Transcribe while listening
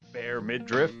Bare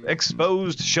midriff,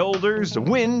 exposed shoulders,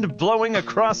 wind blowing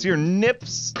across your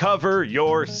nips. Cover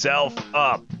yourself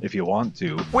up, if you want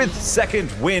to, with Second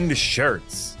Wind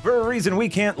shirts. For a reason we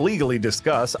can't legally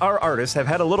discuss, our artists have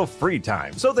had a little free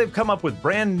time, so they've come up with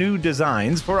brand new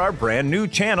designs for our brand new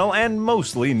channel and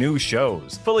mostly new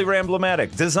shows. Fully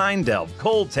Ramblematic, Design Delve,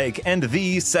 Cold Take, and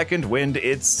the Second Wind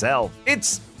itself.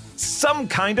 It's some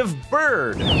kind of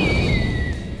bird.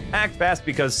 Act fast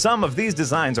because some of these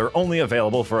designs are only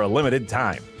available for a limited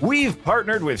time. We've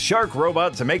partnered with Shark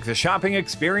Robot to make the shopping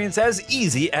experience as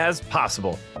easy as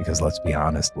possible. Because let's be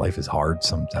honest, life is hard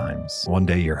sometimes. One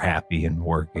day you're happy and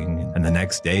working, and the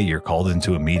next day you're called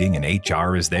into a meeting and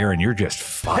HR is there and you're just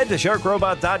fucked. Head to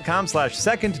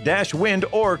sharkrobot.com/second-wind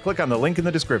or click on the link in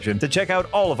the description to check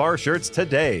out all of our shirts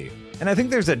today. And I think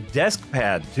there's a desk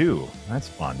pad too. That's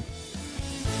fun.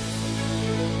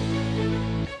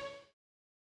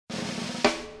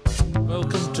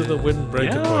 Welcome to the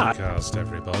Windbreaker podcast,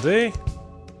 everybody.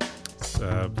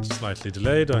 It's slightly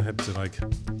delayed. I had to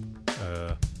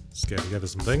scare together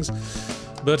some things.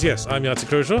 But yes, I'm Yahtzee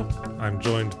Crucial. I'm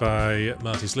joined by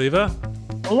Marty Sleever.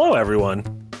 Hello,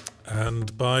 everyone.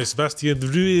 And by Sebastian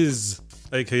Ruiz,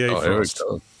 aka Frost.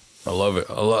 I love it.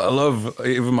 I love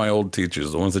even my old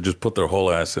teachers, the ones that just put their whole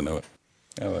ass into it.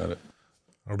 I love it.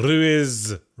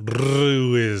 Ruiz.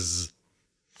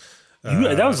 That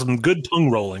was some good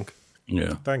tongue rolling.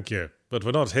 Yeah. Thank you. But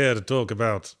we're not here to talk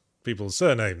about people's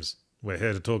surnames. We're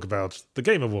here to talk about the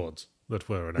Game Awards that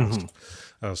were announced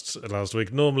last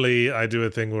week. Normally, I do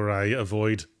a thing where I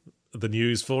avoid the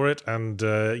news for it, and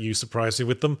you surprise me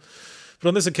with them. But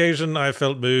on this occasion, I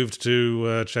felt moved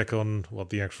to check on what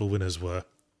the actual winners were.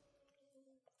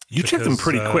 You checked them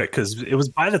pretty quick, because it was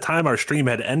by the time our stream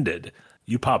had ended,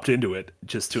 you popped into it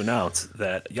just to announce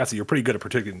that, Yahtzee, you're pretty good at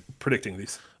predicting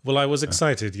these. Well, I was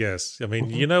excited, yes. I mean,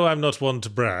 you know I'm not one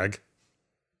to brag.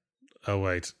 Oh,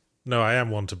 wait. No, I am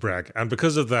one to brag. And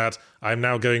because of that, I'm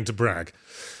now going to brag.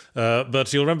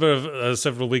 But you'll remember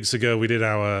several weeks ago we did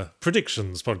our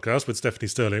predictions podcast with Stephanie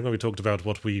Sterling, where we talked about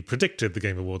what we predicted the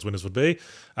Game Awards winners would be.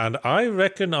 And I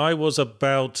reckon I was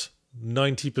about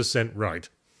 90% right.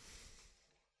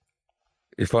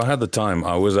 If I had the time,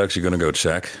 I was actually going to go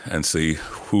check and see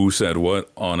who said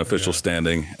what on official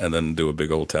standing and then do a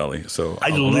big old tally. So I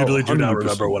literally do not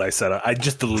remember what I said. I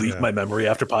just delete my memory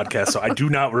after podcast, so I do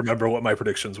not remember what my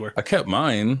predictions were. I kept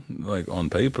mine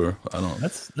on paper. I don't.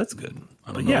 That's good.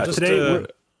 I don't know.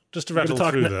 Just to rattle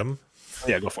through them.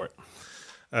 Yeah, go for it.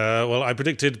 Well, I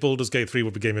predicted Baldur's Gate 3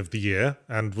 would be Game of the Year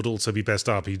and would also be Best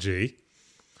RPG.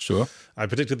 Sure. I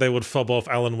predicted they would fob off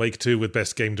Alan Wake 2 with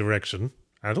Best Game Direction.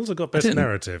 And also got Best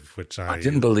Narrative, which I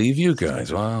didn't believe you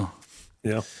guys. Wow.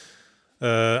 Yeah.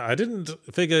 I didn't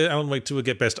figure Alan Wake 2 would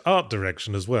get Best Art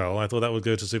Direction as well. I thought that would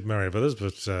go to Super Mario Brothers,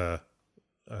 but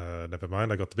never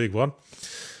mind. I got the big one.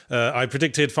 I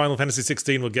predicted Final Fantasy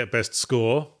 16 would get Best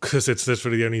Score, because it's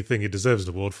literally the only thing it deserves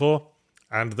an award for.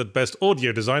 And that Best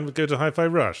Audio Design would go to Hi-Fi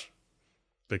Rush,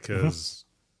 because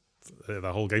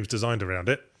the whole game's designed around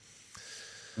it.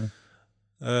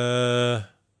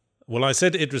 Well, I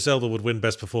said Idris Elba would win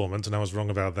Best Performance, and I was wrong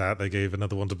about that. They gave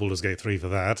another one to Baldur's Gate 3 for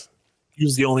that. He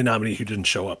was the only nominee who didn't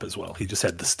show up as well. He just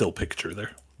had the still picture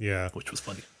there. Yeah. Which was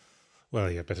funny.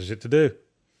 Well, yeah, better shit to do.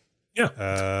 Yeah.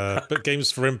 But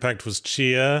Games for Impact was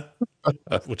Cheer,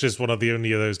 which is one of the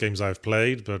only of those games I've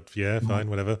played, but yeah, fine,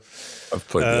 whatever. I've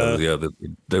played the others, yeah.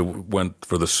 They went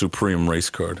for the Supreme race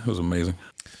card. It was amazing.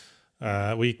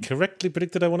 We correctly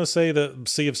predicted, I want to say, that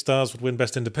Sea of Stars would win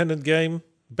Best Independent Game.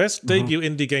 Best debut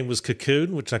indie game was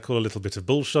Cocoon, which I call a little bit of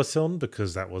bullshit on,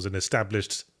 because that was an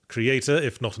established creator,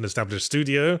 if not an established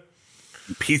studio.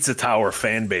 Pizza Tower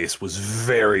fan base was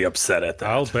very upset at that.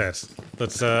 I'll bet.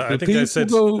 But I Did think I said...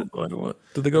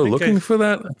 Did they go looking for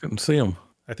that? I couldn't see them.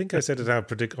 I think I said it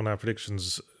on our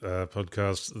predictions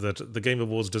podcast that the Game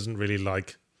Awards doesn't really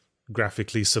like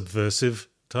graphically subversive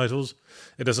titles.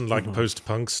 It doesn't like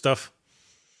post-punk stuff.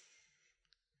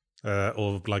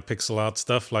 Or like pixel art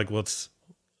stuff, like what's...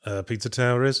 Pizza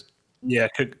Tower is? Yeah,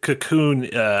 Cocoon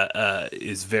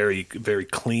is very, very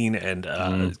clean and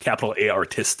capital A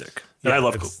artistic. And I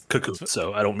love Cocoon,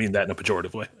 so I don't mean that in a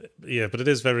pejorative way. Yeah, but it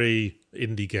is very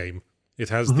indie game. It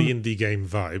has the indie game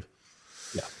vibe.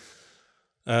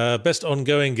 Yeah. Best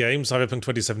ongoing game, Cyberpunk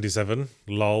 2077.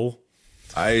 LOL.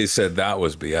 I said that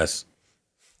was BS.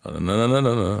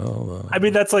 No. I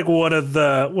mean, that's like one of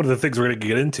the things we're going to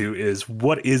get into is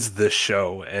what is this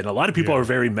show, and a lot of people are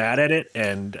very mad at it,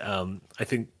 and I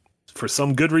think for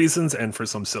some good reasons and for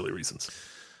some silly reasons.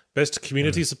 Best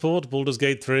community support, Baldur's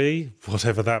Gate 3,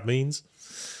 whatever that means.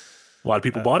 A lot of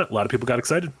people bought it. A lot of people got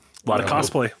excited. A lot of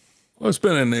cosplay. Well, it's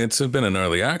been in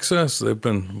early access. They've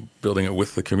been building it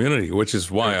with the community, which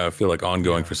is why I feel like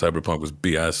ongoing for Cyberpunk was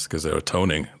BS because they're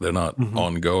atoning. They're not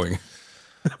ongoing.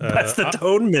 That's the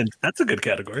atonement. That's a good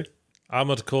category.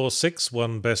 Armored Core 6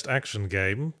 won Best Action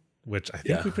Game, which I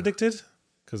think we predicted.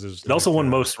 It also won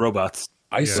most robots.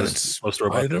 I said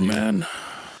Spider-Man.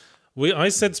 I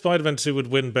said Spider-Man 2 would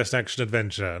win Best Action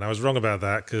Adventure, and I was wrong about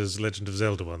that because Legend of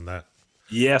Zelda won that.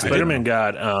 Yeah, Spider-Man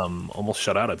got almost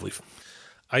shut out, I believe.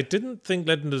 I didn't think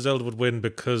Legend of Zelda would win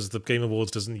because the Game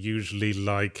Awards doesn't usually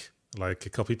like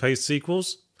copy-paste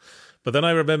sequels. But then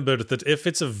I remembered that if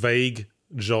it's a vague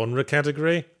genre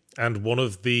category and one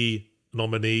of the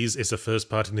nominees is a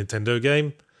first-party Nintendo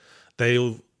game,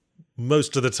 they'll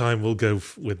most of the time will go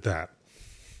with that.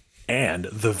 And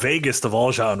the vaguest of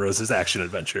all genres is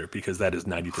action-adventure because that is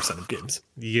 90% of games.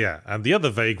 Yeah, and the other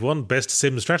vague one, Best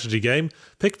Sim Strategy Game,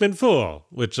 Pikmin 4,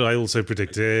 which I also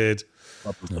predicted.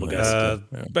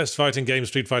 Best Fighting Game,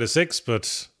 Street Fighter 6,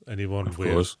 but anyone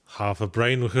with half a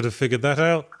brain could have figured that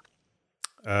out.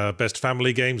 Best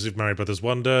Family Game, Super Mario Brothers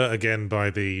Wonder, again by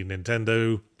the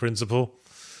Nintendo principle.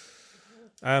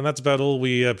 And that's about all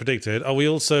we predicted. We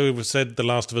also said The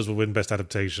Last of Us will win Best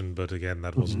Adaptation, but again,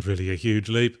 that wasn't really a huge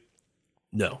leap.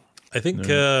 No. I think,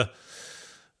 I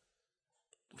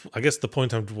guess the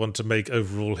point I want to make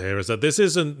overall here is that this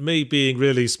isn't me being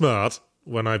really smart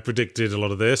when I predicted a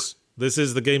lot of this. This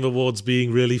is the Game Awards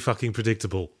being really fucking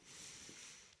predictable.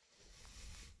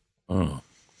 Oh.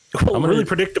 Well, really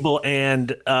predictable,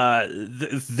 and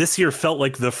this year felt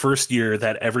like the first year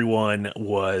that everyone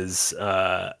was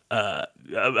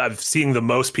I'm seeing the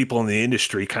most people in the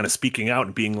industry kind of speaking out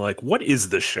and being like, what is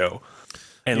this show?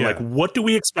 And like, what do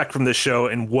we expect from this show,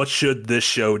 and what should this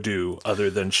show do other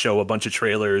than show a bunch of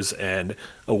trailers and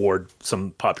award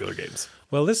some popular games?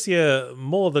 Well, this year,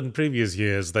 more than previous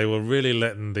years, they were really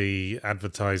letting the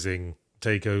advertising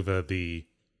take over the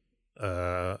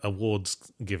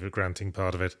awards granting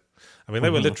part of it. I mean, they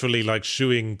were literally like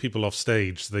shooing people off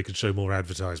stage so they could show more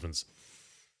advertisements.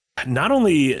 Not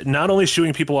only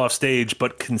shooing people off stage,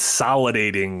 but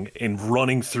consolidating and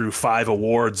running through 5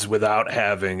 awards without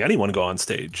having anyone go on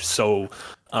stage. So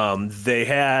they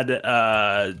had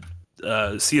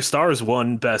Sea of Stars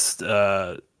won Best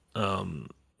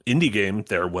Indie Game.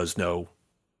 There was no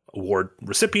award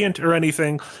recipient or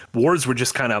anything. Awards were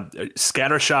just kind of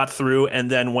scattershot through,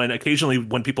 and then when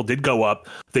people did go up,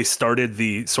 they started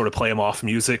the sort of play them off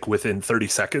music within 30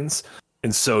 seconds.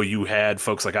 And so you had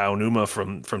folks like Aonuma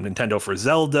from Nintendo for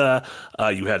Zelda,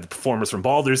 you had the performers from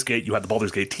Baldur's Gate, you had the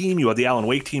Baldur's Gate team, you had the Alan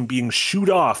Wake team being shooed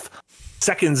off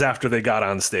seconds after they got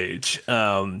on stage.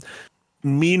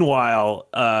 Meanwhile,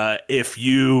 if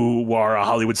you are a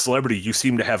Hollywood celebrity, you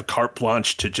seem to have carte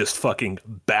blanche to just fucking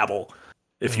babble.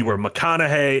 If you were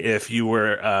McConaughey, if you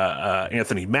were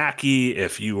Anthony Mackie,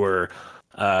 if you were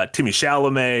Timmy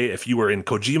Chalamet, if you were in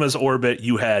Kojima's orbit,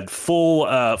 you had full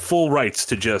rights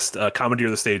to just commandeer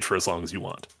the stage for as long as you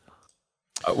want.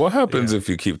 What happens if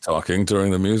you keep talking during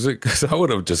the music? Because I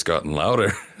would have just gotten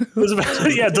louder. Does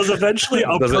eventually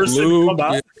a person come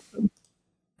out? Yeah.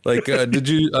 Like, did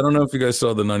you? I don't know if you guys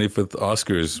saw the 95th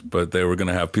Oscars, but they were going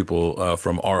to have people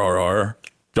from RRR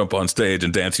jump on stage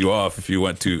and dance you off if you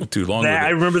went too long. I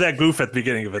remember that goof at the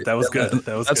beginning of it. That was good.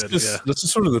 That's just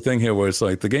sort of the thing here, where it's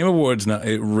like the Game Awards now,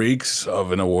 it reeks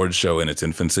of an awards show in its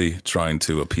infancy, trying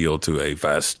to appeal to a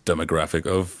vast demographic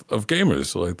of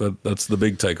gamers. Like that's the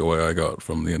big takeaway I got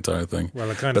from the entire thing.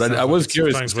 Well, it kind of I was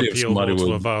curious to see if somebody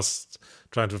would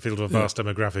trying to appeal to a vast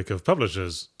demographic of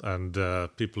publishers and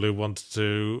people who want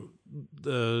to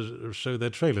show their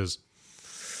trailers.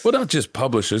 Well, not just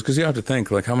publishers, because you have to think,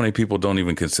 like, how many people don't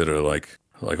even consider, like,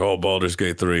 Baldur's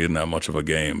Gate 3 isn't that much of a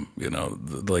game, you know?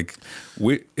 Like,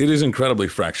 it is incredibly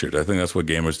fractured. I think that's what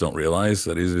gamers don't realize,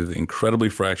 that it is incredibly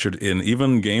fractured. And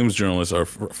even games journalists are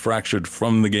fractured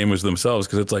from the gamers themselves,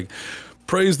 because it's like,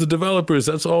 praise the developers,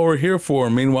 that's all we're here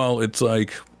for. Meanwhile, it's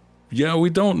like, yeah,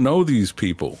 we don't know these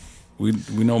people. We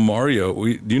know Mario.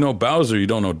 You know Bowser, you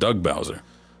don't know Doug Bowser.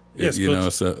 Yes,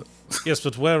 yes,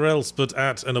 but where else but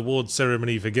at an awards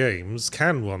ceremony for games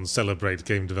can one celebrate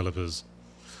game developers?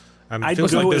 And it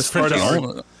feels like there's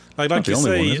pressure. Like you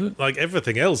say, like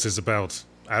everything else is about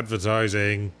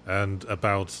advertising and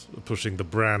about pushing the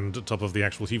brand on top of the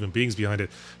actual human beings behind it.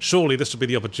 Surely this would be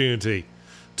the opportunity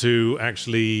to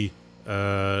actually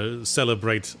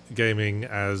celebrate gaming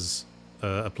as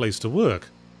a place to work.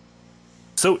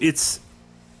 So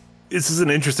this is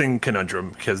an interesting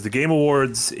conundrum because the Game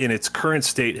Awards in its current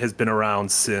state has been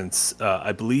around since,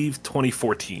 I believe,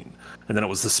 2014. And then it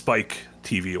was the Spike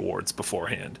TV Awards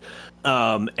beforehand.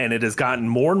 And it has gotten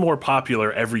more and more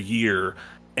popular every year.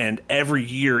 And every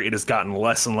year it has gotten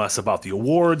less and less about the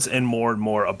awards and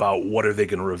more about what are they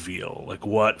going to reveal? Like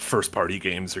what first party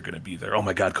games are going to be there? Oh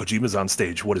my God, Kojima's on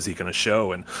stage. What is he going to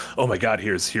show? And oh my God,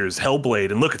 here's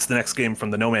Hellblade. And look, it's the next game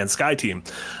from the No Man's Sky team.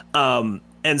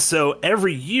 And so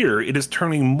every year it is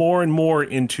turning more and more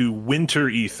into winter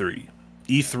E3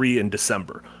 in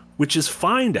December, which is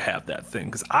fine to have that thing.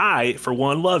 Because I, for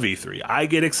one, love E3. I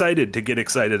get excited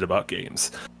about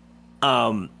games.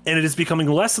 And it is becoming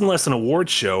less and less an award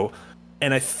show.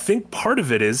 And I think part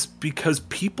of it is because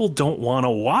people don't want to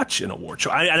watch an award show.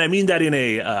 And I mean that in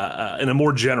a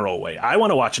more general way. I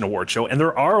want to watch an award show, and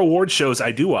there are award shows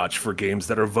I do watch for games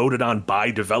that are voted on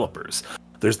by developers.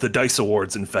 There's the DICE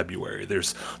Awards in February.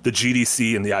 There's the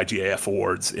GDC and the IGAF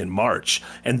Awards in March.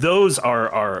 And those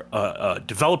are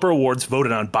developer awards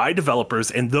voted on by developers,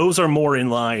 and those are more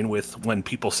in line with when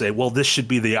people say, well, this should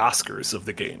be the Oscars of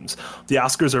the games. The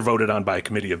Oscars are voted on by a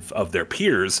committee of their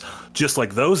peers, just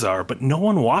like those are, but no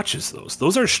one watches those.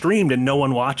 Those are streamed and no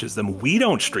one watches them. We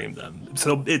don't stream them.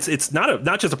 So it's not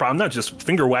just a problem, not just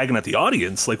finger wagging at the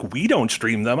audience. Like, we don't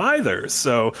stream them either.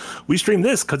 So we stream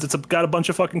this because it's got a bunch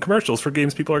of fucking commercials for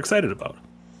games people are excited about.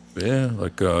 Yeah,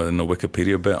 like in the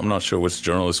Wikipedia bit, I'm not sure which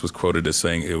journalist was quoted as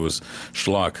saying it was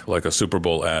schlock, like a Super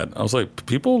Bowl ad. I was like,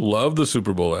 people love the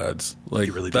Super Bowl ads.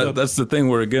 Like, really that's the thing.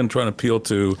 We're again trying to appeal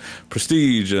to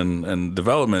prestige and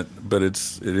development, but it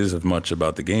is as much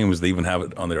about the games. They even have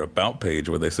it on their about page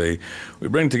where they say, we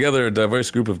bring together a diverse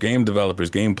group of game developers,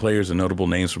 game players, and notable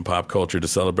names from pop culture to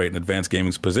celebrate and advance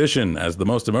gaming's position as the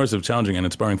most immersive, challenging, and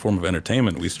inspiring form of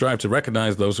entertainment. We strive to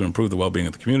recognize those who improve the well-being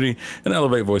of the community and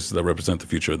elevate voices that represent the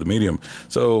future of the medium.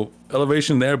 So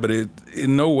elevation there, but it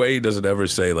in no way does it ever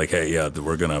say like, hey, yeah,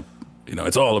 we're gonna,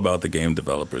 it's all about the game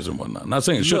developers and whatnot. I'm not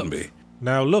saying it shouldn't be.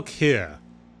 Now look here.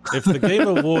 If the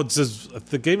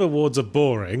game awards are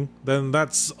boring, then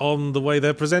that's on the way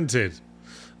they're presented,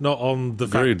 not on the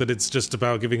fact that it's just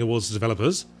about giving awards to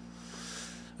developers.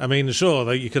 I mean,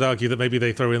 sure, you could argue that maybe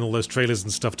they throw in all those trailers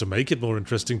and stuff to make it more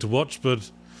interesting to watch,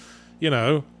 but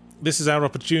this is our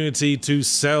opportunity to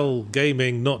sell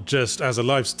gaming not just as a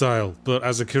lifestyle, but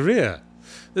as a career.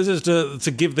 This is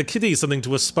to give the kiddies something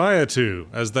to aspire to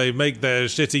as they make their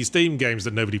shitty Steam games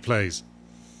that nobody plays.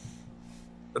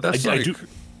 But that's the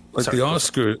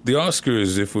Oscar. The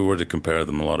Oscars, if we were to compare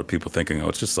them, a lot of people thinking,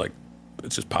 it's just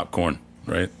popcorn,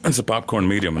 right? It's a popcorn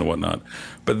medium and whatnot.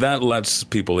 But that lets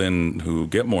people in who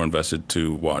get more invested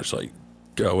to watch,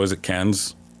 was it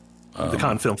Cannes? The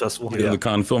Cannes Film Festival. The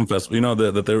Cannes Film Festival.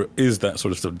 That there is that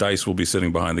sort of stuff. DICE will be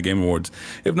sitting behind the Game Awards.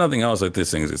 If nothing else, like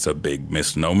this thing, it's a big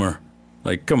misnomer.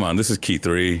 Like, come on, this is Key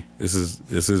 3. This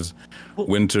is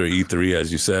winter E3,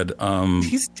 as you said.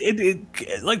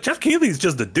 Like Jeff Keighley's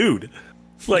just a dude.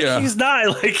 He's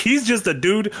not he's just a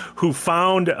dude who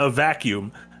found a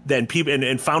vacuum that people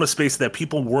and found a space that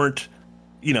people weren't.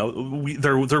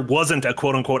 There wasn't a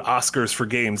quote unquote Oscars for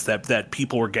games that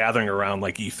people were gathering around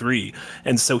like E3,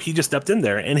 and so he just stepped in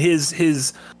there. And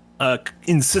his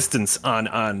insistence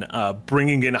on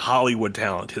bringing in Hollywood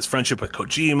talent, his friendship with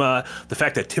Kojima, the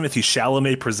fact that Timothée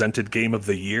Chalamet presented Game of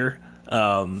the Year,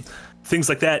 things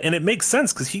like that, and it makes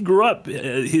sense because he grew up.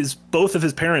 Both of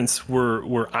his parents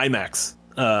were IMAX.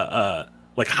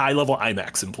 Like high-level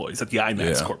IMAX employees at the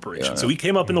IMAX Corporation. So he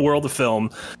came up in the world of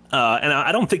film, and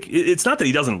I don't think it's not that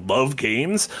he doesn't love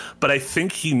games, but I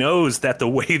think he knows that the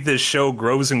way this show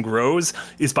grows and grows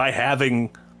is by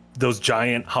having those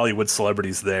giant Hollywood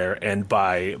celebrities there, and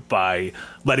by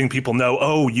letting people know,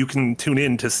 oh, you can tune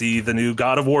in to see the new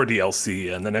God of War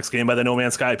DLC and the next game by the No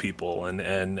Man's Sky people,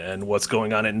 and what's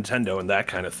going on at Nintendo and that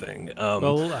kind of thing.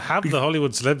 Have the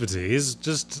Hollywood celebrities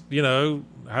just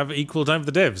have equal time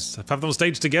for the devs. Have them on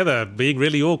stage together, being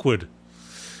really awkward.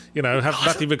 Have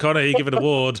Matthew McConaughey give an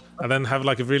award, and then have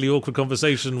a really awkward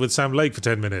conversation with Sam Lake for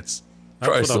 10 minutes.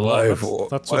 Christ alive!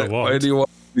 That's what I want. Why do you want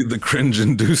the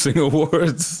cringe-inducing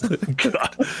awards?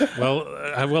 God.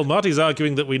 Well, Marty's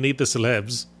arguing that we need the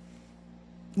celebs.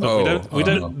 We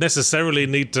don't necessarily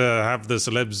need to have the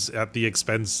celebs at the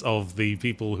expense of the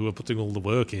people who are putting all the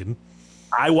work in.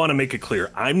 I want to make it clear.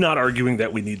 I'm not arguing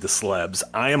that we need the celebs.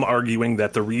 I am arguing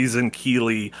that the reason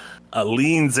Keighley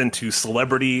leans into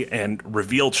celebrity and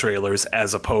reveal trailers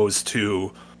as opposed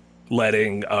to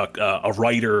letting a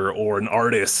writer or an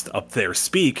artist up there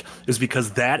speak is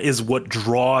because that is what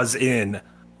draws in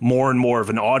more and more of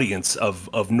an audience of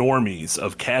normies,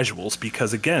 of casuals,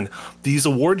 because again, these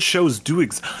award shows do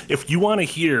if you want to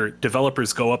hear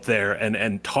developers go up there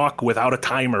and talk without a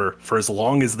timer for as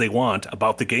long as they want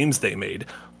about the games they made,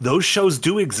 those shows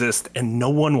do exist and no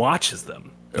one watches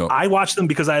them. Yep. I watch them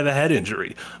because I have a head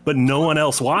injury, but no one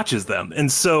else watches them.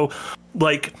 And so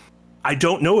I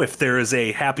don't know if there is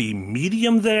a happy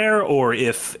medium there, or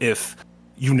if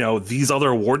these other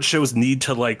award shows need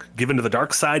to like give into the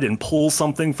dark side and pull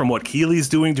something from what Keighley's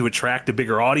doing to attract a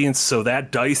bigger audience, so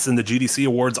that DICE and the GDC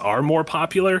awards are more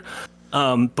popular.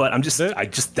 But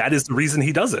that is the reason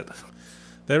he does it.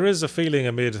 There is a feeling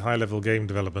amid high-level game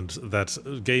development that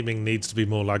gaming needs to be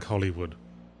more like Hollywood.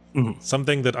 Mm-hmm.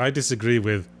 Something that I disagree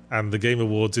with, and the Game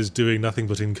Awards is doing nothing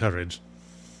but encourage.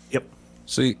 Yep.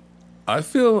 See, I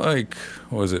feel like,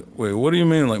 what do you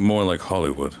mean like more like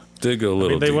Hollywood? Dig a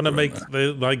little. They want to make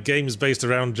like games based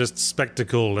around just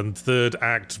spectacle and third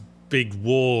act big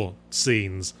war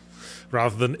scenes,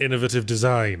 rather than innovative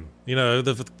design. You know,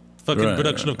 the fucking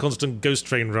production of constant ghost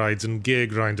train rides and gear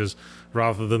grinders,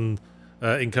 rather than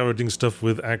encouraging stuff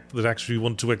that actually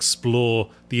want to explore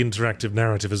the interactive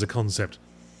narrative as a concept.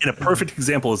 And a perfect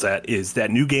example is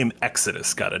that new game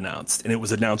Exodus got announced, and it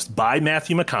was announced by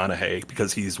Matthew McConaughey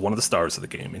because he's one of the stars of the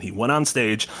game. And he went on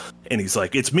stage and he's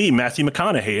like, "It's me, Matthew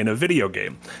McConaughey, in a video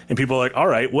game." And people are like, "All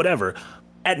right, whatever."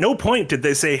 At no point did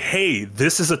they say, "Hey,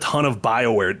 this is a ton of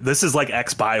BioWare. This is like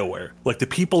ex BioWare. Like the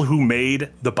people who made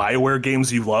the BioWare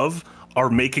games you love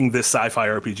are making this sci-fi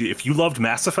RPG. If you loved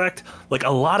Mass Effect, like a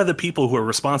lot of the people who are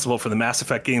responsible for the Mass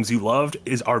Effect games you loved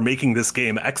are making this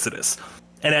game Exodus."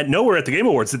 And at nowhere at the Game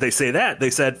Awards did they say that.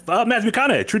 They said, Matthew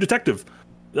McConaughey, True Detective.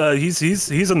 He's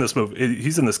in this movie.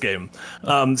 He's in this game.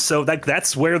 So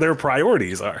that's where their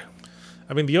priorities are.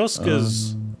 I mean, the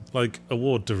Oscars, like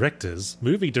award directors,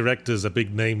 movie directors are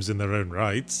big names in their own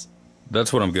rights.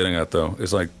 That's what I'm getting at, though.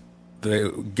 It's like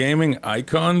the gaming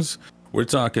icons. We're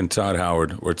talking Todd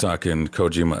Howard. We're talking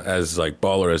Kojima, as like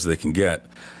baller as they can get.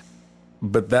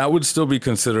 But that would still be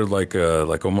considered like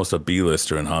almost a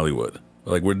B-lister in Hollywood.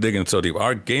 Like, we're digging so deep.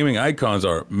 Our gaming icons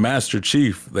are Master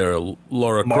Chief. They're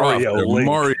Lara Croft. They're Link,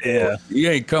 Mario. Yeah. He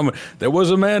ain't coming. There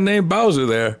was a man named Bowser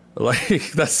there.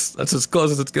 Like, that's as close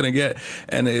as it's gonna get.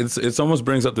 And it's almost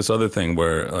brings up this other thing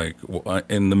where, like,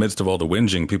 in the midst of all the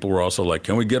whinging, people were also like,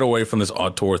 "Can we get away from this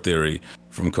auteur theory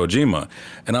from Kojima?"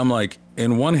 And I'm like,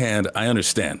 in one hand, I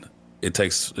understand. It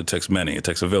takes many. It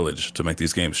takes a village to make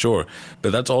these games, sure.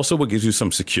 But that's also what gives you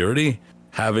some security.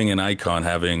 Having an icon,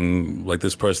 having like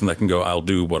this person that can go, "I'll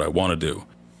do what I want to do."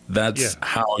 That's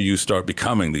how you start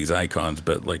becoming these icons.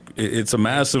 But like, it's a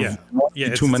massive,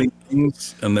 too many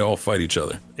things, and they all fight each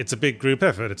other. It's a big group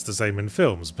effort. It's the same in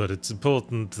films, but it's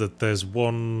important that there's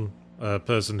one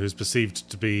person who's perceived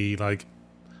to be like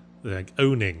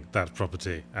owning that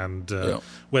property, and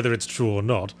whether it's true or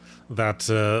not, that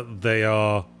they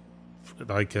are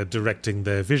like directing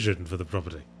their vision for the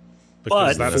property.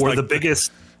 Because but for like the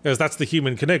biggest. Because that's the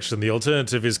human connection. The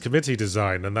alternative is committee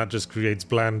design, and that just creates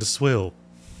bland swill.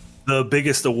 The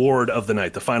biggest award of the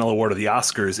night, the final award of the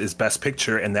Oscars, is Best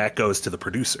Picture, and that goes to the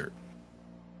producer.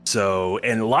 So,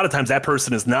 and a lot of times that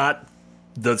person is not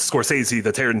the Scorsese,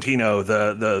 the Tarantino,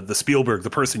 the Spielberg,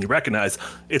 the person you recognize.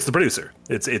 It's the producer.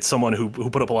 It's someone who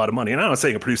put up a lot of money. And I'm not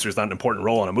saying a producer is not an important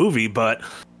role in a movie, but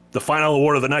the final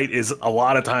award of the night is a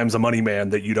lot of times a money man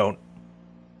that you don't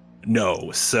know.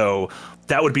 So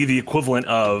that would be the equivalent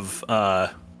of Call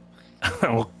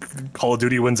of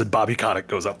Duty wins and Bobby Kotick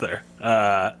goes up there,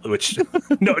 which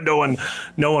no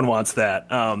one wants that.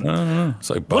 It's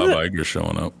like Bob Iger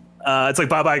showing up. It's like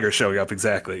Bob Iger showing up,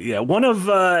 exactly. Yeah, one of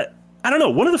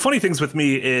the funny things with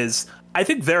me is I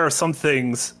think there are some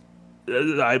things.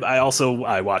 I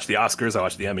watch the Oscars, I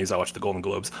watch the Emmys, I watch the Golden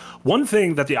Globes. One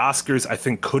thing that the Oscars I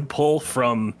think could pull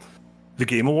from the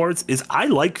Game Awards is I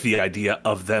like the idea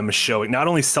of them showing, not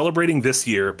only celebrating this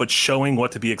year, but showing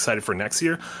what to be excited for next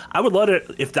year. I would love it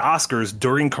if the Oscars,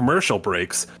 during commercial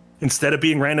breaks, instead of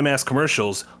being random ass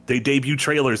commercials, they debut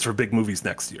trailers for big movies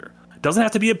next year. It doesn't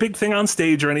have to be a big thing on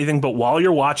stage or anything, but while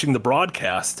you're watching the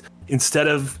broadcast, instead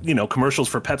of, commercials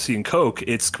for Pepsi and Coke,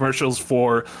 it's commercials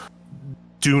for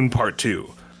Dune Part 2.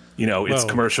 It's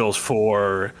commercials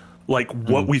for like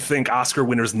what we think Oscar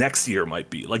winners next year might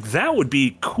be. Like, that would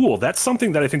be cool. That's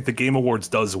something that I think the Game Awards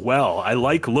does well. I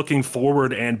like looking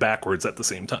forward and backwards at the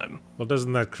same time. Well,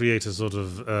 doesn't that create a sort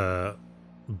of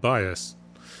bias?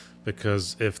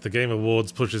 Because if the Game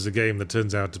Awards pushes a game that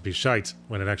turns out to be shite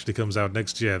when it actually comes out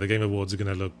next year, the Game Awards are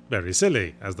going to look very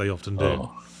silly, as they often do.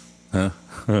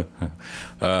 They're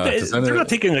not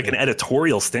taking like an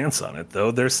editorial stance on it,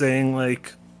 though. They're saying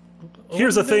like,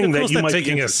 here's a thing that you might be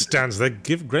taking a stance. They're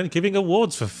giving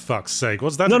awards, for fuck's sake.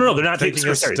 What's that? No, they're not taking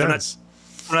a stance.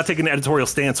 They're not taking an editorial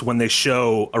stance when they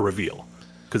show a reveal,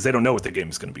 because they don't know what the game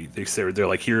is going to be. They're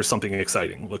like, here's something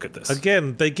exciting. Look at this.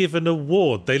 Again, they give an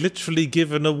award. They literally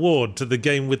give an award to the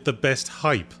game with the best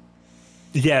hype.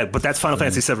 Yeah, but that's Final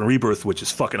Fantasy VII Rebirth, which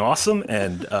is fucking awesome.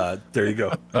 And there you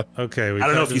go. Okay, I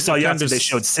don't know if you saw yesterday. They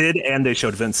showed Sid and they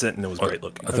showed Vincent, and it was great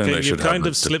looking. I think Okay, they you should kind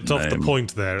have of slipped off the name.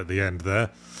 point there at the end there.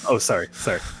 Oh, sorry.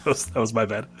 That was my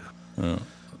bad. I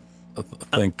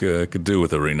think could do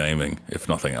with a renaming, if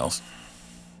nothing else.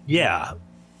 Yeah,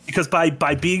 because by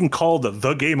being called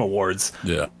the Game Awards,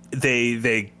 Yeah.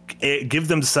 they give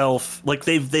themselves like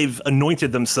they've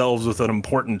anointed themselves with an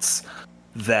importance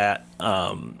that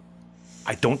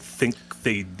I don't think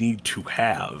they need to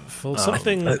have. Well,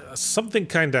 something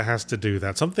kind of has to do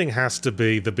that. Something has to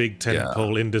be the big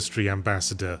tentpole industry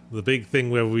ambassador, the big thing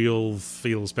where we all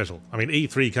feel special. I mean,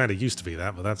 E3 kind of used to be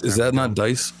that, but that's Is kinda that not gone.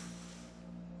 DICE?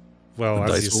 Well, the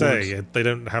as DICE you say, they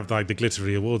don't have like the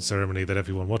glittery award ceremony that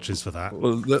everyone watches for that.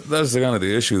 Well, that's the kind of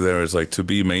the issue there is like to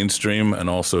be mainstream and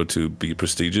also to be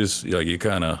prestigious. Like you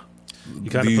kind of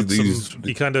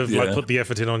Like put the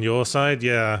effort in on your side.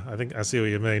 Yeah, I think I see what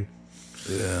you mean.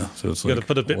 Yeah, so it's You got to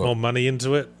put a bit more money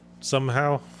into it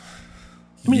somehow.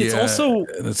 I mean, it's also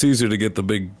and it's easier to get the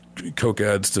big Coke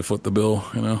ads to foot the bill.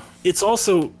 You know, it's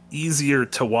also easier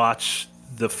to watch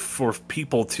for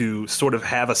people to sort of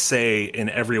have a say in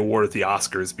every award at the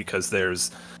Oscars because there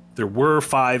were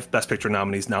 5 Best Picture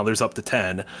nominees. Now there's up to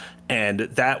 10, and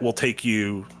that will take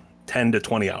you 10 to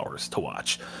 20 hours to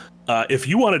watch. If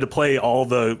you wanted to play all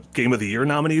the Game of the Year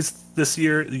nominees this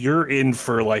year, you're in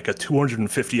for like a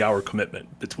 250-hour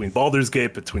commitment between Baldur's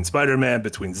Gate, between Spider-Man,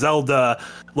 between Zelda.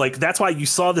 Like that's why you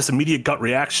saw this immediate gut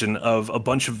reaction of a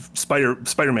bunch of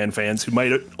Spider-Man fans who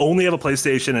might only have a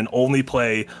PlayStation and only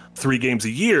play 3 games a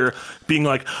year, being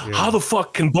like, "How the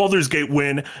fuck can Baldur's Gate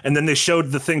win?" And then they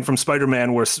showed the thing from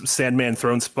Spider-Man where Sandman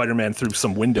throws Spider-Man through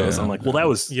some windows. I'm like, well, that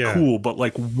was cool, but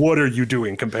like, what are you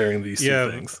doing comparing these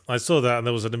two things? I saw that, and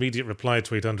there was an immediate reply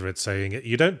tweet under it saying,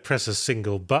 "You don't press a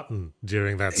single button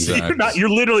during that scene." You're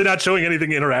literally not showing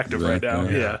anything interactive right now.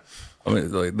 Yeah. I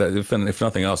mean, like that, if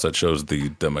nothing else, that shows the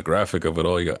demographic of it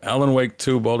all. You got Alan Wake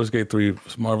 2, Baldur's Gate 3,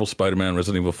 Marvel Spider-Man,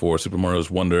 Resident Evil 4, Super Mario's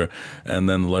Wonder, and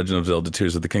then The Legend of Zelda: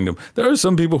 Tears of the Kingdom. There are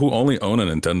some people who only own a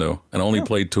Nintendo and only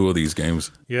played 2 of these games.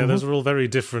 Yeah, those are all very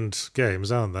different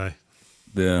games, aren't they?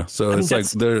 Yeah, so it's like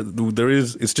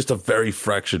it's just a very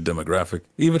fractured demographic.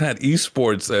 Even had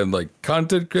esports and like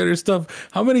content creator stuff.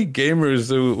 How many gamers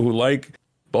who like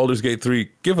Baldur's Gate 3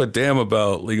 give a damn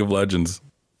about League of Legends?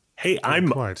 Hey,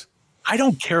 Quite. I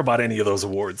don't care about any of those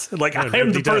awards. Like No, I am the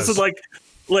nobody person does.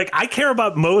 like I care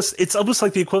about most. It's almost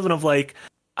like the equivalent of like,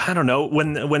 I don't know,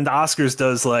 when the Oscars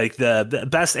does like the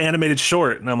best animated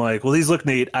short, and I'm like, well, these look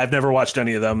neat. I've never watched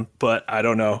any of them, but I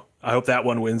don't know. I hope that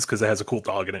one wins because it has a cool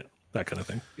dog in it. That kind of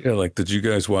thing. Yeah, like did you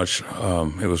guys watch?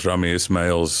 It was Rami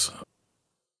Ismail's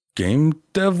Game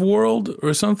Dev World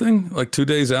or something. Like 2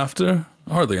 days after,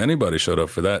 hardly anybody showed up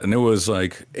for that, and it was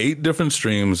like 8 different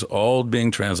streams, all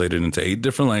being translated into 8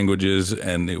 different languages,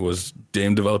 and it was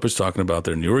game developers talking about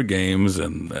their newer games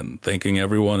and thanking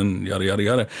everyone and yada yada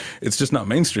yada. It's just not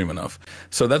mainstream enough.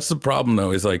 So that's the problem,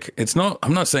 though. Is like it's not.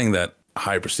 I'm not saying that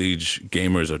high prestige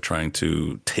gamers are trying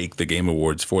to take the Game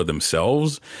Awards for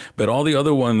themselves, but all the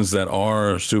other ones that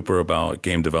are super about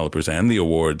game developers and the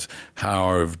awards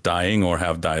are dying or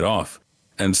have died off.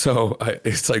 And so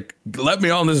it's like, let me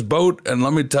on this boat and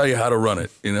let me tell you how to run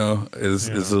it. You know, is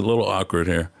a little awkward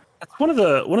here. That's one of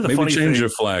the Maybe funny change things. your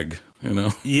flag. You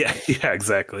know. Yeah,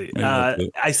 exactly. that's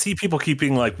it. I see people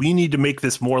keeping like, we need to make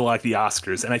this more like the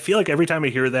Oscars. And I feel like every time I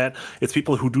hear that, it's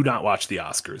people who do not watch the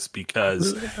Oscars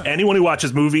because anyone who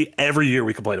watches movie, every year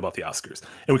we complain about the Oscars.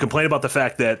 And we complain about the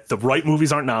fact that the right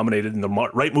movies aren't nominated and the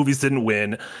right movies didn't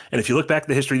win. And if you look back at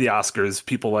the history of the Oscars,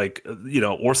 people like,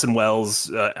 Orson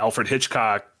Welles, Alfred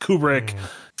Hitchcock, Kubrick,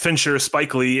 Fincher,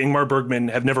 Spike Lee, Ingmar Bergman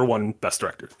have never won Best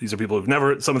Director. These are people who've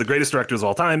never, some of the greatest directors of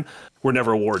all time, were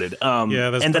never awarded. There's and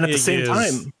then at plenty the of same years-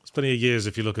 time, there's plenty of years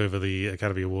if you look over the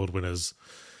Academy Award winners.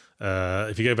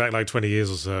 If you go back like 20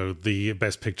 years or so, the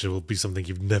best picture will be something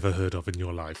you've never heard of in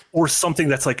your life. or something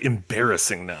that's like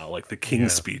embarrassing now, like the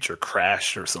King's Speech or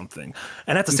Crash or something.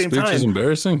 And at the same Speech is time,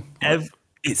 embarrassing.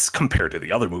 it's compared to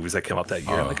the other movies that came out that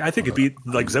year. Like I think it'd be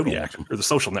like Zodiac or The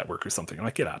Social Network or something. I'm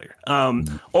like, get out of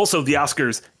here. Also, the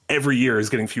Oscars every year is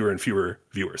getting fewer and fewer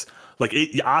viewers. Like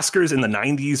the Oscars in the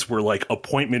 90s were like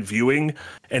appointment viewing,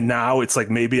 and now it's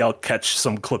like maybe I'll catch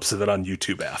some clips of it on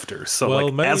YouTube after. So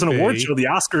Well, as an award maybe- show, the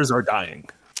Oscars are dying.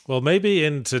 Well, maybe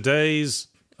in today's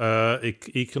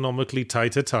economically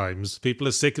tighter times, people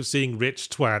are sick of seeing rich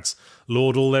twats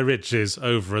lord all their riches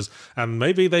over us, and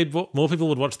maybe more people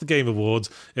would watch the Game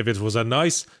Awards if it was a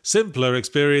nice, simpler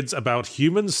experience about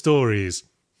human stories.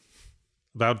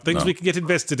 About things we can get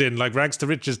invested in, like rags to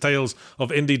riches tales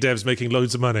of indie devs making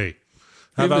loads of money.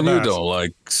 How Even about you that? don't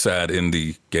like sad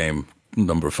indie game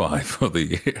number 5 of the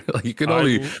year. Like, you can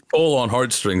only pull on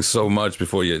heartstrings so much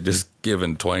before you just give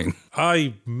in twain.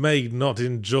 I may not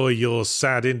enjoy your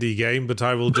sad indie game, but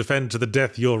I will defend to the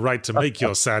death your right to make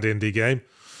your sad indie game.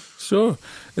 Sure.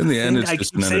 In the end, it's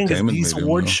just an entertainment these medium,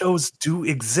 award though. shows do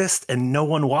exist and no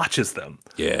one watches them.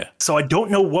 Yeah. So I don't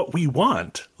know what we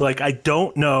want. Like, I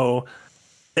don't know.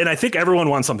 And I think everyone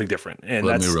wants something different, and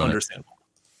Let me that's run it.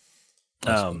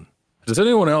 understandable. Does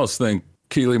anyone else think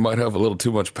Keeley might have a little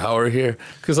too much power here?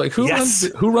 Because, like, who Yes.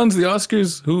 runs the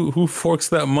Oscars? Who forks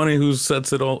that money? Who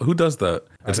sets it all? Who does that?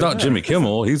 It's not Jimmy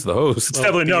Kimmel. He's the host. It's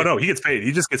definitely no. He gets paid.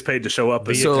 He just gets paid to show up.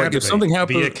 The So, like, Academy. if something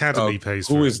happens, The Academy pays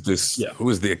for who it. is this? Yeah. Who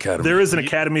is the Academy? There is an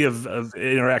Academy of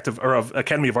Interactive or of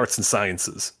Academy of Arts and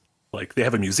Sciences. Like, they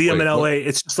have a museum Wait, in what? LA.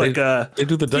 It's just like they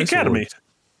do the Dice Academy. Awards.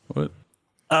 What?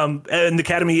 And the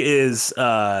Academy is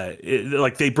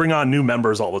like, they bring on new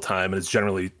members all the time, and it's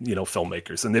generally,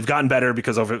 filmmakers, and they've gotten better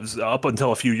because up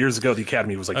until a few years ago, the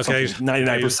Academy was like Okay,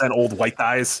 99% old white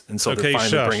guys, and so they're finally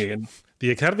shush. bringing in. The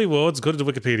Academy Awards, according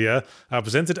to Wikipedia, are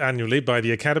presented annually by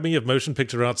the Academy of Motion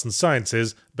Picture Arts and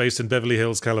Sciences, based in Beverly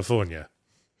Hills, California.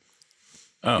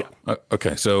 Oh,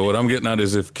 okay. So what I'm getting at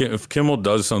is if Kimmel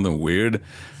does something weird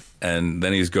and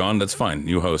then he's gone, that's fine.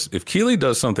 You host. If Keeley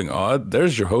does something odd,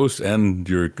 there's your host and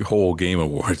your whole game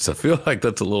awards. I feel like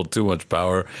that's a little too much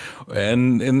power,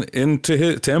 and to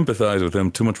empathize with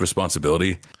him, too much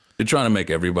responsibility. You're trying to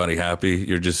make everybody happy.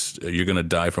 You're gonna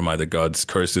die from either God's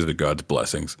curses or God's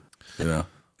blessings.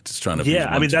 Just trying to. Yeah,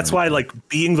 I mean, that's why, like,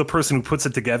 being the person who puts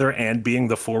it together and being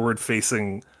the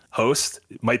forward-facing host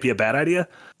might be a bad idea,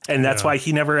 and that's why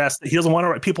he never asked. He doesn't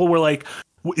want to. People were like,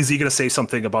 is he going to say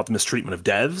something about the mistreatment of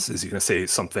devs? Is he going to say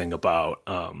something about,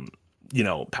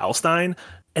 Palestine?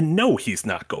 And no, he's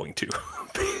not going to,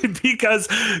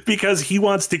 because he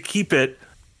wants to keep it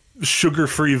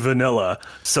sugar-free vanilla,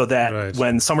 so that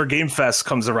when Summer Game Fest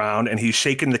comes around and he's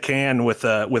shaking the can with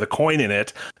a coin in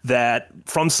it, that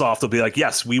FromSoft will be like,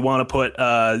 yes, we want to put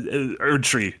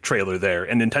Erdtree trailer there,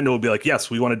 and Nintendo will be like, yes,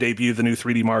 we want to debut the new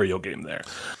 3D Mario game there.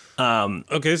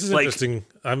 Okay, this is interesting.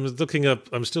 I'm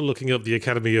still looking up the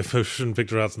Academy of Motion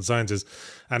Picture Arts and Sciences,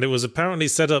 and it was apparently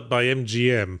set up by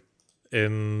MGM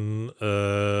in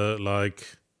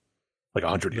like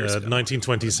 100 years ago.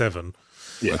 1927.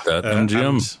 Yeah. Like that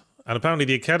MGM. And apparently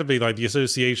the Academy, like the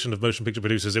Association of Motion Picture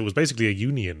Producers, it was basically a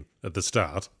union at the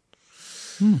start.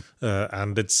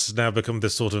 And it's now become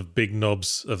this sort of big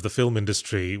knobs of the film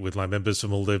industry with like members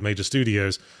from all the major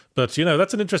studios. But,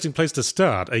 that's an interesting place to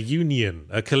start. A union,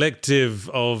 a collective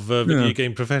of video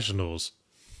game professionals.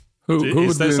 Who would be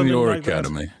in something your like that?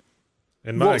 academy?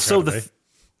 In my academy.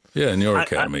 In your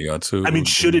academy, Yatsu. I mean,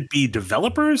 should it be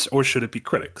developers or should it be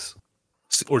critics?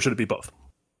 Or should it be both?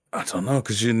 I don't know,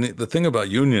 because the thing about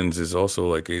unions is also,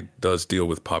 like, it does deal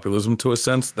with populism to a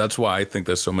sense. That's why I think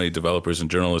there's so many developers and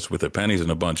journalists with their pennies in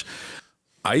a bunch.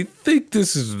 I think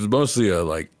this is mostly a,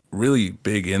 like, really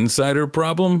big insider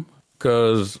problem,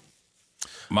 because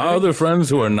my other friends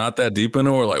who are not that deep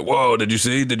into it are like, whoa, did you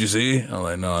see? I'm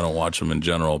like, no, I don't watch them in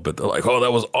general. But they're like, oh,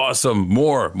 that was awesome.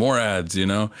 More ads,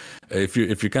 If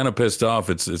you're kind of pissed off,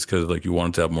 it's because, like, you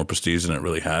want it to have more prestige than it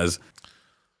really has.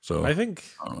 So I think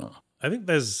don't know. I think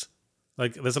there's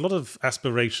a lot of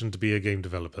aspiration to be a game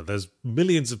developer. There's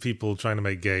millions of people trying to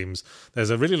make games.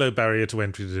 There's a really low barrier to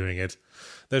entry to doing it.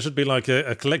 There should be like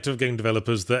a collective of game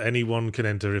developers that anyone can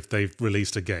enter if they've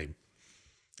released a game.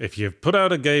 If you've put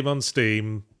out a game on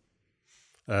Steam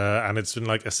and it's been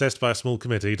like assessed by a small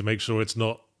committee to make sure it's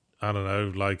not, I don't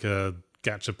know, like a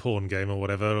gacha porn game or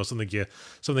whatever, or something you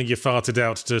farted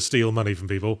out to steal money from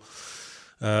people,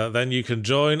 then you can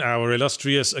join our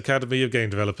illustrious Academy of Game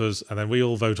Developers, and then we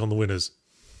all vote on the winners.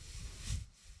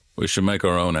 We should make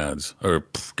our own ads or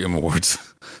Game Awards.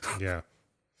 Yeah.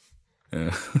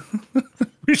 Yeah.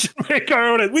 We should make our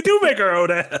own. We do make our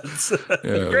own ads.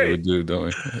 Yeah, Great. we do, don't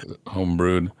we?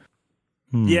 Homebrewed.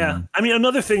 Yeah. I mean,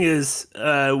 another thing is,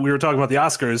 we were talking about the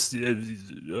Oscars.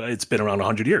 It's been around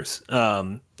 100 years.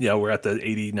 We're at the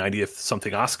 80, 90th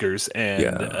something Oscars,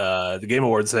 and the Game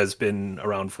Awards has been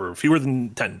around for fewer than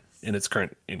 10 in its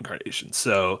current incarnation.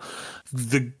 So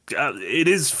it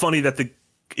is funny that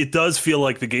it does feel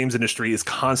like the games industry is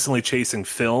constantly chasing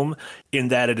film, in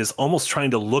that it is almost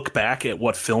trying to look back at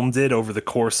what film did over the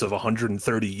course of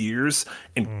 130 years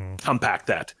and compact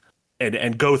that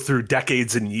and go through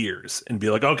decades and years and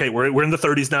be like, okay, we're in the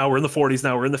 30s now, we're in the 40s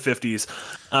now, we're in the 50s.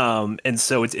 And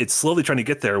so it's slowly trying to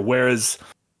get there. Whereas,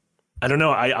 I don't know,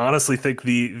 I honestly think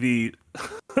the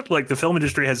like the film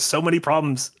industry has so many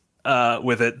problems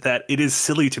with it that it is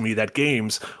silly to me that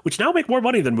games, which now make more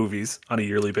money than movies on a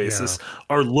yearly basis,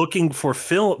 are looking for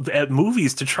film at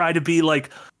movies to try to be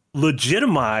like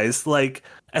legitimized. Like,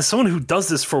 as someone who does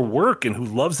this for work and who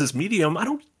loves this medium, I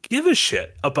don't give a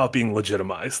shit about being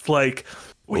legitimized. Like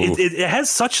it has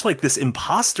such like this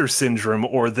imposter syndrome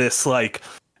or this like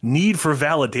need for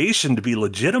validation to be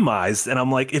legitimized. And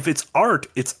I'm like, if it's art,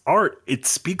 it's art. It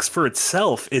speaks for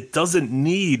itself. It doesn't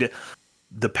need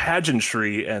the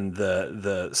pageantry and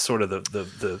the sort of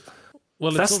the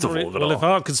festival. Well, if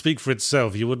art could speak for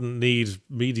itself, you wouldn't need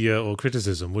media or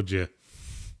criticism, would you?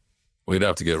 We'd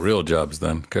have to get real jobs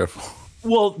then. Careful.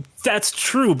 Well, that's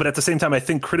true, but at the same time, I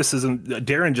think criticism.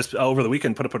 Darren just over the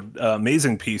weekend put up an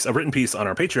amazing piece, a written piece on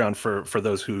our Patreon for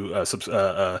those who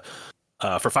for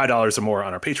 $5 or more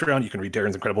on our Patreon. You can read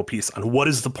Darren's incredible piece on what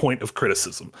is the point of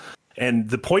criticism, and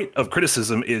the point of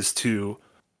criticism is to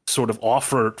sort of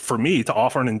offer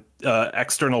an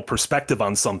external perspective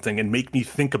on something and make me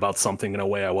think about something in a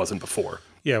way I wasn't before.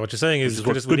 Yeah, what you're saying is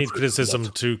we need criticism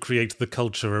to create the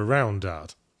culture around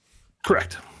art.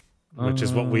 Correct. Which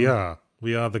is what we are.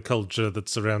 We are the culture that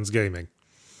surrounds gaming.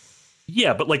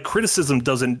 Yeah, but like criticism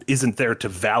isn't there to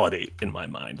validate in my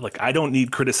mind. Like I don't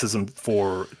need criticism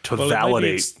to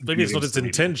validate. Maybe it's not its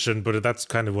intention, but that's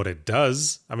kind of what it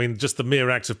does. I mean, just the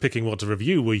mere act of picking what to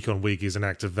review week on week is an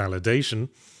act of validation.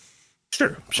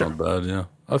 Sure. Not bad, yeah.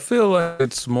 I feel like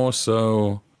it's more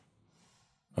so.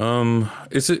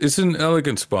 It's an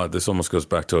elegant spot. This almost goes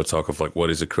back to a talk of like, what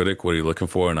is a critic? What are you looking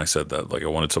for? And I said that like I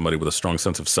wanted somebody with a strong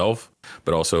sense of self,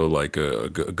 but also like a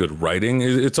good writing.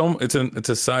 It's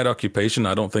a side occupation.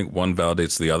 I don't think one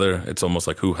validates the other. It's almost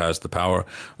like who has the power.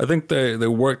 I think they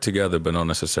work together, but not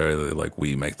necessarily like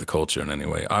we make the culture in any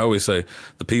way. I always say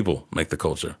the people make the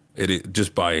culture. It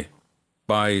just by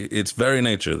its very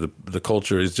nature, the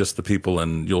culture is just the people,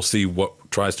 and you'll see what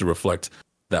tries to reflect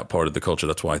that part of the culture.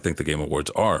 That's why I think the Game Awards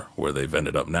are where they've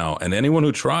ended up now. And anyone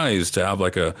who tries to have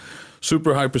like a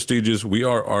super high prestigious, we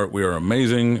are art, we are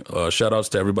amazing, shout outs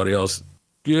to everybody else,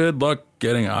 good luck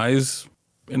getting eyes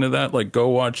into that. Like go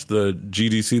watch the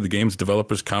GDC, the Games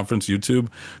Developers Conference YouTube,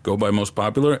 go by most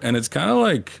popular. And it's kind of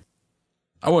like,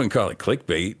 I wouldn't call it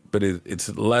clickbait, but it's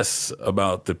less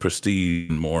about the prestige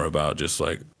and more about just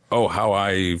like, oh, how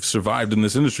I've survived in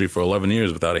this industry for 11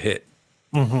 years without a hit.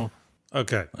 Mm-hmm.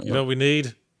 Okay, you know what we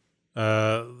need?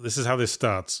 This is how this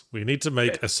starts. We need to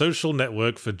make a social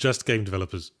network for just game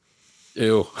developers.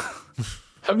 Ew.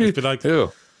 Have you? It'd be like,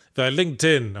 ew. Like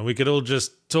LinkedIn, and we could all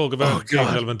just talk about game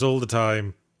development all the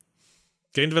time.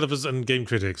 Game developers and game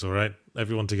critics, all right?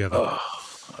 Everyone together.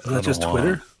 Is that just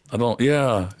Twitter? I don't,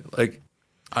 yeah. Like,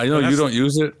 I know you don't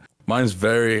use it. Mine's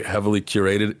very heavily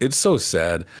curated. It's so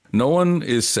sad. No one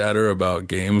is sadder about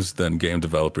games than game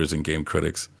developers and game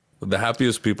critics. The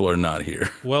happiest people are not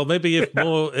here. Well, maybe if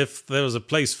there was a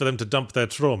place for them to dump their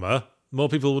trauma, more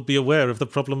people would be aware of the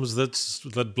problems that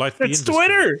blight the industry. It's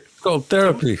Twitter. It's called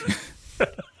therapy.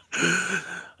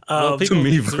 To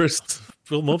me first.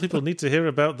 Well, more people need to hear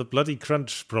about the bloody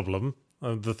crunch problem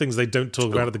and the things they don't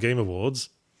talk about at the Game Awards.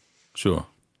 Sure.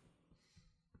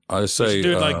 I say you should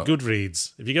do it like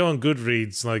Goodreads. If you go on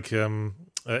Goodreads, like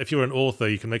if you're an author,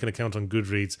 you can make an account on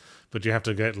Goodreads, but you have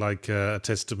to get like a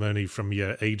testimony from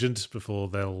your agent before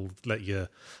they'll let you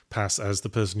pass as the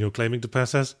person you're claiming to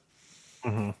pass as.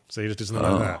 Mm-hmm. So you just do something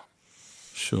like that.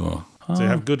 Sure. So you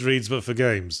have Goodreads, but for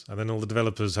games, and then all the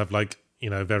developers have like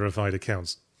verified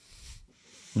accounts.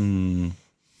 I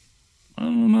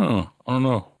don't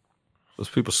know. Those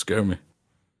people scare me.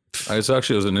 It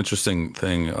was an interesting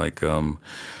thing. Like,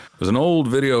 there's an old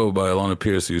video by Alana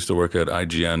Pierce, who used to work at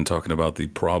IGN, talking about the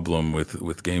problem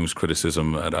with games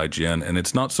criticism at IGN. And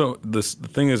it's not so. The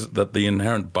thing is that the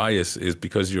inherent bias is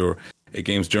because you're a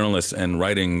games journalist and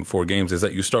writing for games, is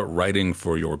that you start writing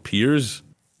for your peers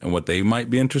and what they might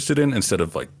be interested in instead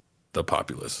of like the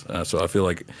populace. So I feel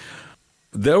like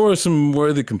there were some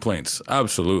worthy complaints.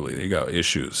 Absolutely, you got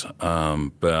issues,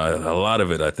 but a lot of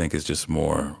it I think is just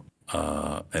more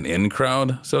an in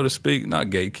crowd, so to speak, not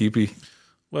gatekeepy.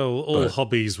 Well, all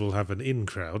hobbies will have an in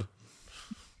crowd.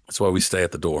 That's why we stay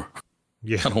at the door.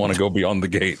 Yeah, I don't want to go beyond the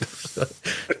gate.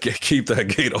 Keep that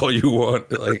gate all you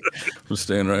want. Like, I'm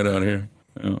staying right out here.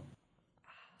 Yeah.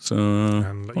 So,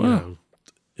 and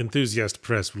enthusiast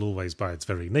press will always, by its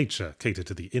very nature, cater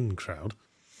to the in crowd.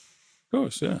 Of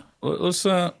course, yeah. Let's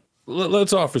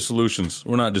offer solutions.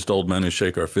 We're not just old men who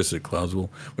shake our fists at clouds.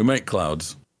 We make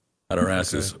clouds at our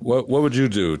asses. What would you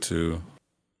do to?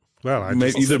 Well,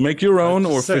 either make your own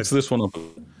or fix this one up.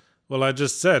 Well, I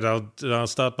just said I'll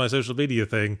start my social media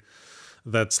thing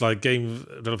that's like game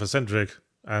developer centric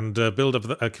and build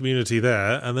up a community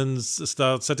there, and then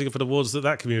start setting up an awards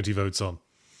that community votes on.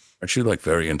 Aren't you like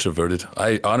very introverted?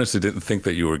 I honestly didn't think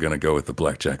that you were going to go with the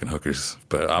blackjack and hookers,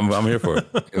 but I'm here for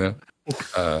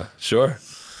it. Sure.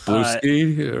 Blue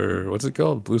Ski, or what's it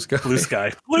called? Blue Sky? Blue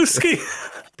Sky. Blue Ski.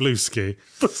 Blue Ski.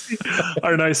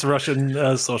 Our nice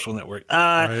Russian social network.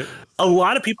 Right. A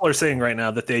lot of people are saying right now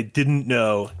that they didn't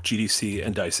know GDC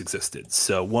and DICE existed.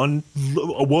 So one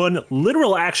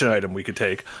literal action item we could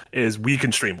take is we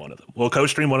can stream one of them. We'll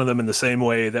co-stream one of them in the same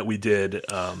way that we did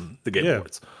the Game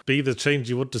Awards. Be the change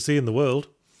you want to see in the world.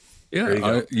 Yeah.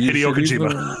 Hideo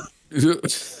Kojima.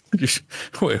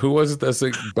 Wait, who was it that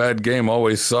said bad game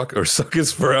always suck or suck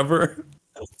is forever?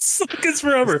 Suck is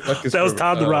forever. That was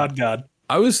Todd the Rod God.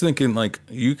 I was thinking, like,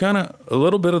 you kind of, a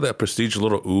little bit of that prestige, a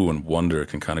little ooh and wonder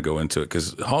can kind of go into it.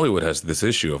 Because Hollywood has this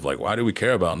issue of, like, why do we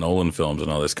care about Nolan films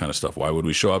and all this kind of stuff? Why would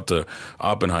we show up to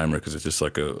Oppenheimer? Because it's just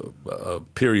like a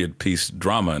period piece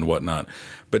drama and whatnot.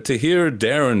 But to hear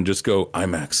Darren just go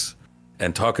IMAX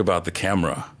and talk about the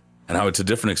camera and how it's a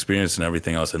different experience and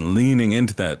everything else, and leaning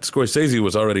into that. Scorsese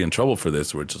was already in trouble for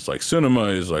this, where it's just like cinema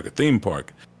is like a theme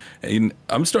park. And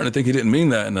I'm starting to think he didn't mean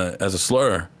that as a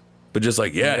slur. But just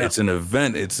like, it's an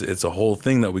event. It's a whole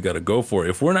thing that we got to go for.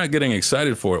 If we're not getting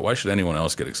excited for it, why should anyone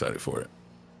else get excited for it?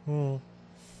 So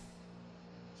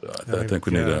I think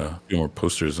we need a few more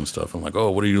posters and stuff. I'm like,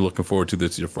 oh, what are you looking forward to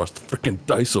this year for us? The freaking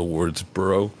DICE Awards,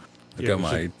 bro. I got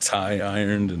my tie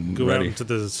ironed and Go ready. out into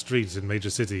the streets in major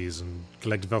cities and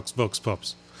collect Vox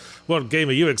Pops. What game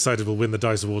are you excited will win the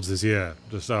DICE Awards this year?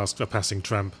 Just ask a passing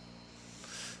tramp.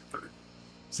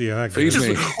 See how that goes.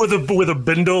 Feed me. With a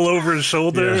bindle over his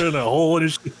shoulder and a hole in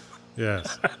his.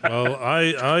 Yes. Well,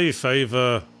 I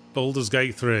favour Baldur's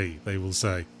Gate 3, they will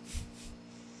say.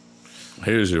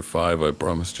 Here's your 5, I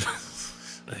promised you.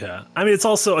 Yeah, I mean, it's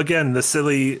also again the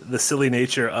silly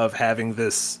nature of having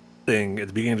this thing at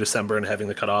the beginning of December and having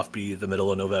the cutoff be the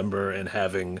middle of November and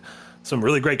having some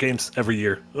really great games every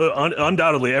year.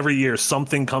 Undoubtedly, every year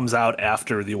something comes out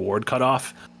after the award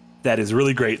cutoff that is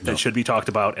really great, that should be talked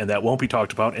about, and that won't be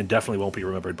talked about, and definitely won't be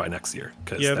remembered by next year.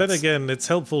 Yeah, then again, it's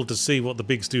helpful to see what the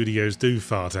big studios do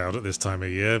fart out at this time of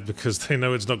year, because they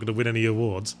know it's not going to win any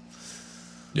awards.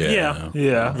 Yeah.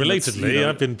 Relatedly,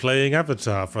 I've been playing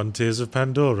Avatar: Frontiers of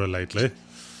Pandora lately.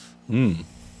 You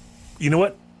know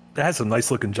what? That has some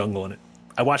nice looking jungle in it.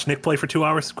 I watched Nick play for 2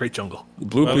 hours. Great jungle.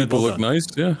 Blue people look nice,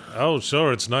 yeah. Oh,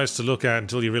 sure, it's nice to look at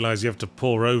until you realise you have to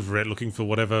pore over it looking for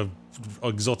whatever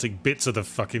exotic bits of the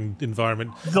fucking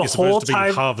environment you're supposed to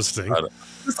be harvesting.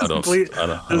 I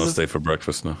don't stay for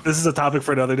breakfast now. This is a topic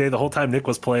for another day. The whole time Nick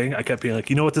was playing, I kept being like,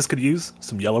 you know what this could use?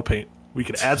 Some yellow paint. We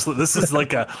could absolutely. This is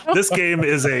like this game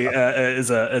is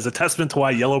a testament to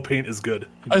why yellow paint is good.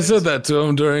 I said that to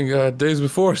him during Days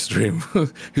Before stream.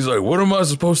 He's like, "What am I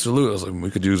supposed to loot?" I was like, "We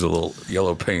could use a little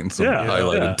yellow paint, some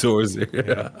highlighted tours."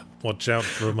 Yeah. Watch out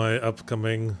for my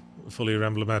upcoming fully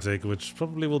Ramblomatic, which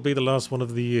probably will be the last one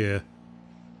of the year.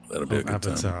 That'll be a good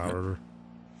Avatar. time.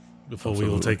 Before we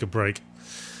will take a break.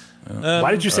 Why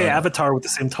did you say Avatar with the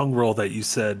same tongue roll that you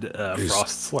said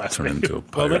Frost's last name?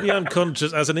 Well, maybe I'm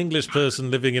conscious, as an English person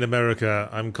living in America,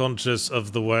 I'm conscious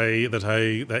of the way that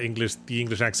the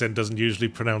English accent doesn't usually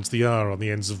pronounce the R on the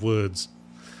ends of words.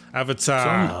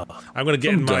 Avatar. I'm going to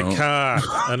get in my car,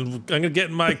 and I'm going to get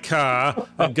in my car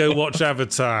and go watch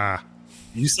Avatar.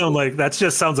 You sound like that.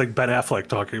 Just sounds like Ben Affleck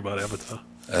talking about Avatar.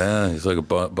 He's like a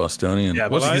Bostonian. Yeah,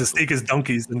 but he's going to sneak his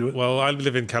donkeys into it. Well, I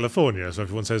live in California, so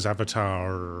everyone says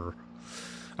Avatar.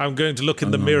 I'm going to look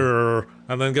in the mirror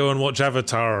and then go and watch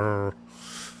Avatar.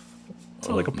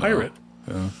 Sound like a pirate.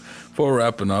 No. Yeah. Before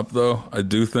wrapping up, though, I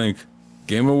do think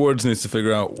Game Awards needs to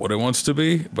figure out what it wants to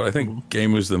be, but I think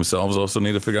gamers themselves also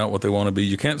need to figure out what they want to be.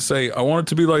 You can't say, I want it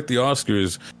to be like the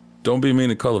Oscars. Don't be mean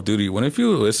to Call of Duty. When if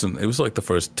you listen, it was like the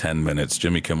first 10 minutes,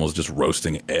 Jimmy Kimmel's just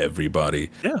roasting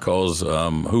everybody. Yeah. Calls,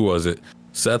 who was it?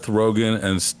 Seth Rogen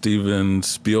and Steven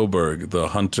Spielberg, the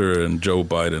Hunter and Joe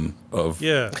Biden of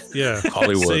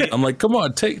Hollywood. See, I'm like, come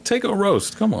on, take a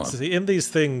roast. Come on. See, in these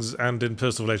things and in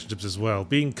personal relationships as well,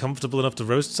 being comfortable enough to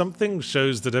roast something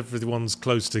shows that everyone's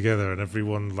close together and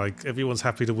everyone's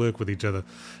happy to work with each other.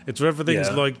 It's where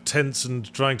everything's like tense and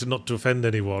trying to not to offend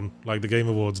anyone, like the Game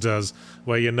Awards does,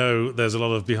 where you know there's a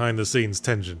lot of behind the scenes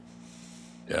tension.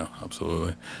 Yeah,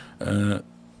 absolutely.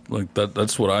 Like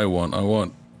that's what I want. I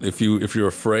want if you're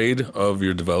afraid of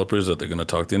your developers that they're going to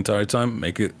talk the entire time,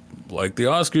 make it like the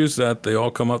Oscars that they all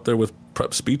come up there with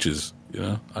prep speeches. You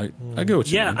know, I get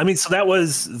what you mean. Yeah, I mean, so that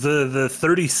was the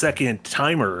 30-second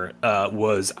timer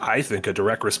was, I think, a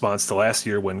direct response to last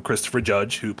year when Christopher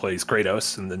Judge, who plays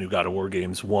Kratos in the new God of War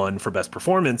games, won for Best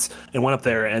Performance and went up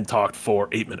there and talked for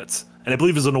 8 minutes. And I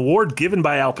believe it was an award given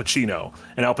by Al Pacino.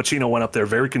 And Al Pacino went up there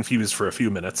very confused for a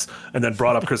few minutes and then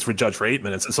brought up Christopher Judge for 8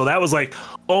 minutes. And so that was like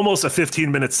almost a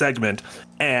 15-minute segment.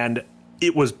 And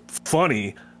it was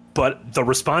funny. But the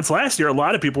response last year, a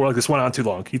lot of people were like, this went on too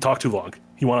long. He talked too long.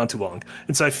 He went on too long.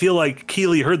 And so I feel like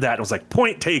Keeley heard that and was like,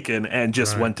 point taken, and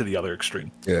just went to the other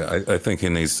extreme. Yeah, I think he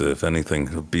needs to, if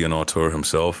anything, be an auteur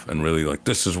himself and really like,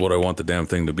 this is what I want the damn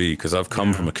thing to be. Because I've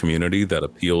come from a community that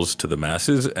appeals to the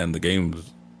masses, and the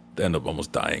games end up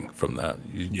almost dying from that.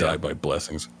 You die by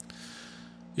blessings.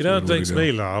 You know what makes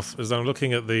me laugh is I'm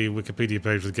looking at the Wikipedia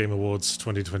page of the Game Awards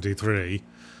 2023,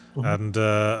 and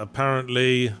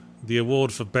apparently the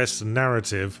award for Best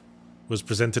Narrative was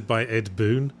presented by Ed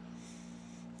Boon.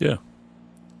 Yeah.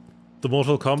 The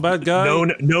Mortal Kombat guy?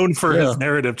 Known for his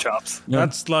narrative chops. Yeah.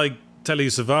 That's like Telly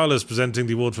Savalas presenting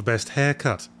the award for Best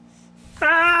Haircut.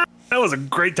 That was a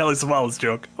great Telly Savalas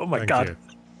joke. Oh my Thank God. you.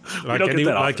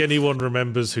 Like anyone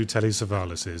remembers who Telly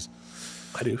Savalas is.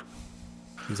 I do.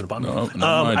 He's an abominable. No,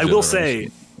 not my I will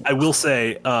say,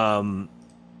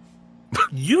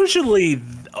 usually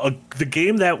the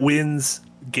game that wins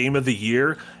Game of the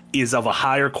Year is of a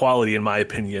higher quality, in my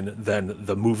opinion, than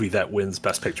the movie that wins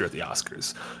Best Picture at the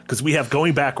Oscars. Because we have,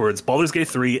 going backwards, Baldur's Gate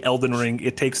 3, Elden Ring,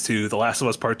 It Takes Two, The Last of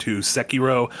Us Part 2,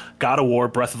 Sekiro, God of War,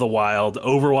 Breath of the Wild,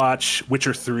 Overwatch,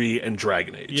 Witcher 3, and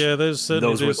Dragon Age. Yeah, those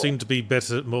certainly seem the... to be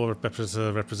more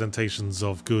better representations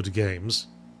of good games.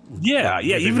 Yeah,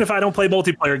 even if I don't play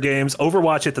multiplayer games,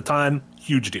 Overwatch at the time,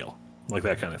 huge deal. Like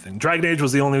that kind of thing. Dragon Age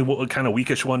was the only kind of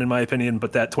weakish one, in my opinion,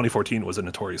 but that 2014 was a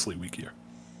notoriously weak year.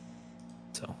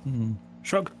 So,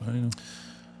 shrug.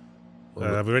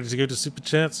 Are we ready to go to Super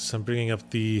Chats? I'm bringing up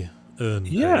the urn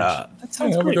page. That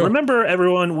sounds great. Remember,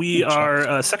 everyone, we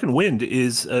are Second Wind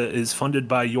is funded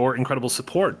by your incredible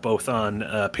support, both on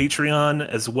Patreon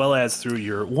as well as through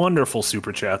your wonderful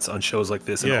Super Chats on shows like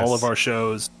this and all of our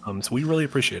shows. So we really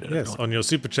appreciate it. Yes, everyone. on your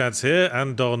Super Chats here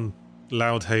and on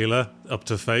Loudhailer up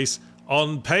to face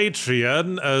on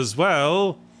Patreon as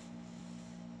well,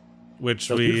 which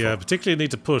we particularly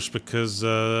need to push because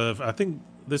I think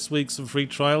this week some free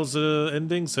trials are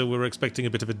ending, so we're expecting a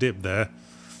bit of a dip there.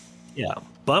 Yeah,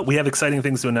 but we have exciting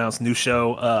things to announce. New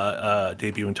show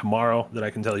debuting tomorrow that I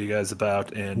can tell you guys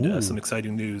about, and some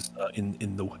exciting news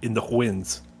in the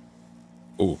Wins.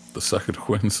 Oh, the second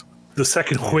wins. The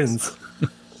second Wins.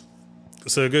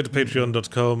 So go to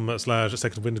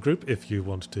patreon.com/Second Wind Group if you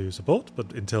want to support.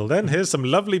 But until then, here's some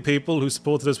lovely people who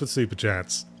supported us with Super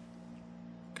Chats.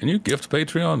 Can you gift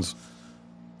Patreons?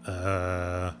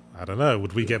 I don't know.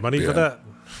 Would we get money for that?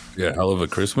 Yeah, hell of a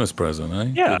Christmas present,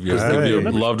 eh? Yeah. Give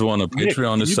your loved one a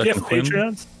Patreon Can is you second gift win.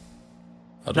 Patreons?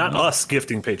 Not know. us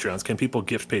gifting Patreons. Can people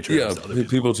gift Patreons to other Yeah, people?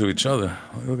 people to each other.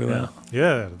 Look at that.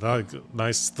 Yeah, like,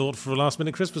 nice thought for a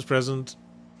last-minute Christmas present.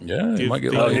 Yeah, you might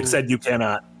get Well, lucky. Nick said you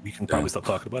cannot. We can probably stop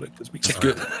talking about it because we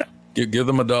can't. Give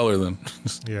them $1 then.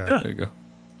 Yeah. There you go.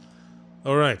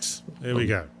 All right, here we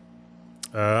go.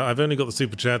 I've only got the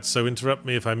Super Chats, so interrupt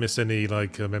me if I miss any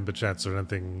member chats or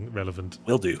anything relevant.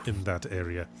 Will do. In that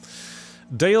area.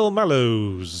 Dale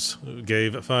Mallows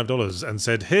gave $5 and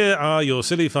said, "Here are your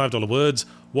silly $5 words: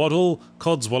 waddle,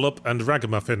 codswallop, and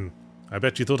ragamuffin. I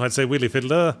bet you thought I'd say Wheelie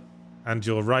Fiddler, and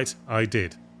you're right, I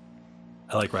did."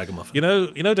 I like ragamuffin. You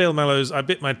know, Dale Mallows, I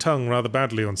bit my tongue rather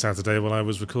badly on Saturday while I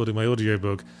was recording my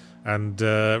audiobook, and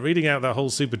reading out that whole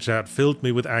Super Chat filled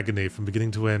me with agony from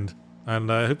beginning to end.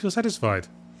 And I hope you're satisfied.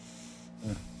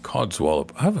 Codswallop.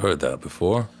 I've heard that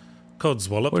before.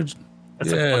 Codswallop.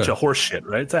 That's a bunch of horse shit,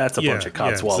 right? That's a bunch of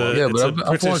codswallop. Yeah, but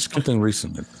I've watched something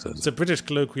recently. It's a British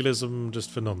colloquialism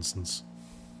just for nonsense.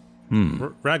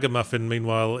 Ragamuffin,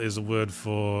 meanwhile, is a word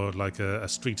for like a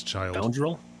street child.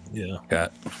 Scoundrel? Yeah.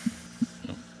 Cat.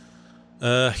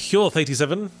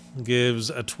 Hjorth87 gives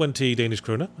a 20 Danish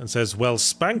kroner and says, "Well,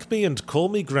 spank me and call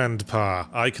me grandpa.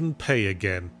 I can pay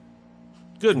again."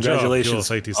 Good job, Congratulations,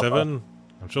 Hjorth87.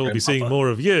 I'm sure we'll be seeing more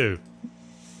of you.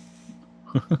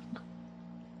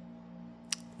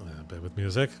 Bear with me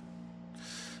a sec.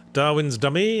 Darwin's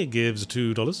Dummy gives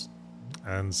 $2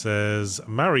 and says,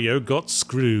 "Mario got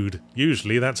screwed.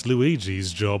 Usually that's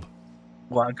Luigi's job."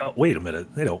 Well, wait a minute.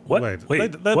 What?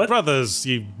 Wait, they're what? brothers,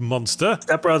 you monster.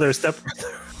 Stepbrother.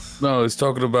 No, it's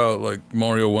talking about like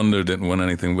Mario Wonder didn't win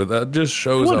anything, but that just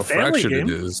shows how fractured it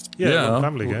is. Yeah, one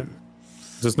family game.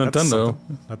 Just Nintendo.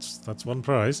 That's one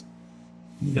prize.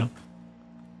 Yeah.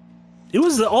 It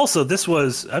was also,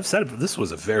 I've said it, this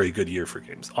was a very good year for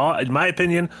games. In my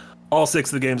opinion, all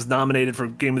 6 of the games nominated for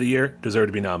Game of the Year deserve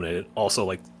to be nominated. Also,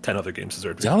 like 10 other games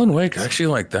deserve to be Alan Wake actually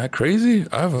like that crazy?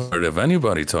 I've heard of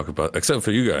anybody talk about, except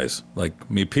for you guys, like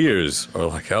me peers are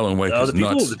like Alan Wake is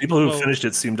nuts. The people who finished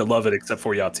it seem to love it, except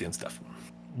for Yahtzee and stuff.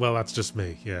 Well, that's just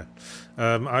me, yeah.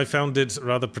 I found it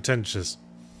rather pretentious.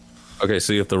 Okay,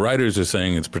 see, if the writers are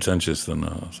saying it's pretentious, then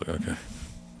it's like, okay,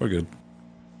 we're good.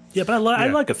 Yeah, but I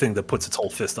like a thing that puts its whole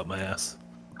fist up my ass.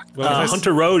 Well,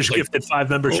 Hunter Roge gifted 5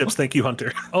 memberships. Thank you,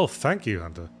 Hunter. Oh, thank you,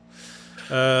 Hunter.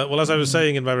 Well, as I was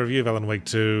saying in my review of Alan Wake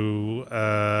 2,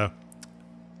 a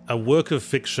work of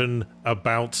fiction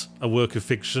about a work of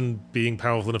fiction being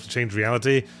powerful enough to change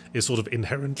reality is sort of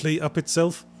inherently up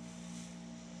itself.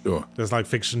 Sure. There's like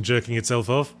fiction jerking itself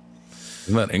off.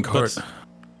 Isn't that Inkheart?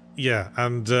 Yeah,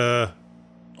 and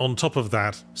on top of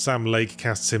that, Sam Lake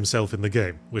casts himself in the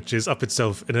game, which is up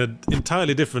itself in an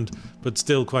entirely different, but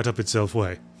still quite up itself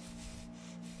way.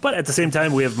 But at the same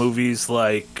time, we have movies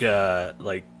like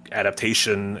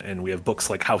Adaptation, and we have books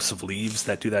like House of Leaves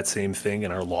that do that same thing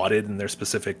and are lauded in their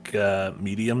specific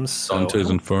mediums. So, Dante's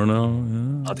Inferno.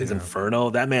 Yeah. Dante's Inferno.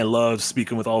 That man loves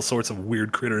speaking with all sorts of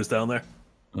weird critters down there.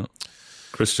 Oh.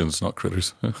 Christians, not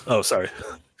critters. Oh, sorry.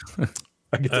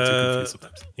 I get that too confused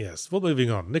sometimes. Yes, well, moving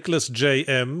on. Nicholas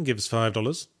J.M. gives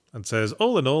 $5 and says,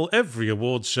 all in all, every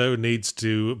awards show needs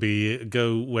to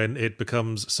go when it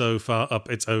becomes so far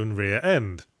up its own rear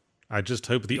end. I just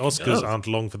hope the Oscars aren't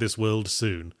long for this world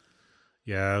soon.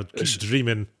 Yeah, keep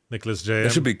dreaming, Nicholas J.M. There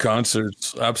should be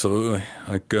concerts, absolutely.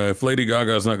 Like if Lady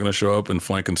Gaga's not going to show up in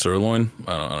Flank and Sirloin,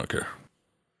 I don't care.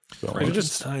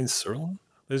 Frankenstein Sirloin?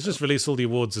 They just release all the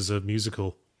awards as a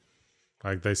musical.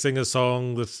 Like they sing a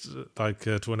song that's like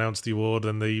to announce the award,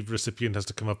 and the recipient has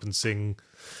to come up and sing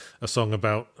a song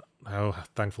about how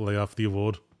thankful they are for the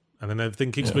award, and then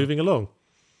everything keeps moving along.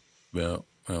 Yeah.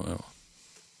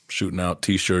 Shooting out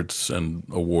T-shirts and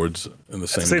awards in the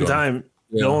same. At the same gun. time,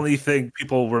 the only thing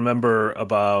people remember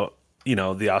about the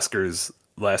Oscars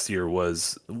last year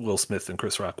was Will Smith and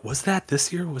Chris Rock. Was that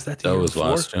this year? Was that the year was before?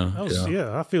 last year. Yeah,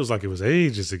 that feels like it was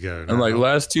ages ago. And like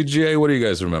last TGA, what do you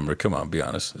guys remember? Come on, be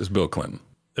honest. It's Bill Clinton.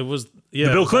 It was The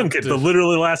Bill Clinton kid, the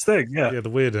literally last thing. Yeah, the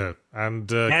weirdo,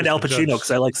 and Al Pacino,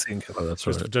 because I like seeing him. Oh, that's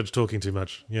Christopher right. Judge talking too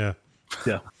much. Yeah.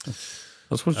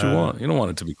 That's what you want. You don't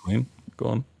want it to be clean. Go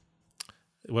on.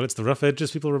 Well, it's the rough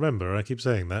edges people remember. I keep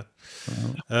saying that.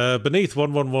 Beneath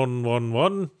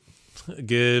 11111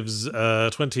 gives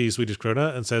 20 Swedish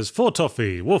krona and says, for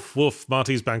Toffee, woof, woof,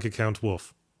 Marty's bank account,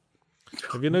 woof.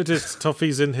 Have you noticed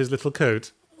Toffee's in his little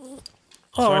coat?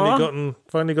 It's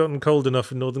finally gotten cold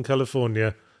enough in Northern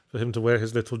California for him to wear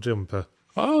his little jumper.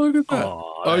 Oh, look at that.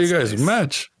 Oh, you guys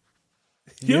match.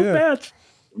 You match.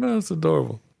 That's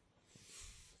adorable.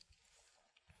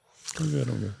 I'm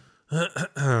good.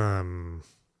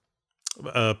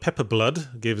 Pepper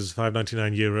Blood gives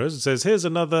 5.99 euros. It says, here's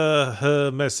another her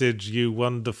message you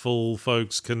wonderful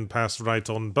folks can pass right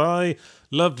on by.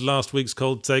 Loved last week's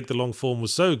cold take. The long form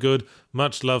was so good.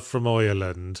 Much love from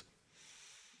Ireland.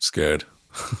 Scared.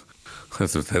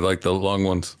 They like the long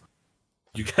ones.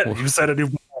 You said a new.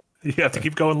 You have to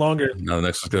keep going longer. Now the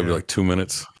next one's going to be like 2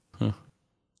 minutes. You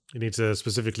need to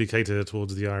specifically cater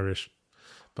towards the Irish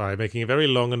by making it very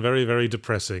long and very, very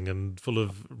depressing and full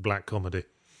of black comedy.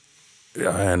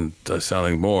 Yeah, and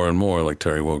sounding more and more like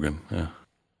Terry Wogan. Yeah.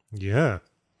 Yeah.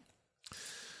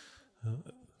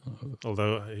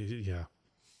 Although, yeah.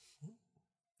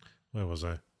 Where was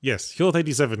I? Yes,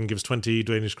 Hjort87 gives 20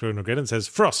 Danish kroner again and says,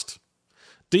 Frost.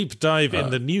 Deep dive in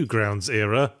the Newgrounds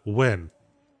era. When?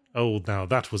 Oh, now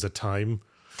that was a time.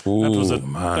 Ooh,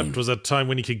 That was a time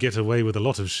when you could get away with a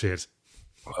lot of shit.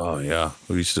 Oh, yeah.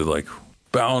 We used to like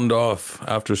bound off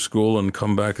after school and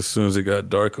come back as soon as it got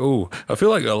dark. Oh, I feel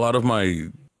like a lot of my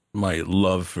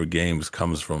love for games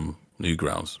comes from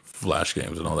Newgrounds, Flash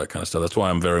games, and all that kind of stuff. That's why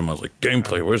I'm very much like,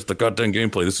 gameplay. Where's the goddamn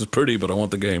gameplay? This is pretty, but I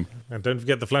want the game. And don't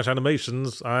forget the Flash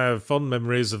animations. I have fond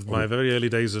memories of my very early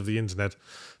days of the internet.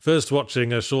 First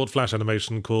watching a short Flash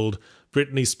animation called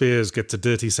Britney Spears Gets a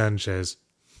Dirty Sanchez.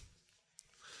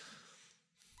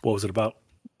 What was it about?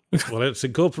 Well, it's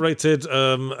incorporated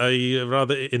a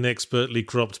rather inexpertly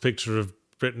cropped picture of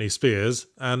Britney Spears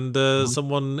and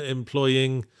someone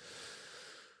employing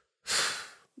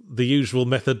the usual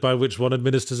method by which one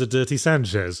administers a dirty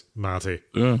Sanchez, Marty.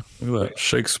 Yeah, look at that.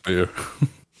 Shakespeare.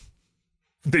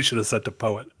 They should have said the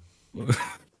poet.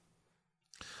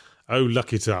 Oh,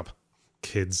 look it up,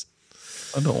 kids.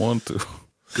 I don't want to.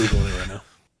 Googling it right now.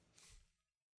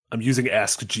 I'm using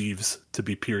Ask Jeeves to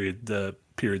be period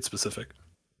specific.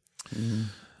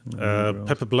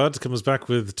 Pepper Blood comes back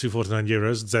with 249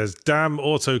 euros and says, damn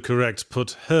autocorrect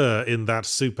put her in that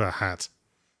super hat.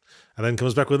 And then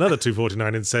comes back with another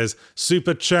 249 and says,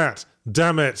 super chat,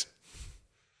 damn it.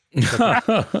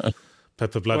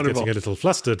 Pepper Blood getting a little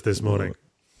flustered this morning.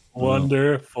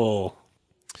 Wonderful.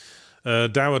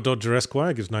 Dower Dodger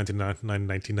Esquire gives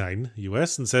 $99.99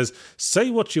 US and says, say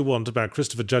what you want about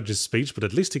Christopher Judge's speech, but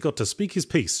at least he got to speak his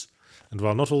piece. And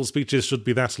while not all speeches should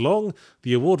be that long,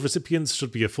 the award recipients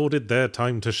should be afforded their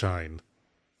time to shine.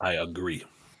 I agree.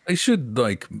 They should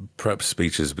like prep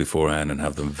speeches beforehand and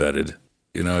have them vetted.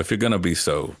 You know, if you're going to be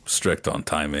so strict on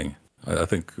timing, I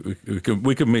think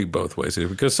we could meet both ways here,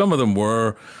 because some of them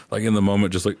were like in the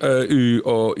moment, just like e,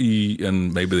 o, e,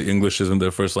 and maybe the English isn't their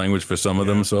first language for some of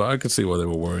them. So I could see why they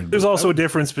were worried. There's also a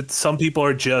difference, but some people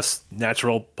are just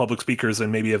natural public speakers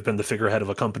and maybe have been the figurehead of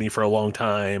a company for a long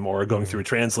time or are going through a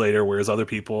translator, whereas other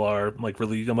people are like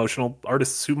really emotional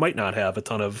artists who might not have a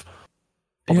ton of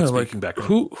public speaking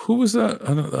background. Who was that?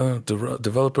 I don't know,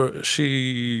 developer?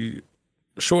 She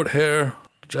short hair,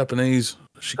 Japanese.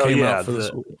 She came out for this.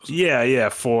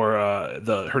 For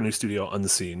her new studio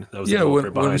Unseen. That was the developer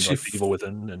behind like, Evil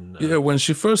Within. And when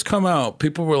she first come out,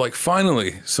 people were like,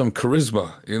 "Finally, some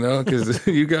charisma," you know? Because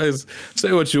you guys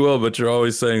say what you will, but you're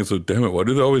always saying, "So damn it, why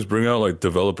do they always bring out like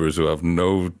developers who have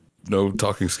no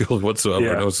talking skills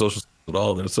whatsoever, no social skills at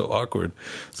all? They're so awkward."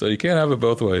 So you can't have it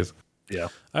both ways. Yeah,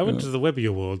 I went to the Webby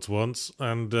Awards once,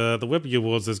 and the Webby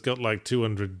Awards has got like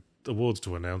 200 awards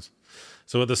to announce.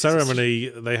 So at the ceremony,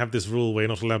 they have this rule where you're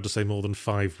not allowed to say more than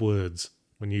 5 words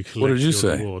when you collect what did you your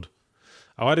say? award.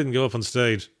 Oh, I didn't go up on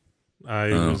stage. I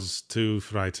was too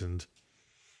frightened.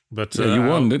 But you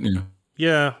won, didn't you?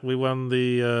 Yeah, we won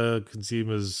the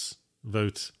Consumers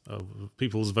Vote,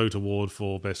 People's Vote Award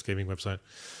for Best Gaming Website.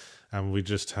 And we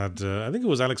just had, I think it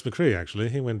was Alex McCree, actually.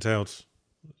 He went out,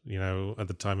 at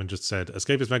the time and just said,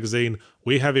 Escapist Magazine,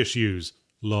 we have issues.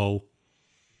 Lol.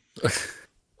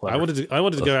 I wanted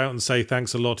to go out and say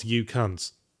thanks a lot, you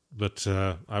cunts, but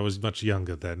I was much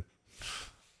younger then.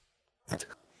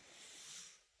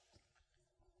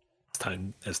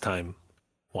 As time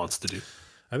wants to do.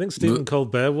 I think Stephen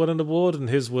Colbert won an award, and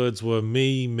his words were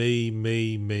me, me,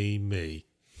 me, me, me.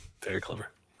 Very clever.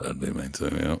 That'd be me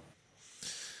too, yeah.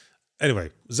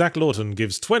 Anyway, Zach Lawton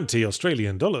gives $20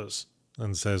 Australian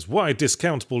and says, "Why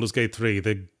discount Baldur's Gate 3?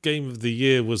 The game of the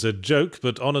year was a joke,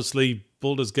 but honestly,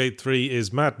 Baldur's Gate 3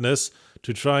 is madness.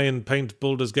 To try and paint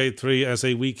Baldur's Gate 3 as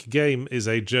a weak game is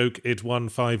a joke. It won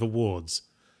 5 awards."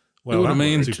 Well,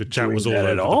 that super chat was all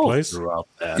over the place.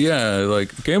 Yeah,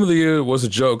 like Game of the Year was a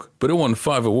joke, but it won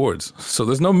 5 awards. So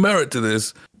there's no merit to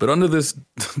this. But under this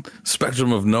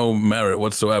spectrum of no merit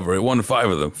whatsoever, it won 5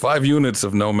 of them. 5 units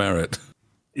of no merit.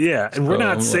 Yeah, and we're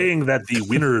not saying that the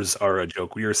winners are a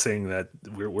joke. We are saying that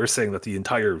we're saying that the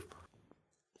entire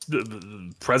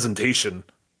presentation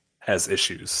has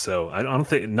issues. So I don't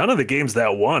think none of the games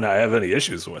that won I have any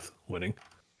issues with winning.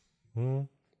 I'm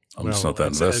just not that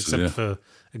invested.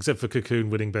 Except for Cocoon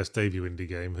winning Best Debut Indie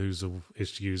Game, whose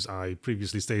issues I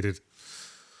previously stated.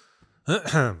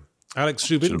 Alex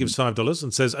Shubin gives $5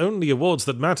 and says, "Only awards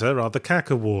that matter are the CAC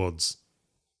awards."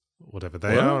 Whatever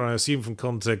they are, I assume from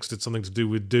context it's something to do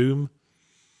with Doom.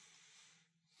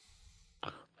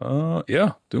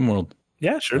 Yeah, Doom World.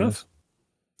 Yeah, sure enough.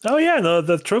 Oh yeah,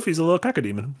 the trophy's a little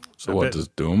cacodemon. So does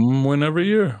Doom win every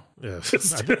year? Yeah.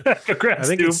 Congrats, I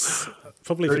think Doom. it's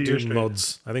probably for Doom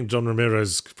mods. I think John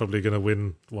Ramirez probably going to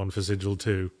win one for Sigil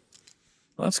 2.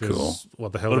 That's cool.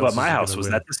 What the hell? What about My House? Was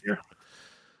that this year?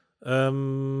 I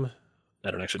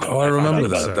don't actually know. Oh, I remember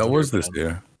that. That was this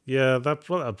year. Yeah, that'd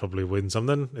probably win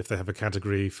something if they have a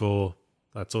category for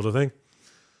that sort of thing.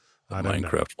 I don't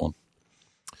Minecraft know.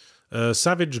 one.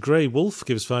 Savage Grey Wolf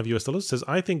gives $5 says,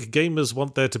 "I think gamers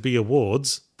want there to be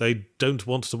awards. They don't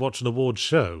want to watch an award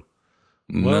show."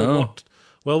 No.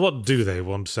 What do they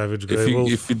want, Savage Grey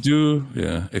Wolf? If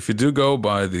you do go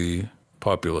by the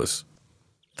populace,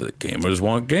 the gamers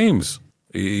want games.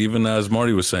 Even as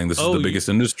Marty was saying, this is the biggest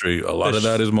industry. A lot of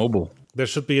that is mobile. There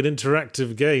should be an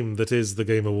interactive game that is the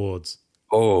Game Awards.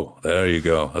 Oh, there you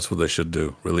go. That's what they should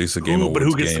do. Release a Game Awards. But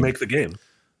who gets to make the game?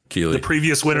 Keighley. The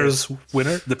previous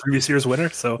the previous year's winner.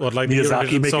 So like Miyazaki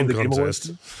the making the Game Awards.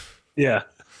 Contest. Yeah.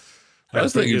 I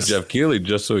was thinking Jeff Keighley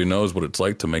just so he knows what it's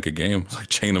like to make a game. Like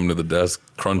chain him to the desk,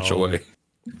 crunch away.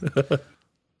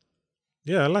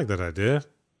 Yeah, I like that idea.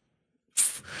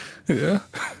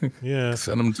 Yeah.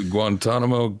 Send them to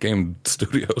Guantanamo Game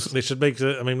Studios. They should make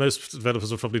most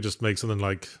developers will probably just make something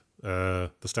like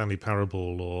the Stanley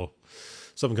Parable or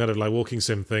some kind of like walking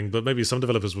sim thing, but maybe some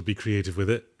developers would be creative with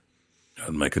it.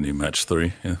 I'd make a new match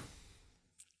 3, yeah.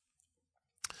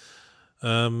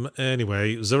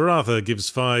 Anyway, Zaratha gives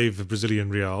 5 Brazilian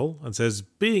real and says,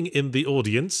 "Being in the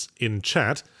audience, in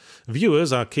chat,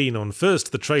 viewers are keen on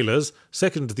first the trailers,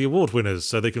 second the award winners,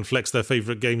 so they can flex their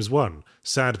favourite games won.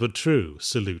 Sad but true.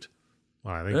 Salute."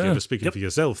 Well, I think you're just speaking for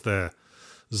yourself there,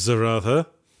 Zaratha.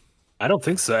 I don't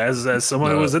think so. As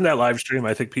someone who was in that live stream,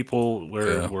 I think people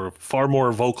were far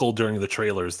more vocal during the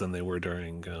trailers than they were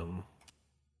during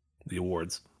the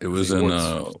awards. It was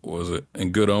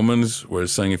in Good Omens, where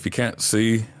it's saying if you can't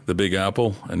see the Big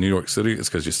Apple in New York City, it's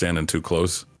because you're standing too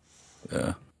close.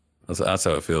 Yeah, that's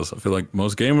how it feels. I feel like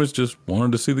most gamers just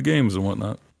wanted to see the games and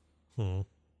whatnot.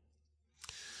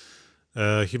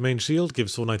 Humane Shield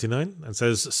gives $4.99 and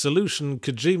says, solution,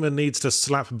 Kojima needs to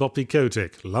slap Boppy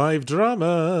Kotick. Live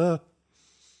drama.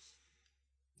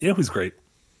 You know who's great?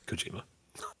 Kojima.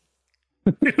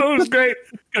 You know who's great?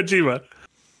 Kojima.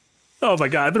 Oh my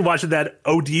god, I've been watching that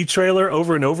OD trailer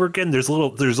over and over again. There's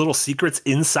little secrets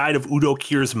inside of Udo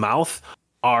Kier's mouth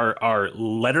are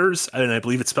letters, and I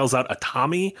believe it spells out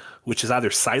Atami, which is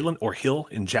either Silent or Hill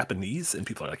in Japanese, and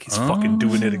people are like, he's fucking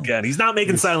doing it again. He's not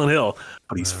making Silent Hill,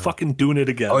 but he's fucking doing it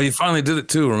again. Oh, he finally did it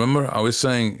too, remember? I was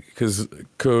saying, because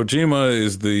Kojima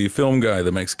is the film guy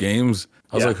that makes games.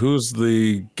 I was like, who's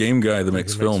the game guy that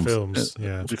makes films?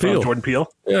 Yeah. Jordan Peele?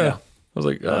 Yeah. I was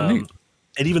like, neat.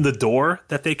 And even the door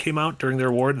that they came out during their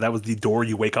award, that was the door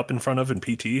you wake up in front of in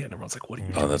PT, and everyone's like, what are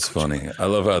you doing? Oh, that's funny. I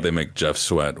love how they make Jeff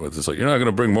sweat with this. Like, you're not going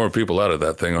to bring more people out of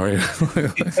that thing, are you?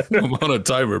 I'm on a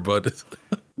timer, bud.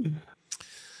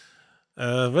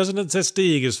 Resonance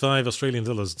SD gives $5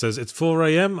 Australian. Says, it's 4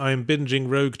 a.m. I'm binging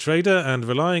Rogue Trader and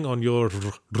relying on your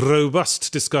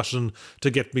robust discussion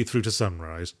to get me through to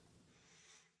sunrise.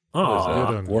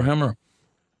 Oh, Warhammer?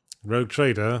 Rogue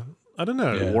Trader. I don't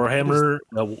know. Yeah.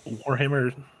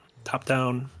 Warhammer top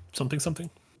down something.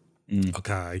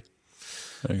 Okay.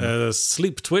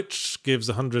 Sleep Twitch gives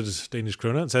 100 Danish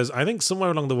kroner and says, I think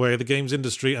somewhere along the way the games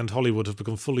industry and Hollywood have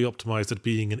become fully optimized at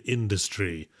being an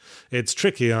industry. It's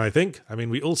tricky, I think. I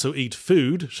mean, we also eat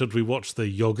food. Should we watch the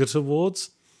Yogurt Awards?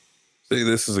 See,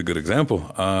 this is a good example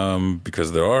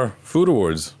because there are food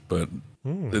awards, but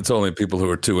it's only people who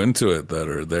are too into it that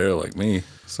are there, like me.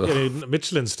 So Yeah,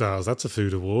 Michelin stars, that's a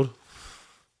food award.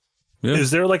 Yeah.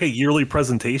 Is there like a yearly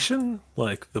presentation,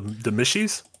 like the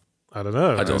Mishies? I don't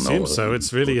know. I don't know. Assume so.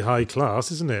 It's really high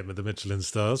class, isn't it, with the Michelin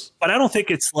stars? But I don't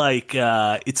think it's like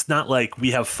it's not like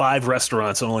we have 5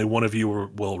 restaurants and only one of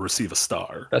you will receive a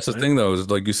star. That's the thing, though, is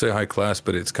like you say high class,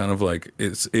 but it's kind of like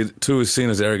it too is seen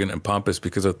as arrogant and pompous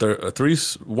because a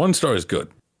 1 star is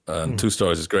good. And 2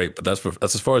 stars is great, but that's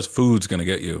as far as food's going to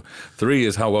get you. 3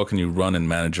 is how well can you run and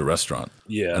manage a restaurant.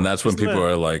 Yeah, and that's when people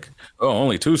are like, "Oh,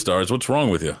 only 2 stars. What's wrong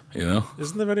with you?" You know?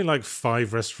 Isn't there only like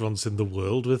 5 restaurants in the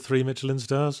world with 3 Michelin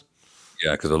stars?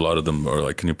 Yeah, because a lot of them are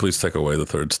like, "Can you please take away the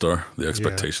 3rd star?" The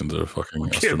expectations are fucking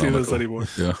Can't do this anymore.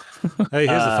 Yeah. Hey,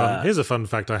 here's a fun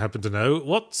fact I happen to know.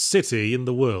 What city in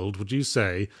the world would you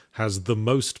say has the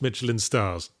most Michelin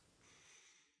stars?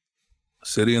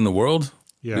 City in the world?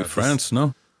 Yeah, Be France?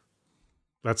 No.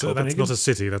 That's not a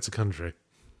city. That's a country.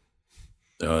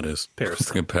 Oh, it is.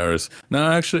 Paris. I think Paris.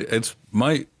 No, actually, it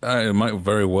might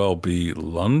very well be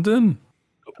London.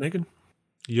 Copenhagen?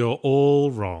 You're all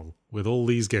wrong with all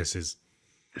these guesses.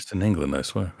 It's in England, I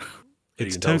swear.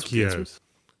 It's You can tell us what the answer Tokyo. is.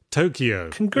 Tokyo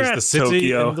Congrats, is the city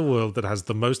Tokyo. in the world that has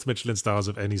the most Michelin stars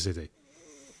of any city.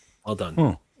 Well done.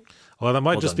 Well, that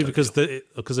might Well just done, be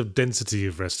because of density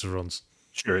of restaurants.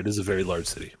 Sure, it is a very large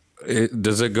city.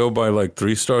 Does it go by like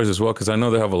 3 stars as well? Because I know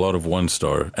they have a lot of 1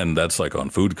 star, and that's like on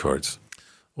food carts.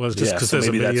 Well, it's just Yeah, because so there's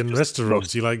a maybe that's million just restaurants.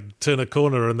 most- You like turn a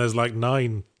corner and there's like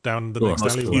 9 down the next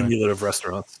Most alleyway. cumulative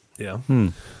restaurants. Yeah.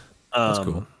 That's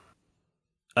cool.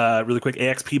 Really quick,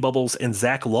 AXP Bubbles and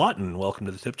Zach Lawton, welcome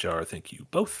to the tip jar. Thank you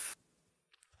both.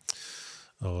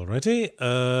 Alrighty.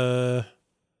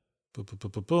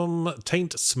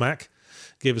 Taint Smack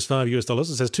gives $5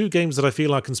 and says 2 games that I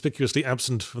feel are conspicuously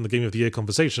absent from the Game of the Year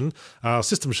conversation are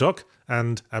System Shock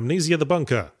and Amnesia the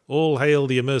Bunker. All hail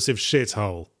the immersive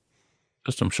shithole.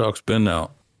 System Shock's been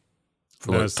out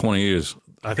for like 20 years.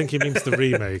 I think he means the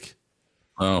remake.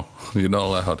 Oh, you're not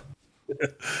allowed.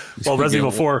 Well, Resident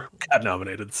Evil 4 got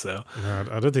nominated, so. No,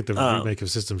 I don't think the remake of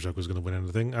System Shock was going to win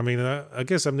anything. I mean, I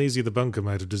guess Amnesia the Bunker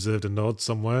might have deserved a nod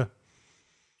somewhere.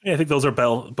 Yeah, I think those are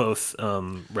both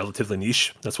relatively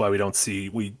niche. That's why we don't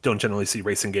generally see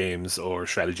racing games or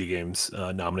strategy games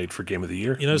nominated for Game of the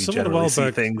Year. You know, we someone a generally while see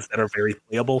back- things that are very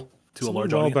playable to a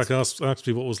large A while audience. back asked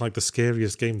me what was like the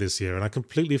scariest game this year, and I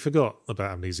completely forgot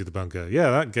about Amnesia the Bunker. Yeah,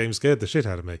 that game scared the shit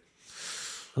out of me.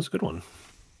 That was a good one.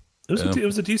 It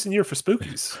was a decent year for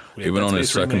spookies. We had Even Dead on his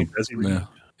Space remake, second, Resi remake.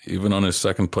 even on his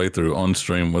second playthrough on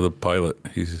stream with a pilot,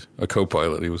 he's a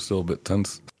co-pilot. He was still a bit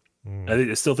tense.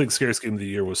 I still think scariest game of the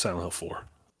year was Silent Hill 4.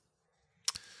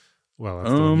 Well, that's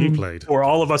the one you played. For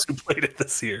all of us who played it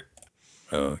this year.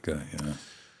 Oh, okay, yeah.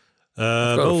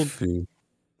 Uh, A few.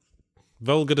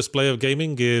 Vulgar Display of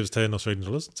Gaming gives $10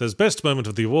 Australian. Says, best moment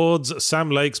of the awards,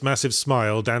 Sam Lake's massive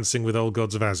smile dancing with old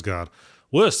gods of Asgard.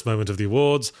 Worst moment of the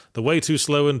awards, the way too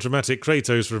slow and dramatic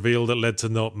Kratos reveal that led to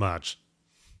not much.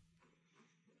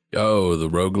 Oh, the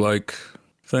roguelike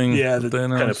thing. Yeah, that the they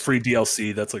kind of announced? free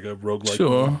DLC that's like a roguelike.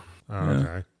 Sure. Oh,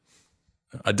 okay.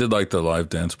 I did like the live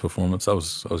dance performance. That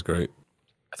was great.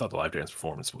 I thought the live dance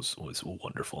performance was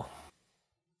wonderful.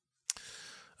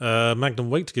 Magnum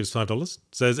Weight gives $5.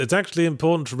 Says, it's actually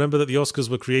important to remember that the Oscars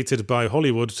were created by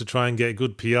Hollywood to try and get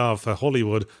good PR for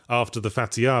Hollywood after the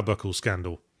Fatty Arbuckle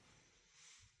scandal.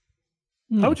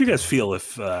 How would you guys feel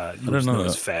if you were known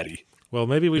as Fatty? Well,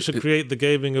 maybe we should create the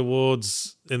Gaming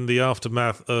Awards in the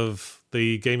aftermath of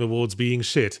the Game Awards being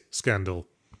shit scandal.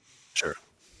 Sure.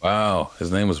 Wow, his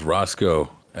name was Roscoe,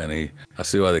 and I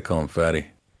see why they call him Fatty.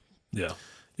 Yeah.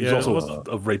 He's also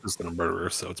a rapist and a murderer,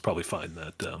 so it's probably fine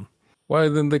that... Why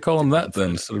didn't they call him that then,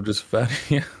 instead of just Fatty?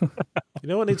 You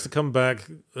know what needs to come back?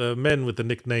 Men with the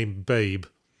nickname Babe.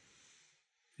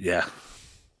 Yeah.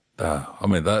 I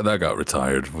mean, that got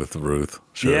retired with Ruth.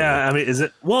 Sure. Yeah, I mean, is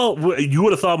it... Well, you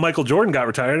would have thought Michael Jordan got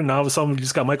retired, and now all of a sudden we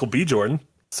just got Michael B. Jordan.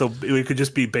 So it could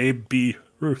just be Babe B.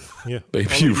 Ruth. Yeah.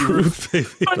 Baby Ruth.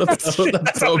 That's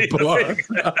so boring.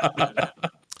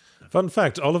 Fun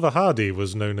fact, Oliver Hardy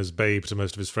was known as Babe to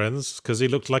most of his friends because he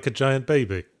looked like a giant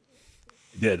baby.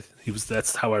 He did.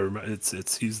 That's how I remember.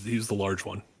 He's the large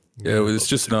one. Yeah, it's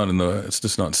just not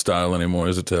in style anymore,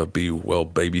 is it, to be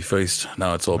baby faced?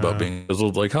 Now it's all about being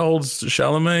chiseled. Like, how old's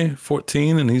Chalamet?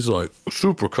 14, and he's like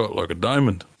super cut like a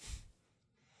diamond.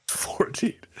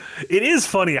 14. It is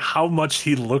funny how much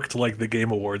he looked like the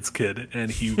Game Awards kid,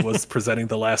 and he was presenting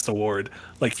the last award.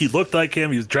 Like, he looked like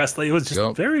him. He was dressed like... It was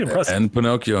just very impressive. And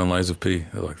Pinocchio and Liza P.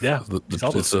 Like, yeah,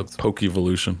 it's a poke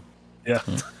evolution. Yeah.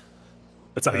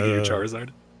 That's how you get your Charizard.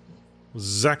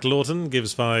 Zach Lawton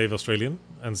gives 5 Australian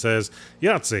and says,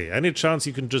 Yahtzee, any chance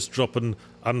you can just drop an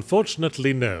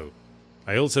unfortunately no?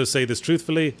 I also say this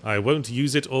truthfully, I won't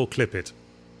use it or clip it.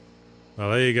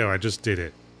 Well, there you go, I just did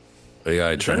it.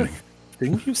 AI training.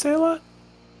 Didn't you say a lot?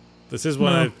 This is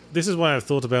why I've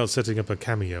thought about setting up a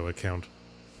Cameo account.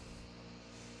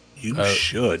 You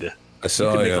should. I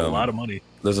saw you can make a lot of money.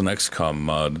 There's an XCOM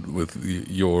mod with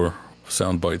your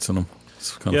sound bites in them.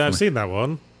 I've seen that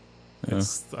one.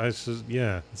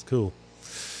 Yeah. It's cool.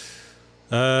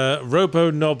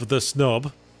 RoboNob the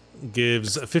Snob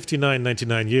gives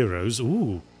 59.99 euros.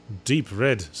 Ooh, deep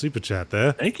red super chat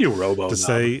there. Thank you, RoboNob. To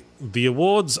say the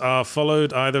awards are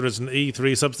followed either as an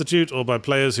E3 substitute or by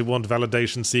players who want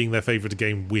validation seeing their favourite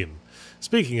game win.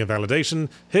 Speaking of validation,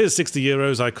 here's 60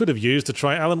 euros I could have used to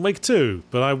try Alan Wake 2,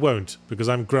 but I won't because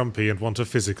I'm grumpy and want a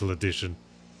physical edition.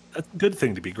 That's a good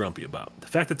thing to be grumpy about. The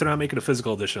fact that they're not making a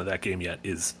physical edition of that game yet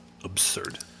is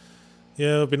absurd.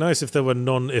 Yeah, it would be nice if there were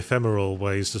non-ephemeral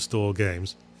ways to store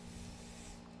games.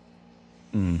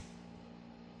 You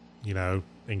know,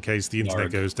 in case the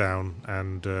internet goes down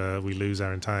and we lose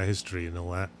our entire history and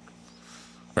all that.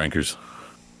 Frankers.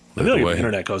 I feel like if the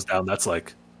internet goes down, that's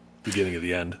like beginning of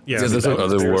the end. Yeah, there's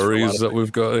other worries that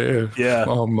we've got here. Yeah.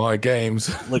 Oh, my games.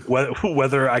 Like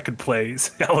whether I could play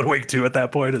Alan Wake 2 at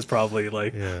that point is probably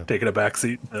like taking a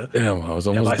backseat. Damn, I was almost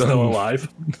done. Am I still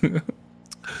alive?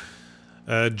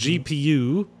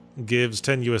 GPU gives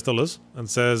 $10 and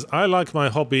says, I like my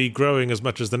hobby growing as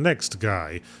much as the next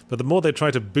guy, but the more they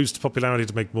try to boost popularity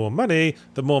to make more money,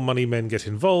 the more money men get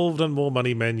involved, and more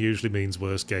money men usually means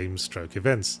worse games /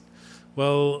 events.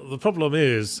 Well, the problem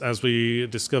is, as we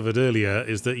discovered earlier,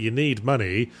 is that you need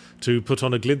money to put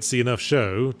on a glitzy enough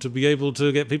show to be able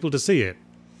to get people to see it.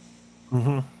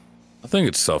 I think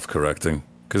it's self-correcting,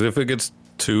 because if it gets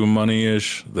too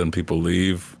money-ish, then people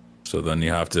leave. So then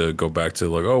you have to go back to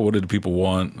like, oh, what did people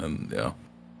want? And it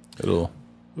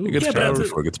gets better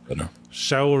before it gets better.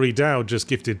 Showery Dow just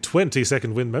gifted 20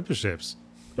 Second Wind memberships.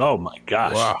 Oh my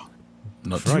gosh. Wow.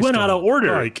 You went out of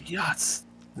order. Yeah, it's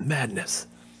madness.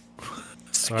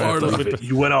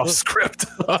 You went off script.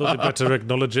 Thought we'd better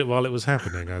acknowledge it while it was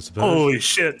happening, I suppose. Holy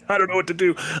shit. I don't know what to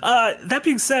do. That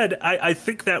being said, I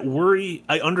think that worry,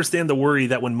 I understand the worry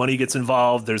that when money gets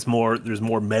involved, there's more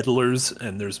meddlers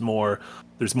and there's more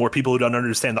people who don't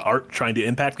understand the art trying to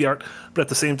impact the art. But at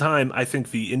the same time, I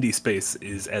think the indie space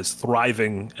is as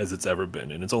thriving as it's ever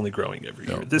been, and it's only growing every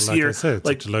year. This like year, I said,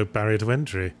 such a low barrier to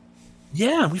entry.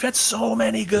 Yeah, we've had so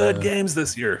many good games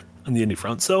this year on the indie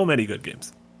front. So many good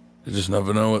games. You just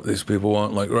never know what these people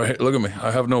want. Like, right, look at me. I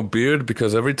have no beard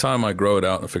because every time I grow it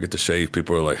out and I forget to shave,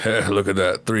 people are like, hey, look at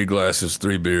that. 3 glasses,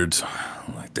 3 beards.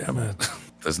 I'm like, damn it.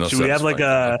 There's no. Should we have like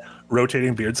a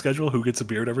rotating beard schedule? Who gets a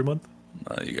beard every month?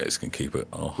 You guys can keep it.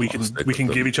 We can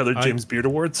give each other Jim's Beard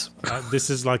Awards.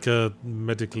 This is like a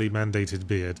medically mandated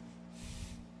beard.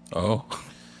 Oh.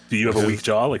 Do you have a weak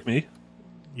jaw like me?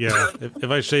 Yeah. if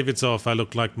I shave it off, I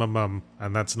look like my mum,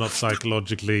 and that's not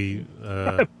psychologically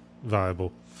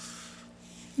viable.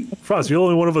 Frost, you're the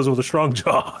only one of us with a strong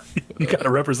jaw. You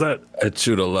gotta represent. I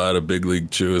chewed a lot of Big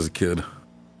League Chew as a kid.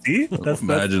 See?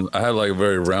 Imagine I had like a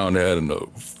very round head and a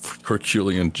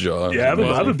Herculean jaw. Yeah,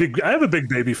 I have a big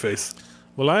baby face.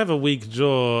 Well, I have a weak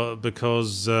jaw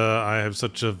because I have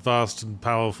such a vast and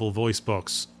powerful voice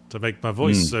box to make my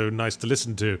voice so nice to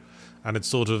listen to, and it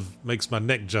sort of makes my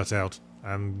neck jut out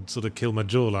and sort of kill my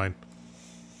jawline.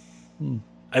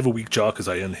 I have a weak jaw because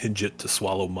I unhinge it to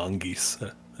swallow mongoose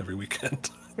every weekend.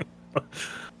 Have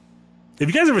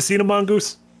you guys ever seen a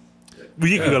mongoose? Well,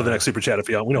 you can go to the next super chat if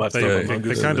you want. We don't have to talk about They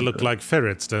mongoose. kind of look like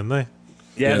ferrets, don't they?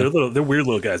 Yeah, they're weird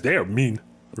little guys. They are mean.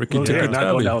 Ricky They're not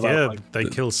going Tikki down without a Yeah, fight. they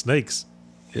kill snakes.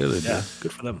 Yeah, they do. Yeah,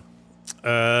 good for them.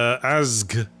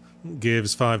 Asg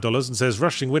gives $5 and says,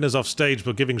 rushing winners off stage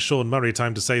but giving Sean Murray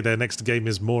time to say their next game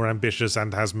is more ambitious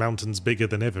and has mountains bigger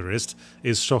than Everest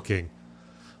is shocking.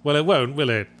 Well, it won't, will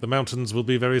it? The mountains will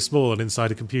be very small and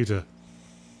inside a computer.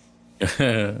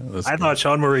 I thought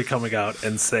Sean Murray coming out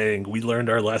and saying we learned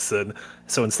our lesson.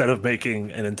 So instead of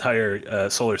making an entire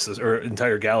solar system or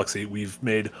entire galaxy, we've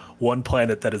made one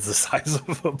planet that is the size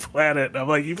of a planet. I'm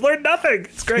like, you've learned nothing.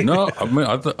 It's great. No, I mean,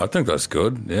 I think that's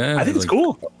good. Yeah, I think it's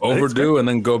cool. I think it's Overdo and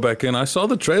then go back in. I saw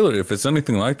the trailer. If it's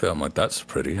anything like that, I'm like, that's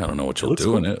pretty. I don't know what you'll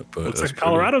do in it, but Looks that's like a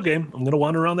Colorado game. I'm gonna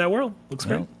wander around that world. Looks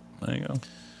pretty. great. Yeah, there you go.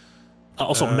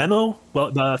 Also, Memo.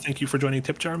 Well, thank you for joining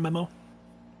Tip Jar, Memo.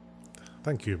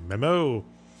 Thank you, Memo.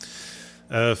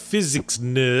 Physics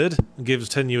Nerd gives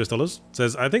 $10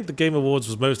 says, I think the Game Awards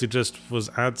was mostly just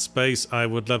ad space. I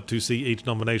would love to see each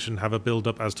nomination have a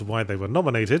build-up as to why they were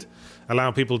nominated, allow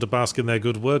people to bask in their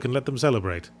good work and let them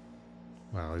celebrate.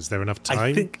 Well, is there enough time?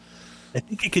 I think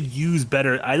it could use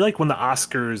better. I like when the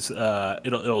Oscars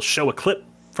it'll show a clip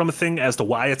from a thing as to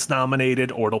why it's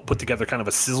nominated, or it'll put together kind of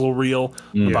a sizzle reel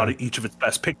about each of its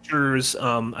best pictures.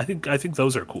 I think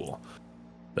those are cool.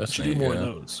 That's Should do neat, more yeah.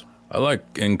 of those. I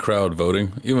like in-crowd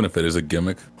voting, even if it is a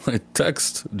gimmick. Like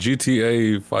text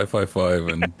GTA 555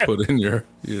 and put in your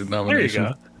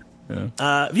nomination. There you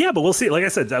go. Yeah, but we'll see. Like I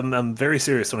said, I'm very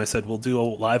serious when I said we'll do a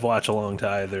live watch along to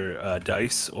either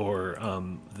DICE or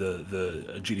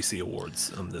the GDC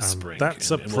Awards this spring.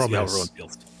 That's a we'll see how promise. everyone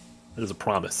feels. That is a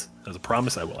promise. That is a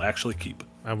promise I will actually keep.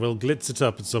 And we'll glitz it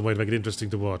up in some way to make it interesting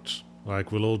to watch.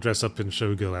 Like, we'll all dress up in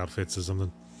showgirl outfits or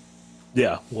something.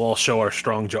 Yeah, we'll all show our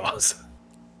strong jaws.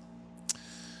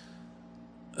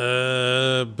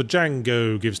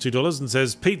 Bajango gives $2 and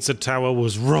says, Pizza Tower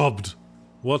was robbed.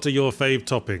 What are your fave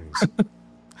toppings?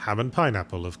 Ham and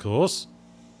pineapple, of course.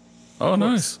 Oh,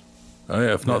 nice. Oh,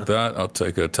 yeah, if not that, I'll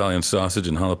take Italian sausage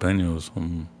and jalapenos.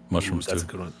 Mushrooms, That's a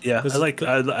too. good one. Yeah, I like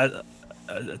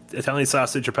Italian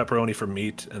sausage or pepperoni for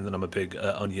meat, and then I'm a big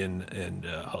onion and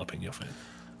jalapeno fan.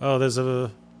 Oh,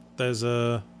 there's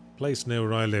a place near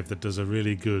where I live that does a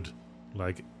really good,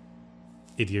 like,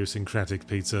 idiosyncratic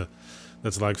pizza.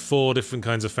 That's like 4 different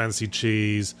kinds of fancy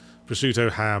cheese,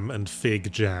 prosciutto, ham, and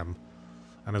fig jam.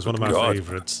 And it's one of my God.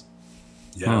 favorites.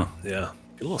 Yeah, yeah.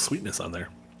 Get a little sweetness on there.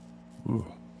 Ooh.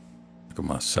 Look at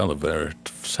my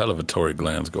salivatory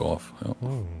glands go off.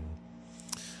 Oh.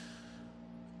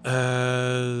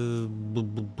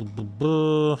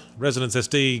 Resonance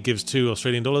SD gives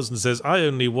 $2 and says, I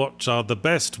only watch the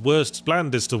best, worst,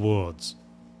 blandest awards.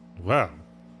 Well,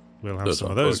 we'll have Those some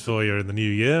are of those good. for you in the new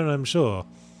year, I'm sure.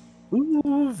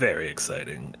 Ooh, very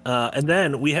exciting. And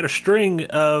then we had a string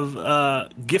of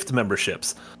gift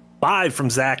memberships. 5 from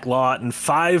Zach Lawton,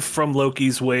 5 from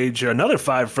Loki's Wager, another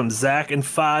 5 from Zach, and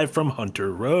 5 from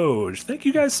Hunter Roge. Thank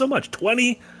you guys so much.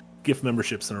 20 gift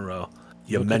memberships in a row.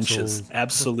 You Look at menches. all-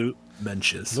 Absolute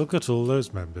menches. Look at all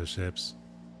those memberships.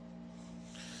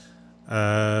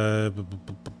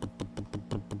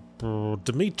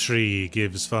 Dimitri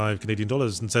gives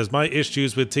 $5 and says, my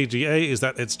issues with TGA is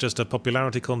that it's just a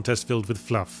popularity contest filled with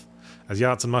fluff. As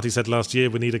Yarts and Marty said last year,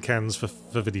 we need a cans for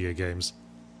video games.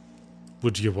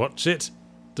 Would you watch it,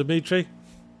 Dimitri?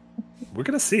 We're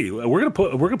gonna see. We're gonna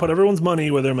put everyone's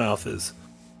money where their mouth is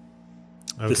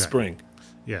Okay. this spring.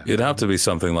 Yeah. It'd have to be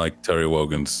something like Terry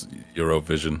Wogan's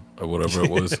Eurovision or whatever it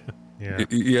was. Yeah.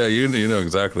 Yeah, you know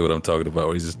exactly what I'm talking about.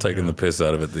 Where he's just taking the piss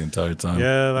out of it the entire time.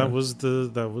 Yeah, that was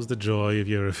the joy of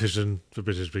Eurovision for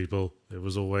British people. It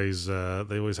was always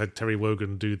they always had Terry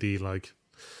Wogan do the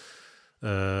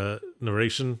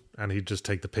narration, and he'd just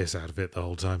take the piss out of it the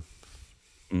whole time.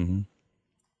 Mm-hmm.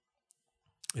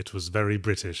 It was very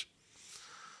British,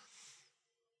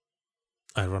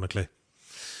 ironically.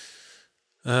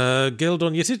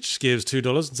 Gildon Yittich gives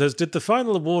 $2 and says, "Did the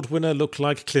final award winner look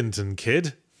like Clinton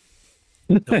Kid?"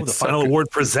 No, the final award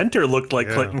presenter looked like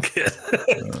Yeah. Clinton Kidd.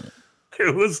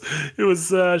 It was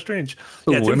strange.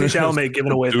 The Yeah, Timothy winner Chalamet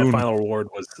giving away Dune. the final award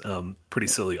was pretty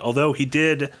silly. Although he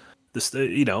did, the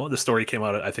story came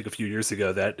out I think a few years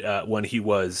ago that when he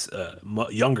was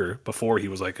younger, before he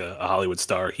was like a Hollywood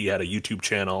star, he had a YouTube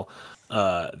channel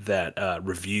that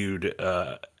reviewed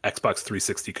Xbox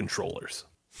 360 controllers.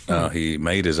 He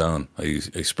made his own. He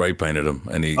spray painted them,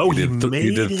 and he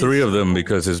made did 3 of them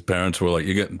because his parents were like,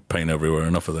 "You're getting paint everywhere.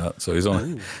 Enough of that." So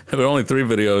there were only 3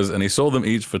 videos, and he sold them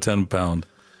each for £10.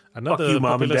 Fuck you,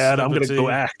 mom and dad. I'm going to go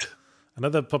act.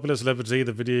 Another popular celebrity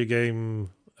the video game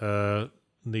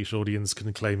niche audience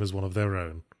can claim as one of their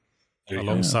own,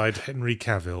 alongside Henry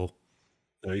Cavill.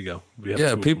 There you go.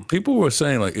 Yeah, people were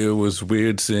saying like it was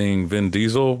weird seeing Vin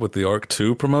Diesel with the Arc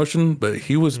 2 promotion, but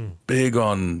he was big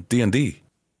on D&D.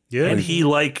 Yeah, and he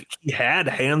had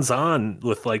hands-on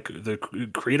with like the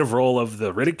creative role of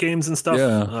the Riddick games and stuff.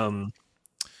 Yeah.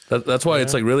 That's why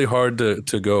it's like really hard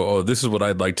to go, oh, this is what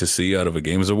I'd like to see out of a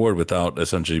Games Award without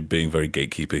essentially being very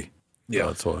gatekeepy. Yeah,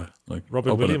 that's why. Like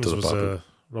Robin Williams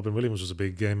was a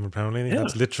big game apparently. Yeah.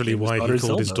 That's literally why he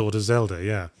called his daughter Zelda.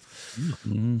 Yeah.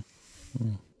 Mm-hmm.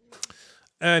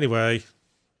 Anyway,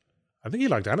 I think he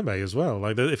liked anime as well.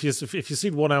 Like if you see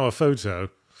 1 hour photo,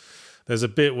 there's a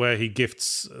bit where he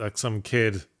gifts like some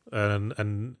kid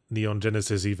an Neon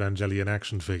Genesis Evangelion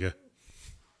action figure.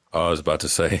 I was about to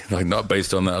say, like, not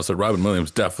based on that. I was like, Robin Williams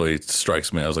definitely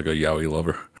strikes me as like a yaoi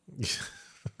lover.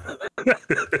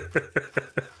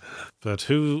 But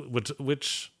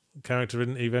which character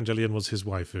in Evangelion was his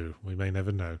waifu? We may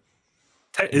never know.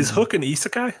 Is Hook an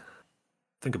isekai?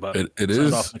 Think about it. It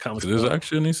is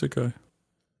actually an isekai.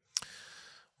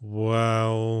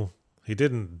 Well, he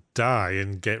didn't die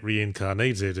and get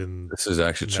reincarnated in. This is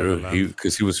actually Neverland. True.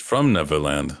 Because he was from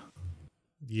Neverland.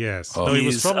 Yes. Oh. No,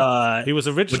 he was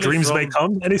originally Dreams from, May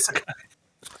Come, an isekai.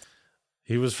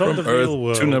 He was from the Earth real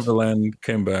world. To Neverland,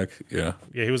 came back. Yeah.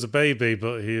 Yeah, he was a baby,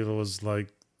 but he was like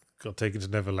got taken to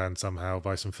Neverland somehow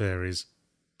by some fairies.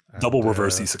 Double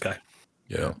reverse isekai.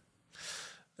 Yeah.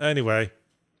 Anyway.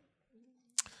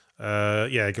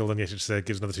 Golden Yetish said,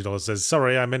 gives another $2, says,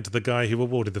 sorry, I meant the guy who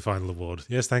awarded the final award.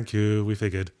 Yes, thank you. We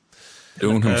figured.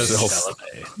 Doing himself.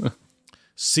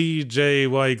 CJ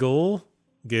Weigel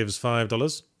gives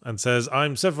 $5 and says,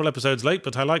 I'm several episodes late,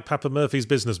 but I like Papa Murphy's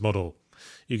business model.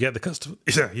 You get the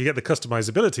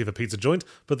customizability of a pizza joint,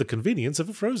 but the convenience of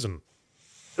a frozen.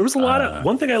 There was a lot of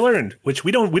one thing I learned, which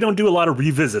we don't do a lot of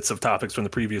revisits of topics from the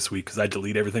previous week because I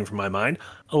delete everything from my mind.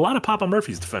 A lot of Papa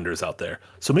Murphy's defenders out there,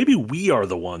 so maybe we are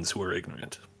the ones who are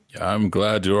ignorant. Yeah, I'm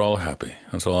glad you're all happy.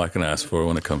 That's all I can ask for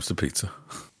when it comes to pizza.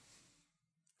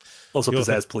 Also,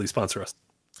 Pizzazz, please sponsor us.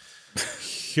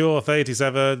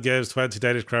 Hjorth87 gives 20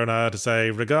 Danish kroner to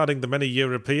say, regarding the many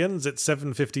Europeans, it's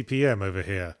 7:50 p.m. over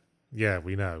here. Yeah,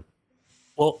 we know.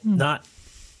 Well, not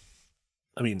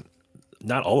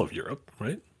all of Europe,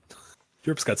 right?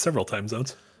 Europe's got several time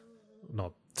zones.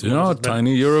 Do you know how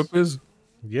tiny Europe is?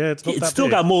 Yeah, it's not. It's still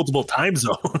got multiple time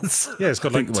zones. Yeah, it's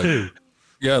got like 2.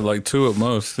 Yeah, like 2 at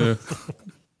most. Yeah.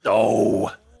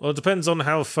 Oh. Well, it depends on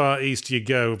how far east you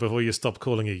go before you stop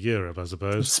calling it Europe, I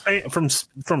suppose. From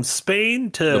Spain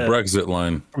to the Brexit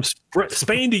line. From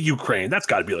Spain to Ukraine, that's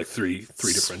got to be like three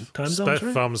different time zones.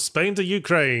 Right? From Spain to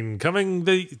Ukraine, coming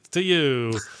to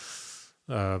you.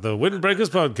 The Windbreakers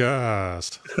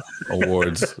Podcast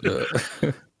awards. Yeah.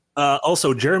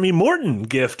 Also, Jeremy Morton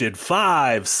gifted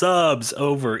 5 subs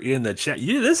over in the chat.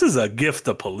 Yeah, this is a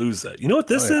gift-a-palooza. You know what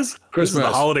this is? Christmas. This is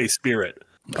the holiday spirit.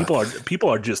 People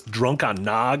are just drunk on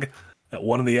Nog at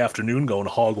 1 PM going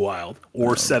hog wild,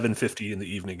 or 7:50 in the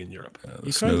evening in Europe.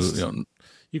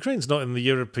 Ukraine's not in the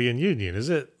European Union, is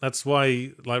it? That's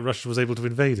why Russia was able to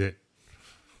invade it. I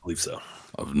believe so.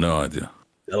 I have no idea.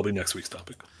 That'll be next week's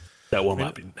topic. That will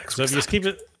not be next week. So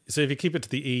if you keep it to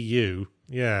the EU,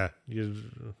 yeah, you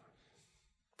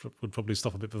would probably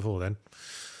stop a bit before then.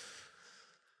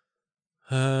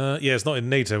 It's not in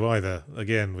NATO either,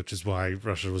 again, which is why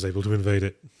Russia was able to invade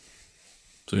it.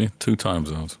 See, 2 time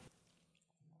zones.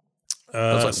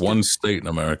 That's like 1 state in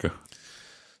America.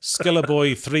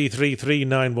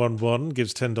 Skellerboy333911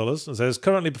 gives $10 and says,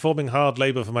 currently performing hard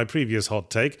labour for my previous hot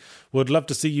take. Would love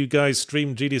to see you guys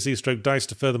stream GDC/DICE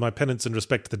to further my penance and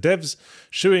respect to the devs.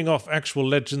 Shooing off actual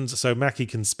legends so Mackie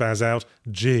can spaz out.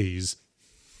 Jeez.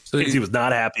 Casey was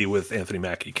not happy with Anthony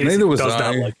Mackie. Casey Neither was does I.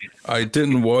 Not like it. I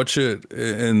didn't watch it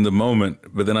in the moment,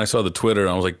 but then I saw the Twitter and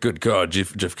I was like, "Good God,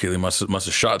 Jeff Keighley must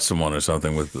have shot someone or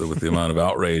something with the amount of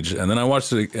outrage." And then I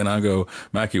watched it and I go,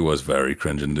 Mackie was very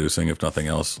cringe-inducing, if nothing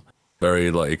else.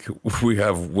 Very like we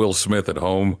have Will Smith at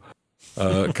home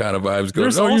kind of vibes.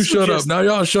 Going, "No, you shut up now,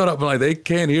 y'all shut up." I'm like, they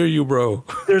can't hear you, bro.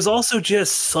 There's also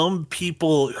just some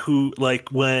people who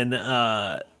like when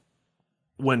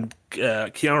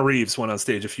Keanu Reeves went on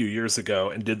stage a few years ago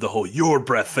and did the whole "you're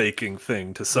breathtaking"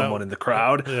 thing to someone in the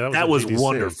crowd. That was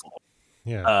wonderful.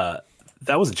 Yeah.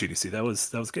 That wasn't GDC. That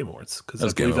was Game Awards, because I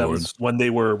Game believe that Awards. was when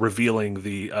they were revealing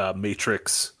the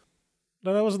Matrix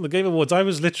No, that wasn't the Game Awards. I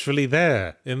was literally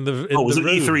there in the. Was it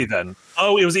room. E3 then?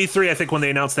 Oh, it was E3. I think when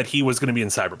they announced that he was going to be in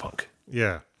Cyberpunk.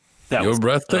 Yeah. That You're was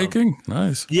breathtaking.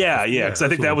 Nice. Yeah. Because I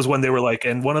think that was when they were like,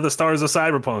 and one of the stars of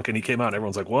Cyberpunk, and he came out. And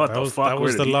everyone's like, "What the fuck?" That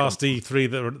was the last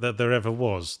E3 that there ever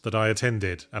was that I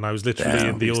attended, and I was literally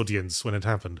in the audience when it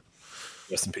happened.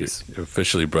 Rest in peace. You're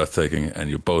officially breathtaking, and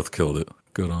you both killed it.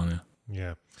 Good on you.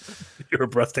 Yeah. You're a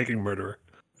breathtaking murderer.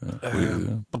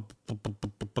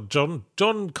 But John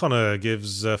Connor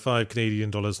gives $5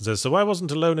 Canadian and says, "So I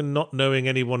wasn't alone in not knowing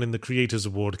anyone in the Creators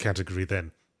Award category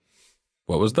then."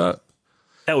 What was that?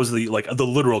 That was the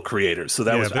literal creators. So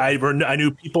that was I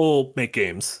knew people make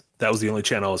games. That was the only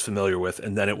channel I was familiar with,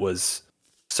 and then it was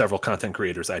several content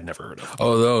creators I'd never heard of.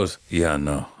 Oh, those. Yeah,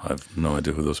 no, I have no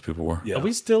idea who those people were. Yeah. Are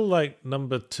we still like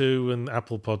number 2 in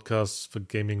Apple Podcasts for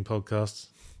gaming podcasts?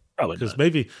 Probably Because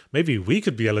not. maybe we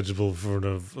could be eligible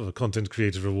for a content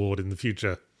creator award in the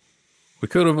future. We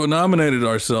could have nominated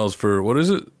ourselves for, what is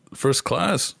it? First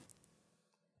class.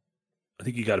 I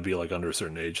think you got to be like under a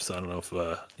certain age. So I don't know if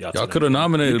Y'all could have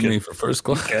nominated me for first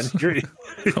class. You're, I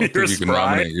don't think you can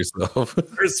nominate yourself.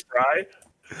 You're spry.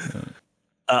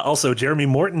 Also, Jeremy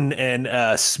Morton and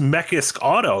Smekisk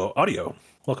Audio.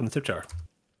 Welcome to Tip Jar.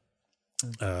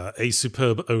 A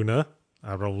superb owner,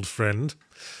 our old friend,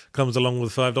 comes along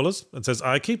with $5 and says,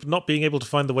 "I keep not being able to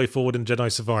find the way forward in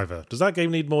Jedi Survivor. Does that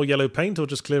game need more yellow paint or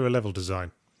just clearer level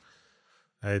design?"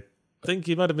 I think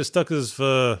you might have mistook us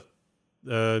for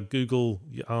Google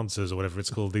Answers or whatever it's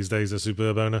called these days, a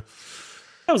superb owner.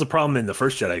 That was a problem in the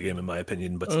first Jedi game, in my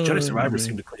opinion, but Jedi Survivor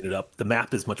seemed to clean it up. The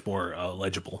map is much more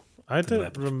legible. I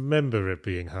don't remember it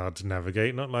being hard to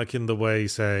navigate, not like in the way,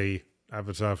 say,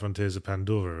 Avatar Frontiers of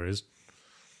Pandora is.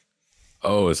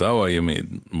 Oh, is that why you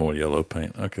need more yellow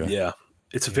paint? Okay. Yeah.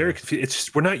 It's very confusing. It's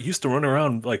just, we're not used to running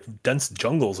around like dense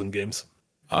jungles in games.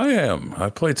 I am. I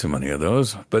play too many of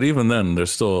those. But even then,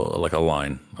 there's still like a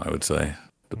line, I would say,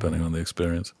 depending on the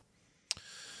experience.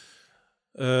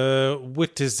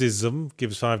 Witticism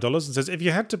gives $5 and says, "If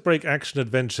you had to break action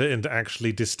adventure into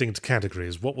actually distinct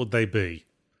categories, what would they be?"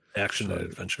 Action and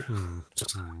adventure.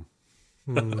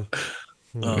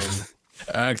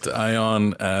 Act,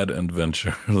 Ion, Ad, and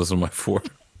Venture. Those are my 4.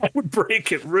 I would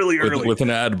break it really early With an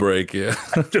ad break, yeah.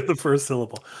 after the first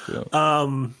syllable.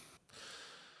 Well,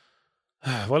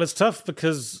 it's tough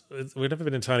because we've never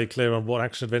been entirely clear on what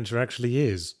action adventure actually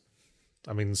is.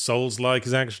 I mean, Souls-like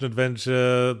is action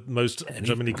adventure. Most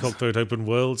Germany cockpit open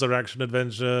worlds are action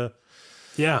adventure.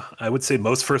 Yeah, I would say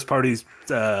most first parties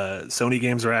Sony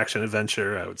games are action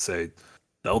adventure. I would say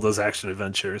Zelda's action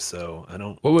adventure. So I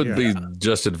don't. What would be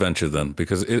just adventure then?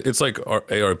 Because it's like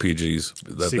ARPGs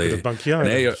that Secret of Bunky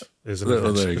Island is an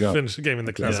adventure game in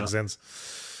the classic sense.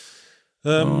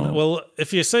 Well,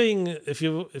 if you're saying if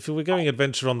you were going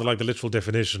adventure on the literal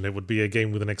definition, it would be a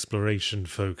game with an exploration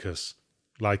focus,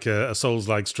 like a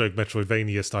Souls-like stroke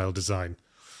Metroidvania style design.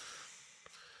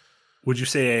 Would you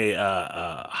say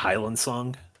a Highland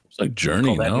Song? It's like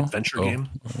Journey, Call that no? an adventure game?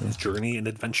 Is Journey an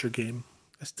adventure game?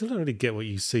 I still don't really get what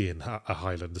you see in a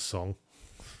Highlander song.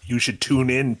 You should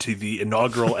tune in to the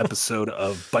inaugural episode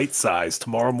of Bite Size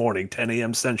tomorrow morning, 10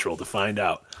 a.m. Central, to find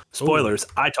out. Spoilers,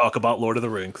 I talk about Lord of the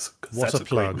Rings. What That's a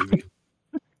plug. great movie.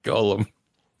 Gollum.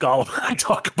 Gollum. I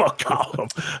talk about Gollum.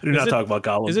 I do not talk about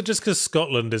Gollum. Is it just because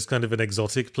Scotland is kind of an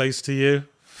exotic place to you?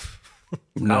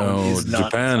 No, he's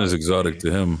not Japan is exotic to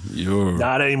him. You're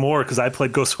Not anymore, because I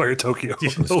played Ghostwire Tokyo.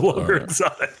 No longer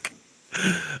exotic.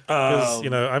 Because,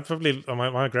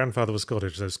 my grandfather was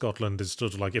Scottish, so Scotland is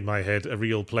sort of like, in my head, a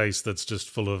real place that's just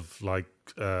full of,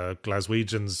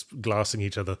 Glaswegians glassing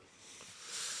each other.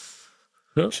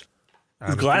 Is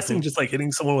glassing just like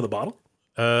hitting someone with a bottle?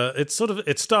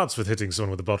 It starts with hitting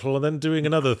someone with a bottle and then doing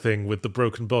another thing with the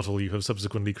broken bottle you have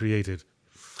subsequently created.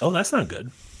 Oh, that's not good.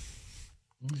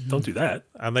 Don't do that.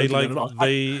 And they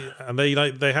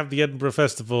have the Edinburgh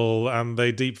Festival and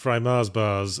they deep fry Mars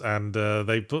bars and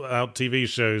they put out TV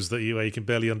shows where you can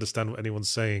barely understand what anyone's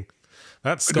saying.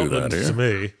 That's Scotland to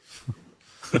me.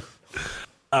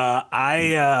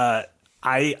 I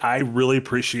really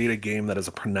appreciate a game that has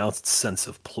a pronounced sense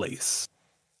of place.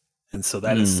 And so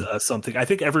that is something I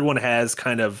think everyone has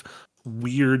kind of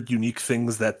weird, unique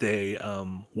things that they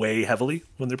weigh heavily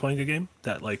when they're playing a game.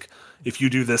 That if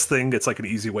you do this thing, it's like an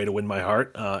easy way to win my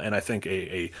heart. And I think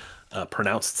a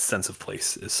pronounced sense of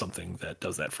place is something that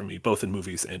does that for me, both in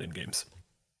movies and in games.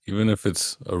 even if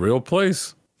it's a real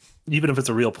place. Even if it's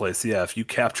a real place, yeah. If you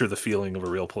capture the feeling of a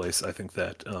real place, I think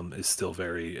that is still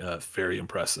very, very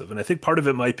impressive. And I think part of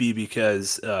it might be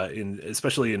because,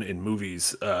 especially in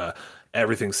movies,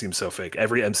 everything seems so fake.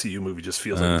 Every MCU movie just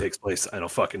feels like it takes place in a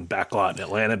fucking backlot in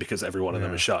Atlanta because every one of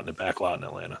them is shot in a backlot in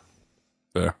Atlanta.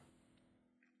 Fair.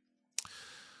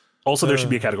 Also, there should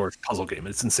be a category for puzzle game.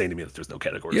 It's insane to me that there's no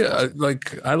category. For Yeah,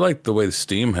 puzzle. I like the way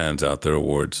Steam hands out their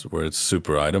awards, where it's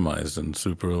super itemized and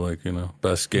super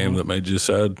best game that made you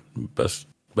sad, best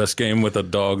game with a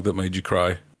dog that made you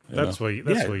cry. That's what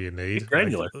you need.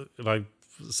 Granular. Like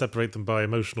separate them by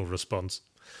emotional response.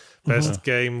 Best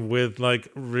game with like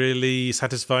really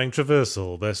satisfying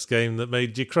traversal. Best game that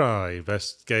made you cry.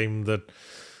 Best game that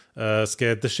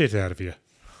scared the shit out of you.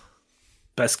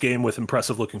 Best game with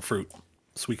impressive looking fruit.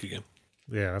 Suika game.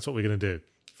 Yeah, that's what we're going to do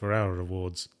for our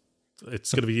awards.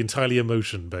 It's going to be entirely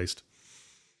emotion based.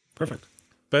 Perfect.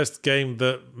 Best game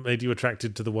that made you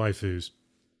attracted to the waifus.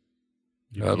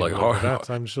 Like hard. That,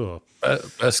 I'm sure.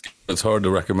 Best game that's hard to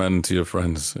recommend to your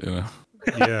friends. Yeah.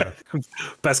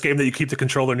 Best game that you keep the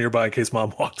controller nearby in case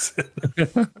mom walks in.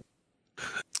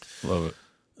 Love it.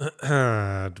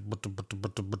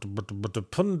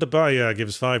 Pundabaya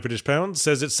gives £5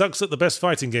 says it sucks that the best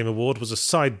fighting game award was a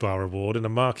sidebar award in a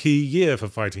marquee year for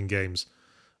fighting games.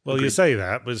 Well, you say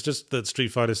that, but it's just that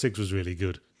Street Fighter 6 was really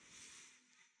good.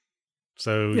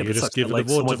 So you just give an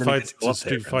award to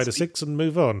Street Fighter 6 and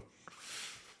move on.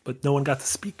 But no one got to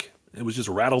speak. It was just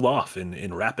rattled off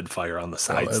in rapid fire on the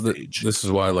side stage. This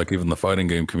is why, like, even the fighting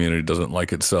game community doesn't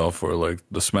like itself, or like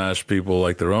the Smash people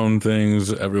like their own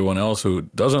things. Everyone else who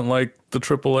doesn't like the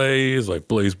AAA is like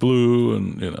Blaze Blue,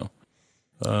 and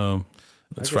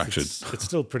it's fractured. It's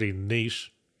still pretty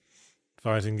niche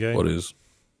fighting game. What is?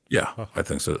 Yeah, I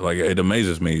think so. Like, it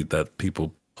amazes me that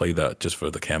people play that just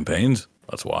for the campaigns.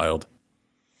 That's wild.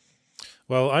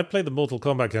 Well, I play the Mortal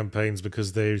Kombat campaigns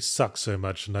because they suck so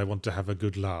much, and I want to have a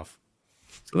good laugh.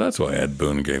 So that's why Ed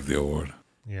Boon gave the award.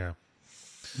 Yeah.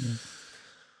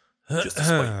 Just to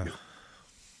spite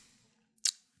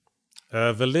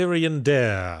you. Valerian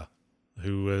Dare,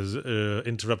 who has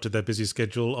interrupted their busy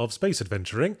schedule of space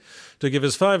adventuring, to give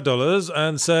us $5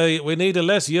 and say, we need a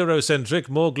less Eurocentric,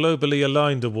 more globally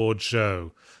aligned award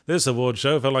show. This award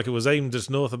show felt like it was aimed at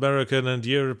North American and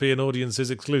European audiences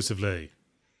exclusively.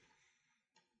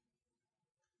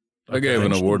 I gave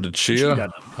an award to Chia.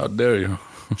 How dare you?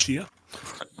 Chia.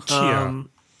 Chia.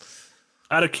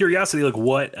 Out of curiosity, like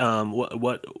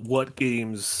what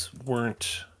games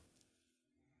weren't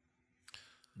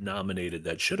nominated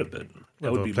that should have been?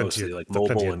 That would be mostly like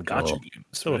mobile and gacha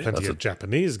games. There were plenty of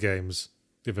Japanese games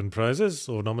given prizes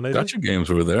or nominated. Gacha games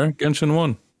were there. Genshin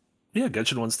won. Yeah,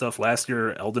 Genshin won stuff last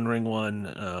year. Elden Ring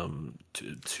won.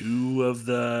 Two of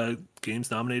the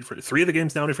games nominated for 3 of the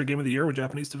games nominated for Game of the Year were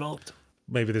Japanese developed.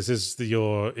 Maybe this is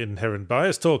your inherent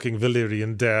bias talking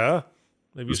Valerian Dare.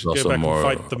 Maybe you should go back and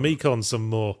fight the Mekon some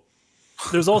more.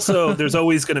 There's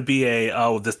always going to be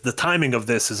the timing of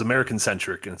this is American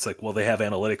centric, and it's like, well, they have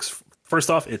analytics. First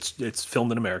off, it's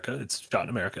filmed in America, it's shot in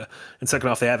America, and second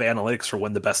off, they have analytics for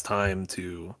when the best time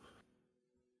to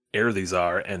air these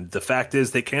are, and the fact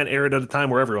is they can't air it at a time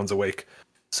where everyone's awake.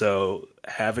 So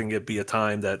having it be a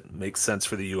time that makes sense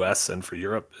for the U.S. and for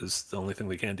Europe is the only thing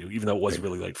they can do, even though it was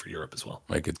really late for Europe as well.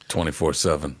 Make it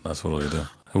 24/7. That's what we do.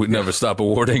 We'd never stop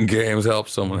awarding games.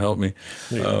 Someone help me.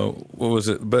 What was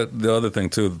it? But the other thing,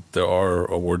 too, there are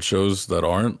award shows that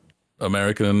aren't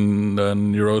American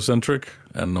and Eurocentric,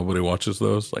 and nobody watches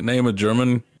those. Like, name a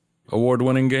German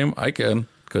award-winning game. I can,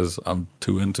 because I'm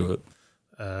too into it.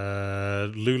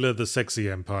 Lula the Sexy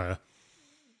Empire.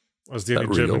 That was the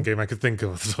only German game I could think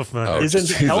of off the top of my head.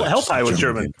 Hellpie was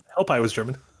German. Hellpie was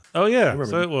German. Oh, yeah,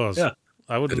 so it was. Yeah.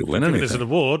 I wouldn't have given it an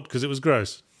award because it was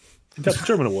gross. It got the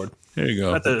German award. Here you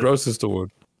go. The grossest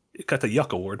award. It got the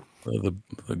Yuck award. The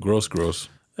gross.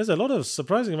 There's a lot of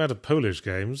surprising amount of Polish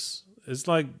games. It's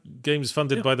like games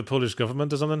funded by the Polish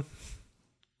government or something.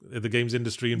 The games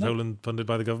industry in Poland funded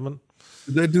by the government.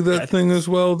 Did they do that thing as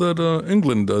well that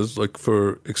England does? Like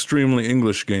for extremely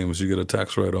English games, you get a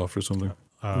tax write-off or something.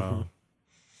 I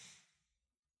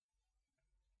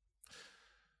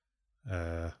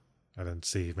don't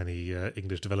see many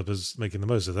English developers making the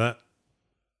most of that.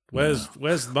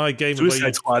 Where's my game?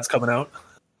 Suicide Squad's coming out.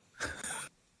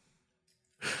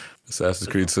 Assassin's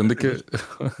Creed Syndicate.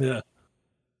 Yeah.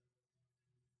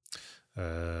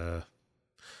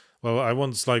 Well, I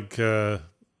once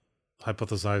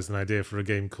hypothesized an idea for a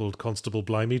game called Constable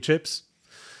Blimey Chips.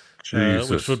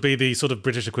 Which would be the sort of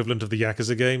British equivalent of the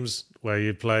Yakuza games, where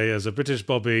you play as a British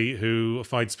Bobby who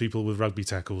fights people with rugby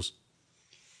tackles.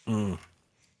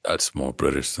 That's more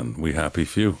British than We Happy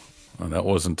Few. And that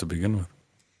wasn't to begin with.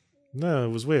 No, it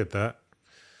was weird, that.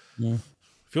 Yeah.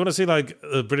 If you want to see like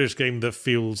a British game that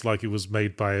feels like it was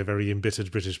made by a very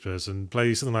embittered British person,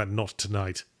 play something like Not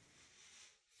Tonight.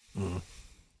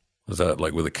 Was that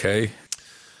like with a K?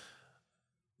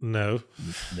 No.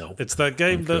 No. It's that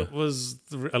game that was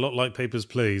a lot like Papers,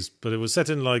 Please, but it was set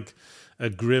in like a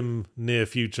grim near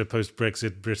future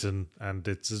post-Brexit Britain, and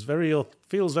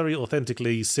feels very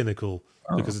authentically cynical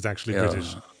because it's actually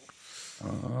British.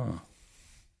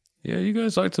 Yeah, you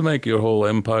guys like to make your whole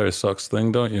Empire Sucks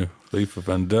thing, don't you? V for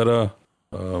Vendetta.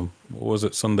 What was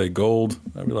it? Sunday Gold.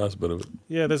 Every last bit of it.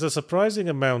 Yeah, there's a surprising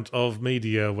amount of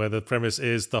media where the premise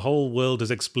is the whole world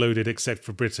has exploded except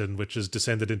for Britain, which has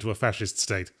descended into a fascist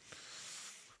state.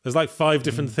 There's like 5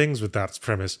 different things with that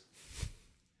premise.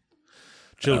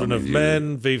 Children of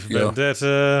Men, V for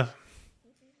Vendetta.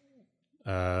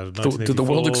 Did the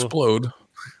world 1984. explode?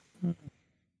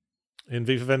 In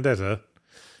V for Vendetta?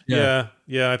 Yeah.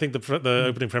 I think the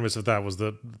opening premise of that was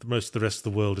that most of the rest of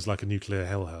the world is like a nuclear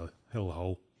hellhole.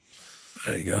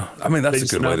 There you go. I mean, that's a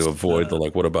good way to avoid the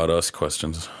what about us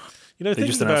questions. You know,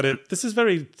 thinking about it, this is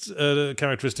very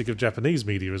characteristic of Japanese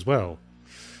media as well.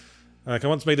 Like I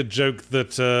once made a joke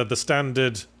that the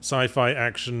standard sci-fi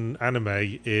action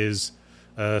anime is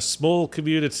a small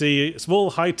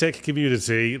high-tech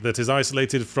community that is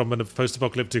isolated from a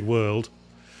post-apocalyptic world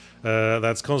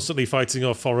that's constantly fighting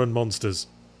off foreign monsters.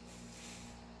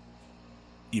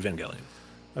 Evangelion.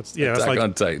 That's Attack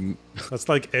on Titan. That's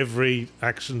like every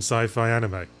action sci-fi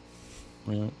anime.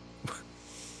 Yeah.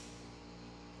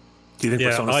 Do you think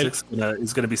Persona 6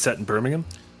 is going to be set in Birmingham?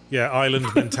 Yeah, island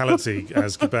mentality,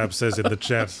 as Kebab says in the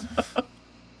chat.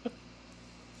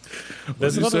 What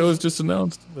did you say it was just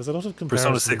announced? There's a lot of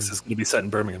comparisons. Persona 6 is going to be set in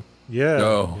Birmingham. Yeah.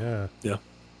 Oh. Yeah.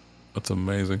 That's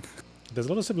amazing. There's a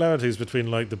lot of similarities between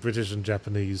like the British and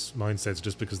Japanese mindsets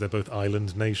just because they're both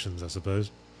island nations, I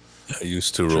suppose. I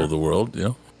used to rule the world,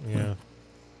 yeah. Yeah.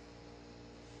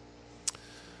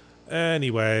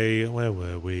 Anyway, where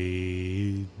were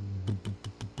we?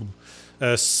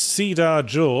 Cedar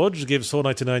George gives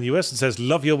 $4.99 US and says,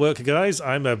 "Love your work, guys.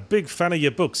 I'm a big fan of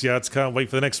your books, Yards. Can't wait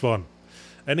for the next one.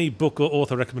 Any book or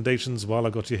author recommendations while I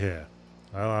got you here?"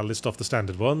 I'll list off the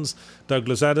standard ones.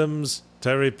 Douglas Adams,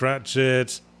 Terry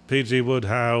Pratchett, P.G.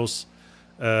 Woodhouse,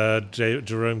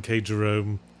 Jerome K.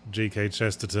 Jerome, G.K.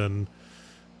 Chesterton,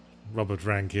 Robert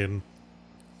Rankin.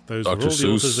 Those Dr. were all the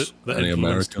Seuss, authors that any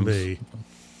influenced Americans? me.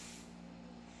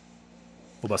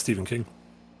 What about Stephen King?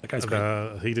 That guy's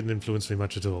great. He didn't influence me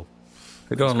much at all.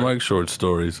 I don't like short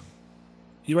stories.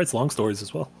 He writes long stories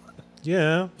as well.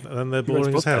 Yeah, and they're He writes boring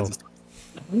as both hell. kinds of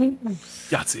stories.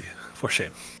 Yahtzee, for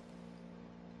shame.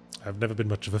 I've never been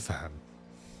much of a fan.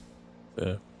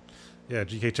 Yeah. Yeah,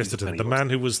 G.K. Chesterton, penny The Man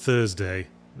Who Was Thursday.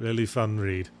 Really fun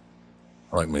read.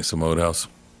 I like me some Wodehouse.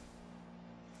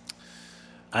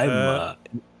 I'm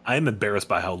embarrassed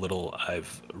by how little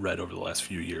I've read over the last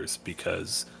few years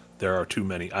because there are too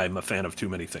many. I'm a fan of too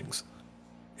many things.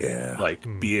 Yeah. Like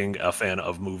being a fan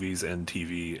of movies and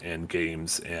TV and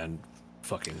games and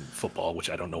fucking football, which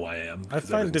I don't know why I am. I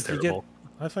find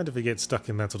if you get stuck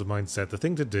in that sort of mindset, the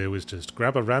thing to do is just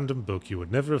grab a random book you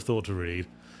would never have thought to read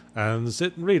and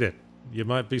sit and read it. You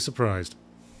might be surprised.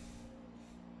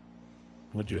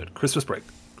 What'd you had? Christmas break.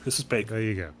 Christmas break. There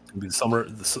you go. It'll be the summer,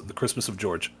 the Christmas of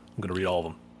George. I'm gonna read all of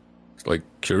them. It's like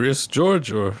Curious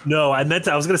George or No, I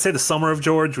was gonna say the Summer of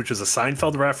George, which was a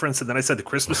Seinfeld reference, and then I said the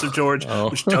Christmas of George,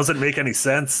 which doesn't make any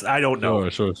sense. I don't know.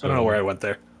 Sure. I don't know where I went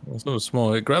there. So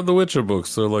small. Hey, grab the Witcher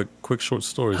books. They're like quick short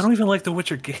stories. I don't even like the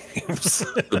Witcher games.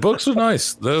 The books are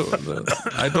nice.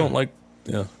 I don't like.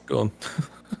 Yeah, go on.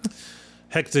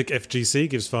 Hectic FGC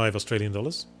gives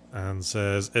 $5 and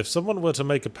says, if someone were to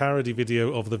make a parody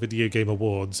video of the Video Game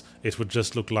Awards, it would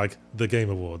just look like the Game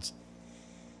Awards.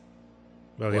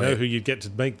 Well, you know who you'd get to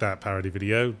make that parody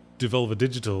video? Devolver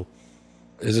Digital.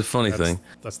 It's a funny thing.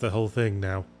 That's the whole thing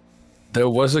now. There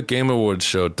was a Game Awards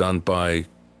show done by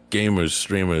gamers,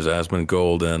 streamers,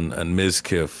 Asmongold and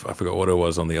Mizkif. I forgot what it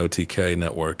was on the OTK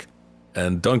network.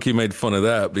 And Donkey made fun of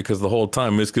that because the whole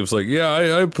time Mizkif's like,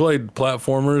 yeah, I played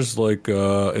platformers, like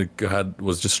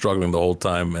was just struggling the whole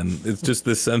time. And it's just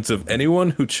this sense of anyone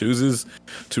who chooses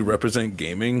to represent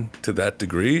gaming to that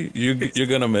degree, you're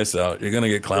going to miss out. You're going to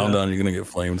get clowned on. You're going to get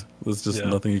flamed. There's just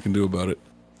nothing you can do about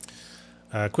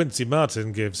it. Quincy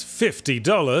Martin gives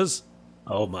 $50.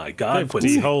 Oh my God, 50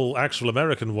 Quincy. whole actual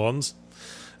American ones.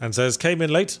 And says, came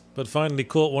in late, but finally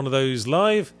caught one of those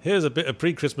live. Here's a bit of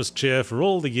pre-Christmas cheer for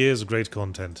all the years of great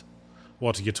content.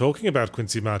 What are you talking about,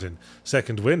 Quincy Martin?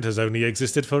 Second Wind has only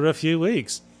existed for a few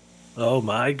weeks. Oh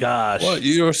my gosh. Well,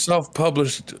 you're a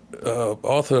self-published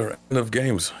author of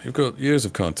games. You've got years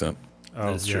of content. Oh,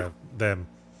 That's true. Them.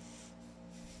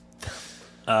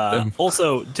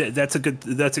 Also, that's a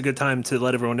good time to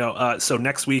let everyone know. So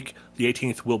next week, the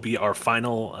 18th, will be our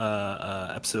final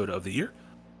episode of the year.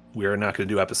 We are not going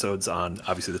to do episodes on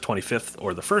obviously the 25th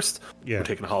or the 1st. Yeah. We're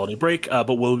taking a holiday break,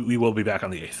 but we will be back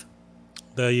on the 8th.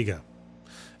 There you go.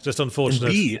 Just unfortunate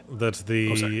B- that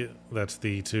sorry.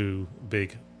 the two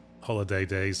big holiday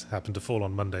days happen to fall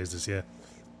on Mondays this year.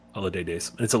 Holiday days.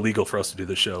 And it's illegal for us to do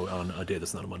this show on a day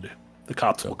that's not a Monday. The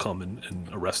cops will come and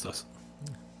arrest us.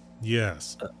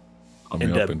 Yes.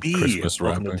 Coming And up in B, Christmas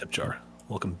welcome to wrapping. Tip Jar.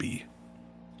 Welcome B.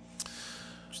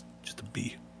 Just a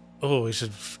B. Oh, I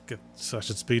should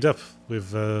speed up.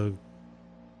 We've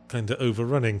kind of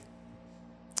overrunning.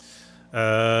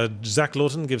 Zach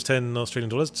Lawton gives 10 Australian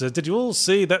dollars. Says, did you all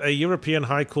see that a European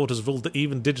High Court has ruled that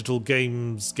even digital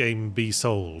games game be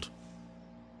sold?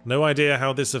 No idea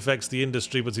how this affects the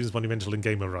industry, but seems monumental in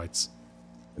gamer rights.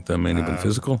 That may have been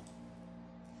physical.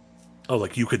 Oh,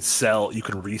 like you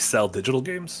can resell digital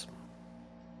games?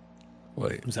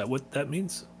 Wait, Is that what that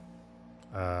means?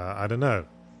 I don't know.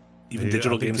 Even Yeah,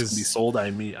 digital I think games can be his- sold? I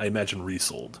imagine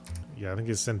resold. Yeah, I think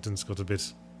his sentence got a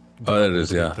bit... oh, that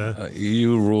is, yeah. there.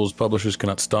 EU rules publishers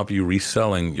cannot stop you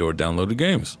reselling your downloaded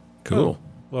games. Cool.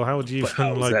 Well, how would you But how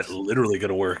even, is like... that literally going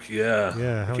to work? Yeah.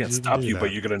 Yeah, how I would can't you stop do you, that?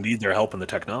 but you're going to need their help in the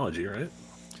technology, right?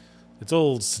 It's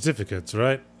all certificates,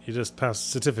 right? You just pass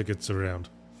certificates around.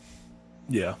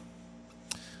 Yeah.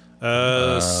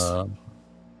 Well,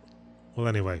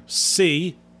 anyway,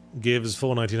 C gives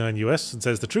 $4.99 US and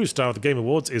says the true star of the Game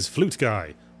Awards is Flute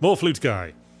Guy. More Flute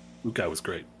Guy. Luke Guy was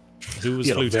great. Who was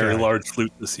He had a Flute very Guy? large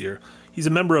flute this year. He's a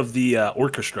member of the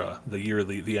orchestra,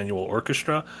 the annual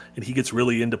orchestra, and he gets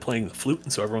really into playing the flute,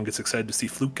 and so everyone gets excited to see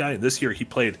Flute Guy. And this year he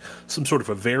played some sort of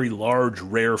a very large,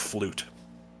 rare flute.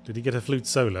 Did he get a flute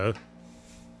solo?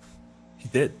 He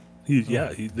did.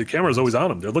 The camera's always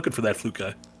on him. They're looking for that Flute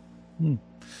Guy.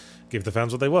 Give the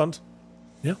fans what they want.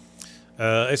 Yeah.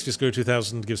 Escusco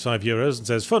 2000 gives €5 and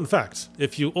says, fun fact,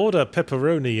 if you order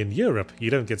pepperoni in Europe, you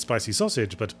don't get spicy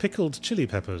sausage, but pickled chili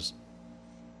peppers.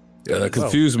 Yeah, that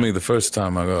confused me the first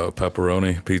time I got a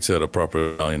pepperoni pizza at a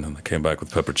proper Italian, and they came back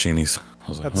with pepperoncinis. I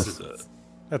was like, That's, huh.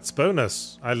 that's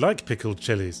bonus. I like pickled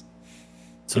chilies.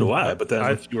 So do I. But then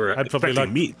if you were I'd probably expecting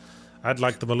like meat, I'd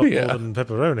like them a lot Yeah. more than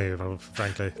pepperoni,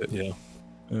 frankly. yeah.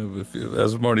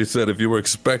 As Marty said, if you were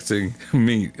expecting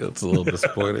meat, that's a little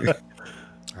disappointing.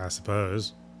 I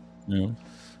suppose. Yeah.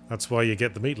 That's why you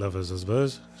get the meat lovers, I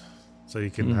suppose. So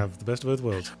you can have the best of both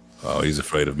worlds. Oh, he's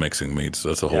afraid of mixing meats.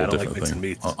 That's a I whole don't like different mixing thing.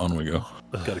 meats. On we go.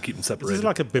 Got to keep them Is separated. this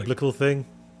like a biblical thing?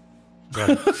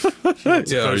 Right.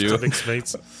 Yeah, are you mixed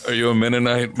meats. are you a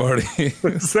Mennonite, Marty?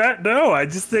 Is that? No, I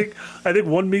think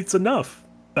one meat's enough.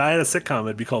 If I had a sitcom,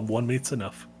 it'd be called One Meat's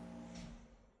Enough.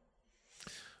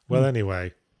 Well,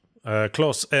 anyway,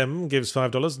 Klaus M gives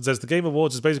 $5 and says the Game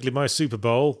Awards is basically my Super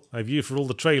Bowl. I view for all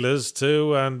the trailers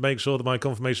too, and make sure that my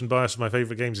confirmation bias for my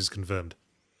favorite games is confirmed,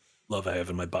 Love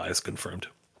having my bias confirmed.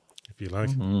 if you like.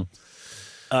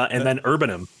 And then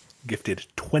Urbanum gifted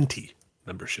 20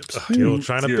 memberships. You're all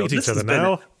trying to Zero. beat This each other has been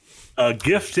now. A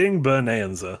gifting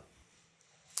bonanza.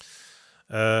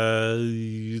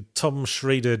 Tom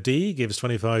Schrader D gives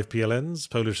 25 PLNs,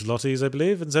 Polish zlotys, I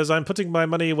believe, and says, I'm putting my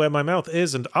money where my mouth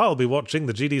is, and I'll be watching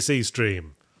the GDC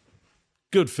stream.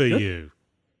 Good for you.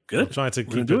 Good. I'll try to We're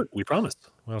gonna keep do it. it. We promised.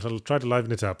 Well, I'll try to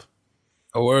liven it up.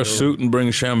 I'll wear a suit and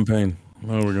bring champagne.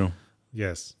 There we go.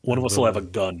 Yes. One of us will have a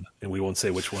gun, and we won't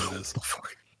say which one it is.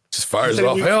 Just fires it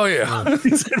off. Hell yeah.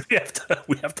 He said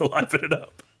we have to liven it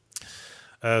up.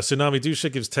 Tsunami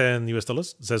Dusha gives $10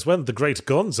 US. Says, when the great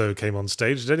Gonzo came on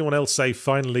stage, did anyone else say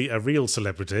finally a real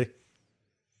celebrity?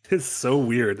 It's so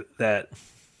weird that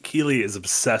Keeley is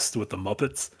obsessed with the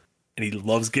Muppets, and he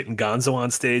loves getting Gonzo on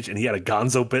stage, and he had a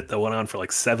Gonzo bit that went on for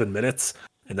like 7 minutes,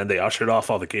 and then they ushered off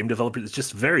all the game developers. It's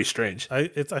just very strange. I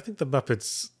think the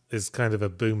Muppets is kind of a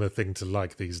boomer thing to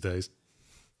like these days.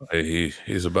 Hey,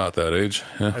 he's about that age.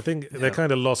 Yeah. I think they're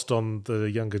kind of lost on the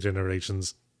younger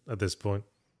generations at this point,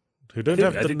 who don't I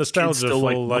have think the kids nostalgia still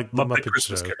for like the Muppet Muppet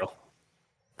Christmas Show Carol.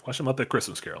 Watch a Muppet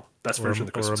Christmas Carol. Best or, version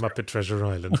of the or a Christmas Muppet Treasure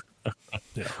Island.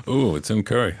 Ooh, it's Tim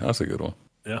Curry. That's a good one.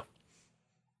 Carol.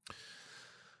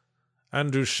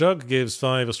 Andrew Shug gives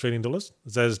 $5 Australian.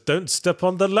 Says, don't step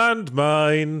on the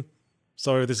landmine.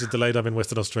 Sorry, this is delayed. I'm in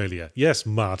Western Australia. Yes,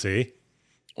 Marty.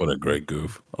 What a great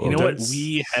goof. I Yeah. You love know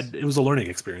it. what? It was a learning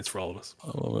experience for all of us.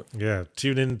 I love it. Yeah,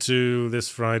 tune into this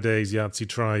Friday's Yahtzee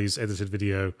Tries edited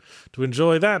video to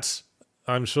enjoy that,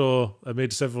 I'm sure,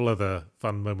 amid several other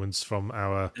fun moments from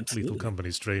our Absolutely. Lethal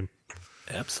Company stream.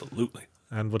 Absolutely.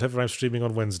 And whatever I'm streaming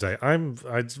on Wednesday. I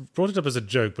brought it up as a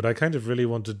joke, but I kind of really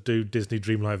want to do Disney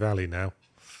Dreamlight Valley now.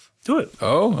 Do it.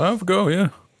 Oh, have a go, yeah.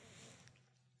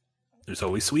 There's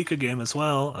always Suika game as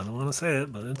well. I don't want to say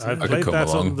it, but it's I've could played come that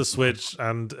along. on the Switch,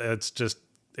 and it's just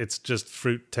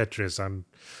fruit Tetris.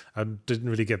 I didn't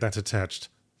really get that attached.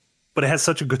 but it has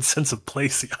such a good sense of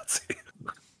place, Yahtzee.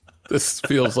 This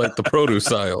feels like the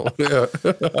produce aisle. Yeah.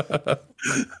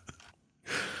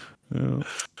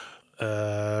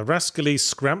 Rascally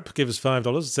Scramp gives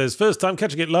 $5. It says, first time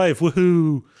catching it live.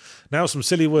 Woohoo! Now some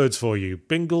silly words for you.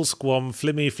 Bingle, squam,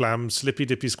 flimmy, flam, slippy,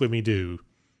 dippy, squimmy, doo.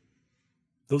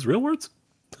 Those real words?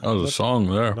 That was a song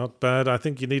there. Not bad. I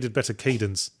think you needed better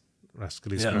cadence,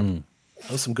 Rascally Scramp.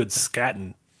 That was some good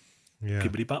scatting. Yeah.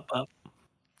 Gibbity bop bop.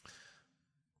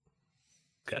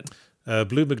 Good.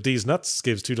 Blue McDee's Nuts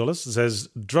gives $2. It says,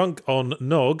 drunk on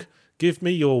Nog, give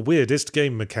me your weirdest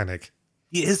game mechanic.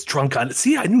 He is drunk on.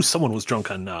 See, I knew someone was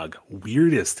drunk on Nog.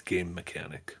 Weirdest game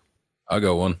mechanic. I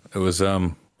got one. It was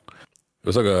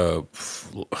like a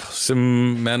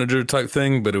sim manager type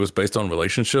thing, but it was based on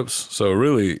relationships. So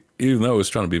really, even though it was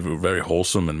trying to be very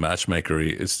wholesome and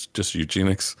matchmakery, it's just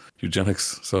eugenics.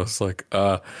 So it's like,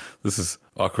 this is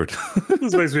awkward.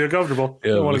 This makes me uncomfortable.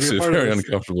 Yeah, it makes it very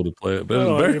uncomfortable to play it, but it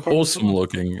was very wholesome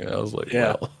looking. I was like,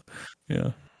 yeah. well,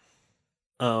 yeah.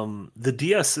 The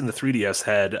DS and the 3DS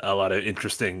had a lot of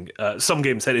interesting. Some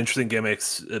games had interesting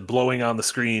gimmicks. Blowing on the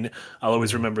screen. I'll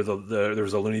always remember there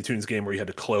was a Looney Tunes game where you had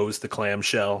to close the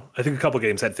clamshell. I think a couple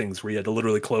games had things where you had to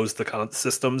literally close the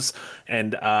systems,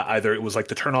 and either it was like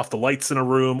to turn off the lights in a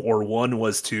room, or one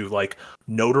was to like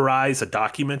notarize a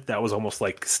document that was almost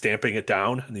like stamping it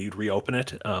down, and then you'd reopen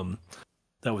it.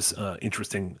 That was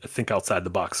interesting. Think outside the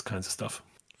box kinds of stuff.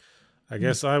 I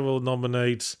guess I will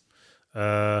nominate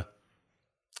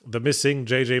The Missing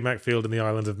J.J. Macfield in the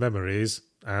Island of Memories,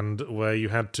 and where you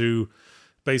had to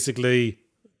basically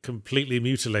completely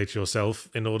mutilate yourself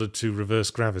in order to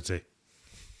reverse gravity.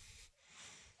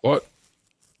 What?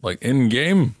 Like in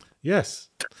game? Yes.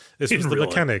 This was the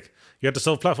mechanic. You had to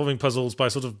solve platforming puzzles by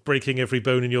sort of breaking every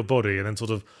bone in your body and then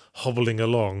sort of hobbling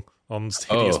along on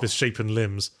hideous misshapen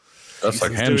limbs. That's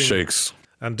like handshakes.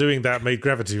 And doing that made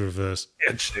gravity reverse.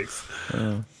 Handshakes.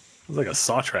 It was like a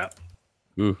saw trap.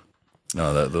 Ooh.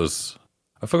 No,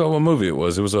 I forgot what movie it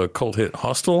was. It was a cult hit,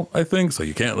 Hostel, I think. So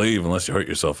you can't leave unless you hurt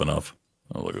yourself enough.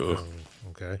 I was like, oh.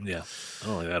 Okay. Yeah, I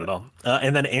don't like that at all.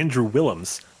 And then Andrew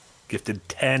Willems gifted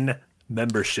 10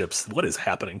 memberships. What is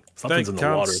happening? Something's in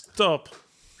the water. Stop.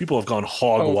 People have gone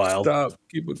hog wild. Stop.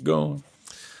 Keep it going.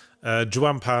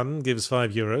 Juampan gives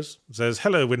 €5. Says,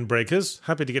 hello, Windbreakers.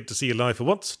 Happy to get to see you live for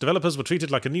once. Developers were treated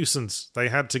like a nuisance. They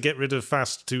had to get rid of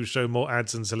Fast to show more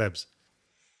ads and celebs.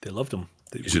 They loved him.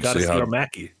 You should see how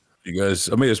Mackie. You guys,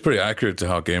 I mean, it's pretty accurate to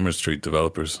how gamers treat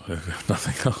developers. If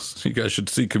nothing else, you guys should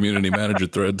see community manager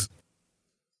threads.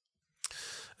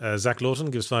 Zach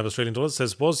Lawton gives $5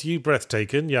 Says, was you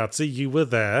breathtaking? Yahtzee, you were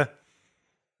there.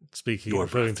 Speaking,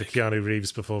 referring to Keanu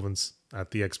Reeves' performance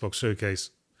at the Xbox Showcase.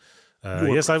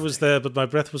 Yes, I was there, but my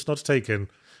breath was not taken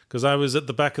because I was at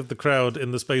the back of the crowd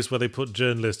in the space where they put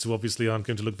journalists who obviously aren't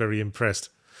going to look very impressed.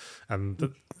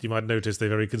 And you might notice they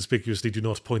very conspicuously do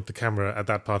not point the camera at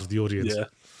that part of the audience. Yeah.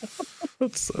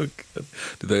 That's so good.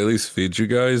 Did they at least feed you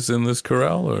guys in this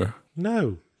corral, or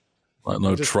no? Like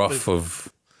no trough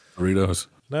of Doritos?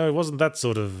 No, it wasn't that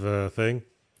sort of thing.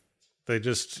 They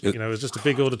just, it was just a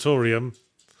big auditorium.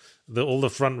 All the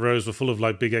front rows were full of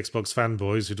like big Xbox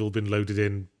fanboys who'd all been loaded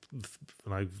in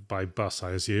by bus,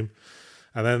 I assume.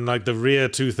 And then like the rear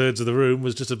 2/3 of the room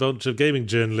was just a bunch of gaming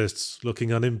journalists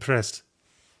looking unimpressed.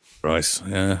 Rice,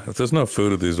 yeah. If there's no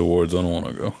food at these awards, I don't want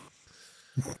to go.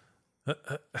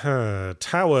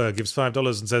 Tower gives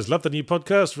 $5 and says, love the new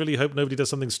podcast. Really hope nobody does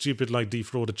something stupid like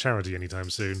defraud a charity anytime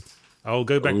soon. I'll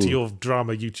go back to your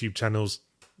drama YouTube channels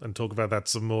and talk about that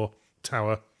some more.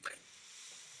 Tower.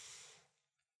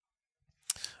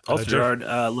 Also, Gerard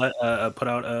put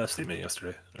out a statement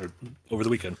yesterday or over the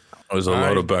weekend. There's a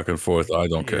lot of back and forth. I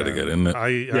don't care to get in it. I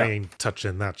ain't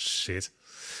touching that shit.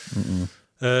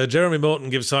 Jeremy Morton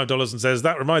gives $5 and says,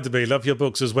 that reminded me, love your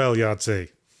books as well, Yahtzee.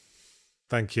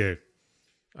 Thank you.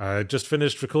 I just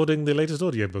finished recording the latest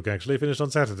audiobook, actually. Finished on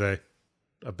Saturday.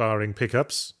 Barring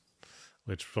pickups,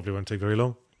 which probably won't take very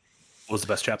long. What was the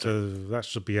best chapter? So that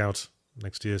should be out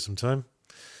next year sometime.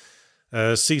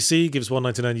 CC gives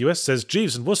 $1.99 US, says,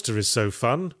 Jeeves and Worcester is so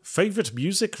fun. Favourite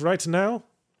music right now?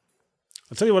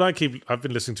 I'll tell you what I've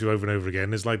been listening to over and over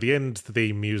again is like the end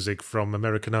theme music from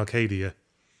American Arcadia.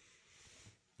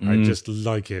 I just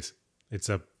like it. It's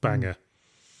a banger.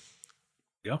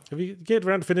 Yeah. Have you get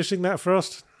around to finishing that,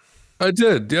 Frost? I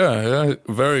did, yeah.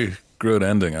 Very good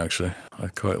ending, actually. I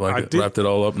quite like it. Wrapped it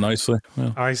all up nicely.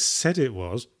 Yeah. I said it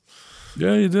was.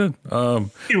 Yeah, you did. I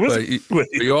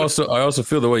also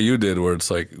feel the way you did, where it's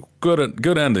like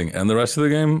good ending, and the rest of the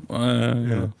game.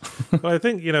 Yeah. Well, I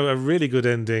think a really good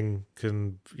ending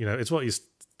can it's what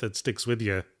that sticks with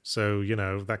you. So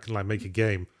that can like make a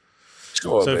game.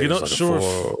 Sure, So if babe, you're not it's like a sure,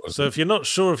 four. so if you're not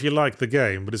sure if you like the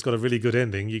game, but it's got a really good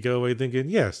ending, you go away thinking,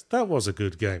 yes, that was a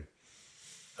good game.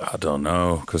 I don't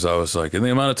know, because I was like, in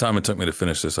the amount of time it took me to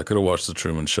finish this, I could have watched The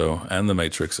Truman Show and The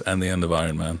Matrix and the end of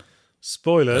Iron Man.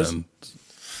 Spoilers. And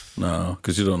no,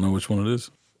 because you don't know which one it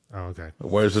is. Oh, okay.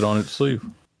 Where's it on its sleeve?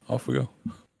 Off we go.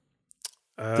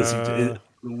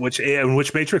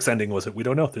 Which Matrix ending was it? We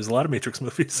don't know. There's a lot of Matrix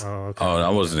movies. Oh, okay. Oh, I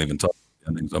wasn't even talking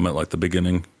endings. I meant like the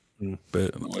beginning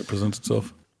bit and the way it presents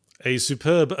itself. A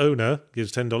superb owner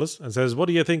gives $10 and says, what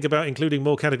do you think about including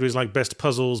more categories like best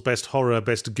puzzles, best horror,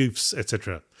 best goofs,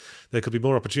 etc.? There could be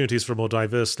more opportunities for a more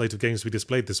diverse slate of games to be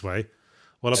displayed this way.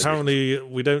 Well, apparently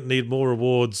we don't need more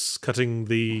awards cutting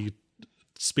the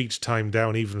speech time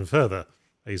down even further.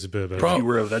 A superb owner. You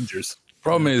were Avengers.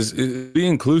 Problem is, be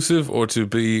inclusive or to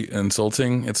be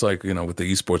insulting. It's like, with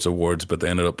the esports awards, but they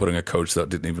ended up putting a coach that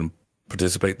didn't even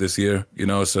participate this year,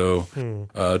 so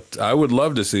I would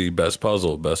love to see best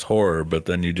puzzle, best horror, but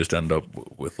then you just end up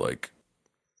with like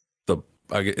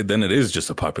then it is just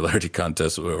a popularity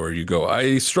contest where you go,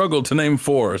 I struggled to name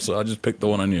 4, so I just picked the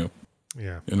one on you.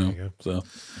 Yeah. There you go. So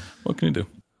what can you do?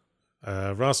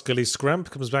 Rascally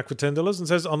Scramp comes back with $10 and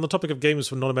says, on the topic of games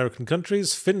from non-American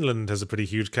countries, Finland has a pretty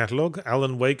huge catalogue.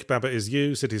 Alan Wake, Baba Is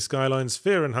You, City Skylines,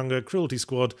 Fear and Hunger, Cruelty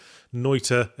Squad,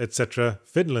 Noita, etc.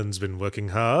 Finland's been working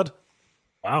hard.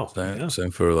 Wow. Same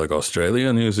for like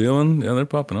Australia, New Zealand. Yeah, they're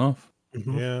popping off.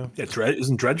 Mm-hmm. Yeah.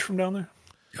 Isn't Dredge from down there?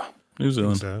 Yeah, New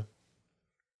Zealand. So.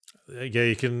 Yeah,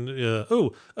 you can...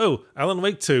 Alan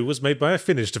Wake 2 was made by a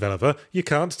Finnish developer. You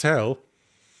can't tell.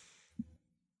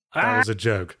 That was a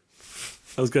joke.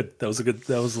 That was good. That was a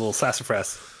little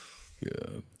sassafras.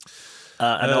 Yeah.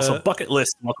 And also Bucket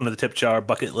List. Welcome to the tip jar.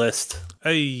 Bucket List.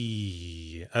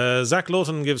 Hey. Zach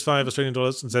Lawton gives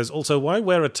 $5 and says, also, why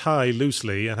wear a tie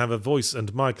loosely and have a voice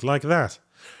and mic like that?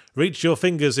 Reach your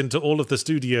fingers into all of the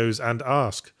studios and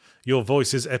ask. Your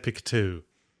voice is epic too.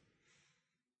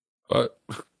 What?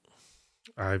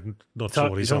 I'm not sure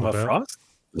what he's on about. Frost?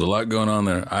 There's a lot going on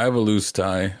there. I have a loose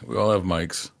tie. We all have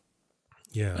mics.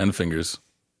 Yeah. And fingers.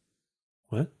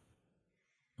 What?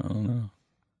 I don't know.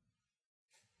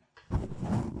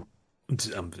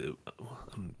 I'm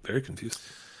very confused.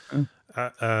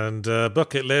 And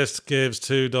Bucket List gives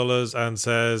 $2 and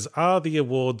says, are the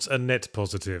awards a net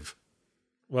positive?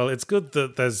 Well, it's good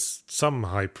that there's some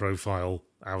high-profile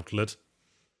outlet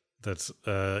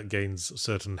that gains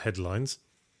certain headlines.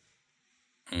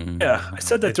 Yeah, I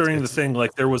said that during the thing.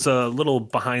 Like, there was a little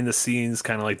behind-the-scenes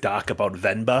kind of like doc about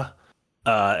Venba.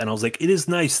 And I was like, it is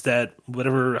nice that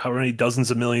however many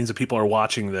dozens of millions of people are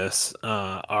watching this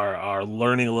are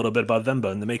learning a little bit about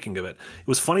Venba and the making of it. It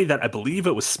was funny that I believe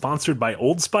it was sponsored by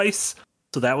Old Spice.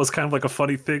 So that was kind of like a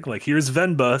funny thing. Like, here's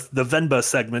Venba, the Venba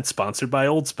segment sponsored by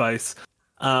Old Spice.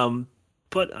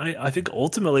 But I think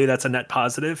ultimately that's a net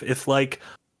positive. If like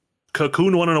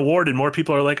Cocoon won an award and more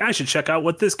people are like, I should check out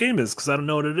what this game is because I don't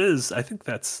know what it is. I think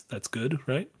that's good,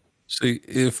 right? See,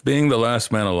 if being the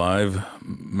last man alive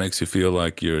makes you feel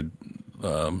like your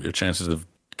chances of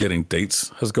getting dates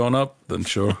has gone up, then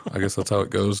sure, I guess that's how it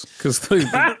goes. Because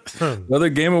the other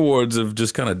game awards have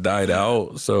just kind of died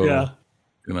out. So, yeah.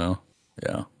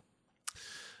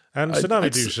 And Tsunami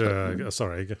Dusha,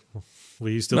 sorry, were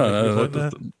you still making a point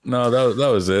there? No,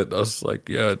 that was it. I was like,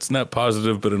 yeah, it's net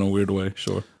positive, but in a weird way,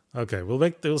 sure. Okay, we'll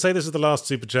say this is the last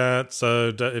super chat. So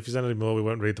if you send any more, we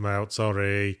won't read them out.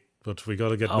 Sorry. But we got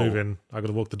to get moving. I got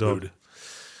to walk the dog. Rude.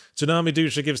 Tsunami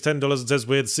Dusha gives $10 and says,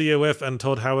 with COF and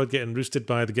Todd Howard getting roosted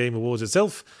by the Game Awards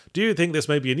itself, do you think this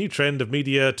may be a new trend of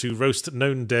media to roast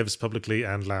known devs publicly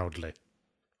and loudly?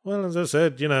 Well, as I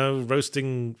said,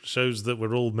 roasting shows that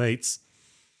we're all mates.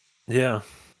 Yeah.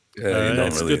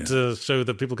 It's good to show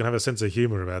that people can have a sense of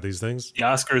humor about these things. The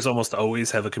Oscars almost always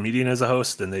have a comedian as a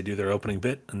host, and they do their opening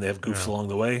bit, and they have goofs along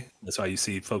the way. That's why you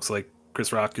see folks like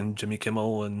Chris Rock and Jimmy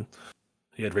Kimmel and...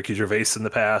 He had Ricky Gervais in the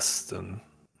past, and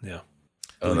yeah.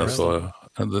 And that's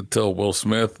until Will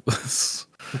Smith. It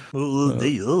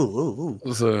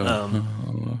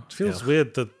feels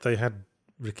weird that they had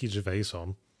Ricky Gervais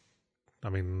on. I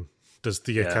mean, does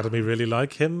the Academy really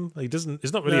like him? He's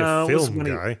not really a film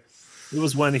guy. It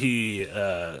was when he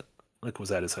was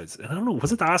that his heights? I don't know.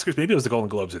 Was it the Oscars? Maybe it was the Golden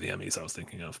Globes or the Emmys I was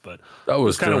thinking of, but that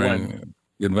was kind of when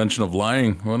the invention of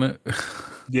lying, wasn't it?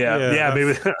 Yeah,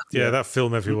 maybe. That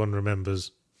film everyone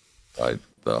remembers. That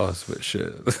was a bit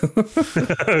shit.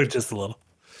 Just a little.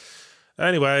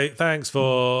 Anyway, thanks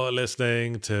for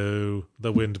listening to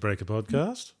the Windbreaker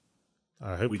podcast.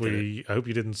 I hope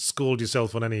you didn't scald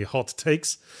yourself on any hot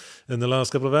takes in the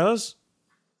last couple of hours.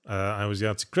 I was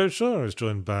Yahtzee Crowshaw. I was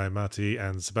joined by Marty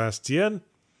and Sebastian.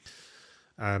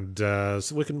 And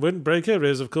Wicked Windbreaker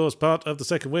is, of course, part of the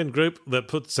Second Wind group that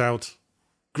puts out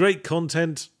great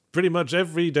content pretty much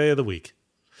every day of the week.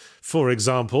 For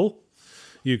example,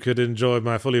 you could enjoy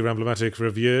my fully Ramblematic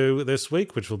review this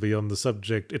week, which will be on the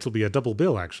subject. It'll be a double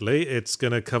bill, actually. It's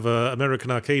going to cover American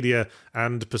Arcadia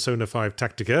and Persona 5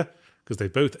 Tactica, because they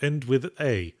both end with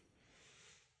A.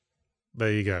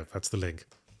 There you go. That's the link.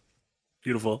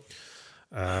 Beautiful.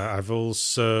 I've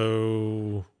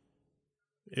also...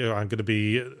 I'm going to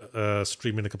be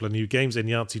streaming a couple of new games in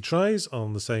Yahtzee Tries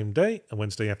on the same day, a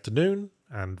Wednesday afternoon,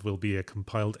 and will be a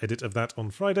compiled edit of that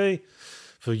on Friday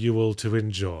for you all to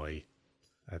enjoy.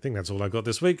 I think that's all I got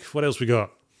this week. What else we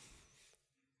got?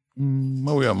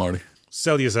 What we got, Marty?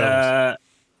 Sell yourselves.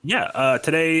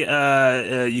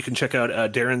 Today you can check out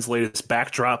Darren's latest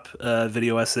backdrop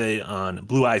video essay on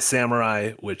Blue Eye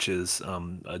Samurai, which is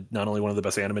not only one of the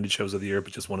best animated shows of the year,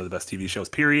 but just one of the best TV shows,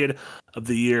 period, of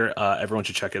the year. Everyone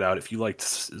should check it out. If you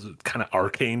liked kind of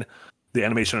Arcane, the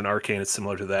animation on Arcane is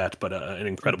similar to that, but an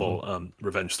incredible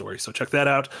revenge story. So check that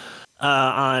out.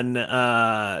 On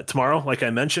tomorrow, like I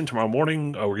mentioned, tomorrow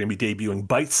morning, we're going to be debuting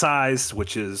Bite Size,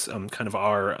 which is kind of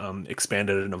our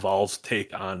expanded and evolved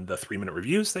take on the 3-minute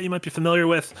reviews that you might be familiar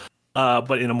with,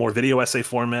 but in a more video essay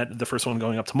format. The first one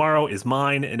going up tomorrow is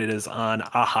mine, and it is on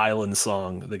A Highland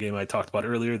Song, the game I talked about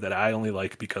earlier that I only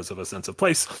like because of a sense of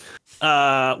place.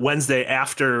 Wednesday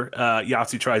after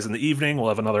Yahtzee Tries in the evening, we'll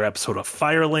have another episode of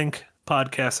Firelink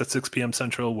podcast at 6 p.m.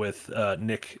 Central with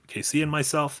Nick, KC, and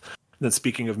myself. Then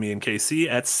speaking of me and KC,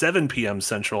 at 7 p.m.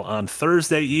 Central on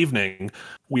Thursday evening,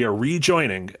 we are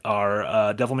rejoining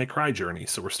our Devil May Cry journey.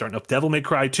 So we're starting up Devil May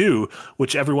Cry 2,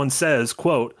 which everyone says,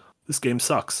 quote, this game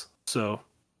sucks. So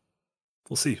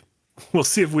we'll see. We'll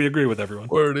see if we agree with everyone.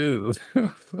 Where it is.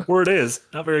 Where it is.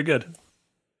 Not very good.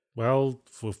 Well,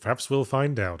 perhaps we'll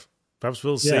find out. Perhaps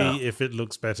we'll see if it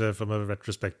looks better from a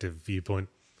retrospective viewpoint.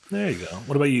 There you go.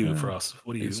 What about you, Frost?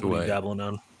 What are you dabbling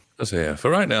on? So yeah, for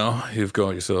right now, you've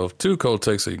got yourself 2 cold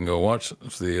takes that you can go watch.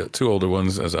 It's the 2 older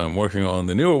ones, as I'm working on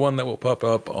the newer one that will pop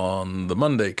up on the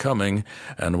Monday coming.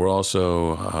 And we're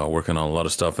also working on a lot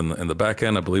of stuff in the back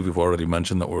end. I believe we've already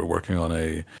mentioned that we're working on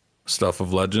a Stuff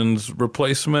of Legends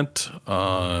replacement,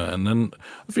 and then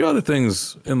a few other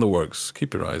things in the works.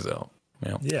 Keep your eyes out.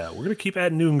 Yeah, we're going to keep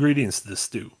adding new ingredients to this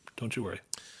stew. Don't you worry.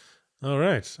 All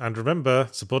right. And remember,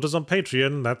 support us on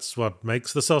Patreon. That's what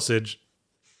makes the sausage.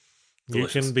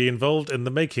 Delicious. You can be involved in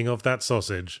the making of that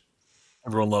sausage.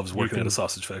 Everyone loves working at a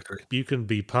sausage factory. You can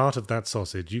be part of that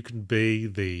sausage. You can be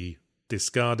the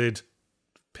discarded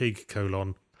pig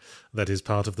colon that is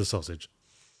part of the sausage.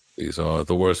 These are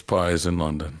the worst pies in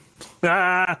London.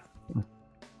 Ah!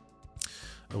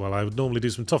 Well, I would normally do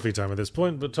some Toffee time at this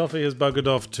point, but Toffee has buggered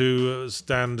off to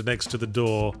stand next to the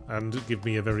door and give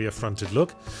me a very affronted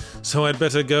look. So I'd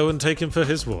better go and take him for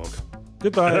his walk.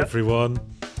 Goodbye, everyone.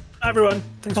 Hi, everyone.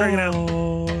 Thanks for hanging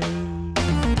out.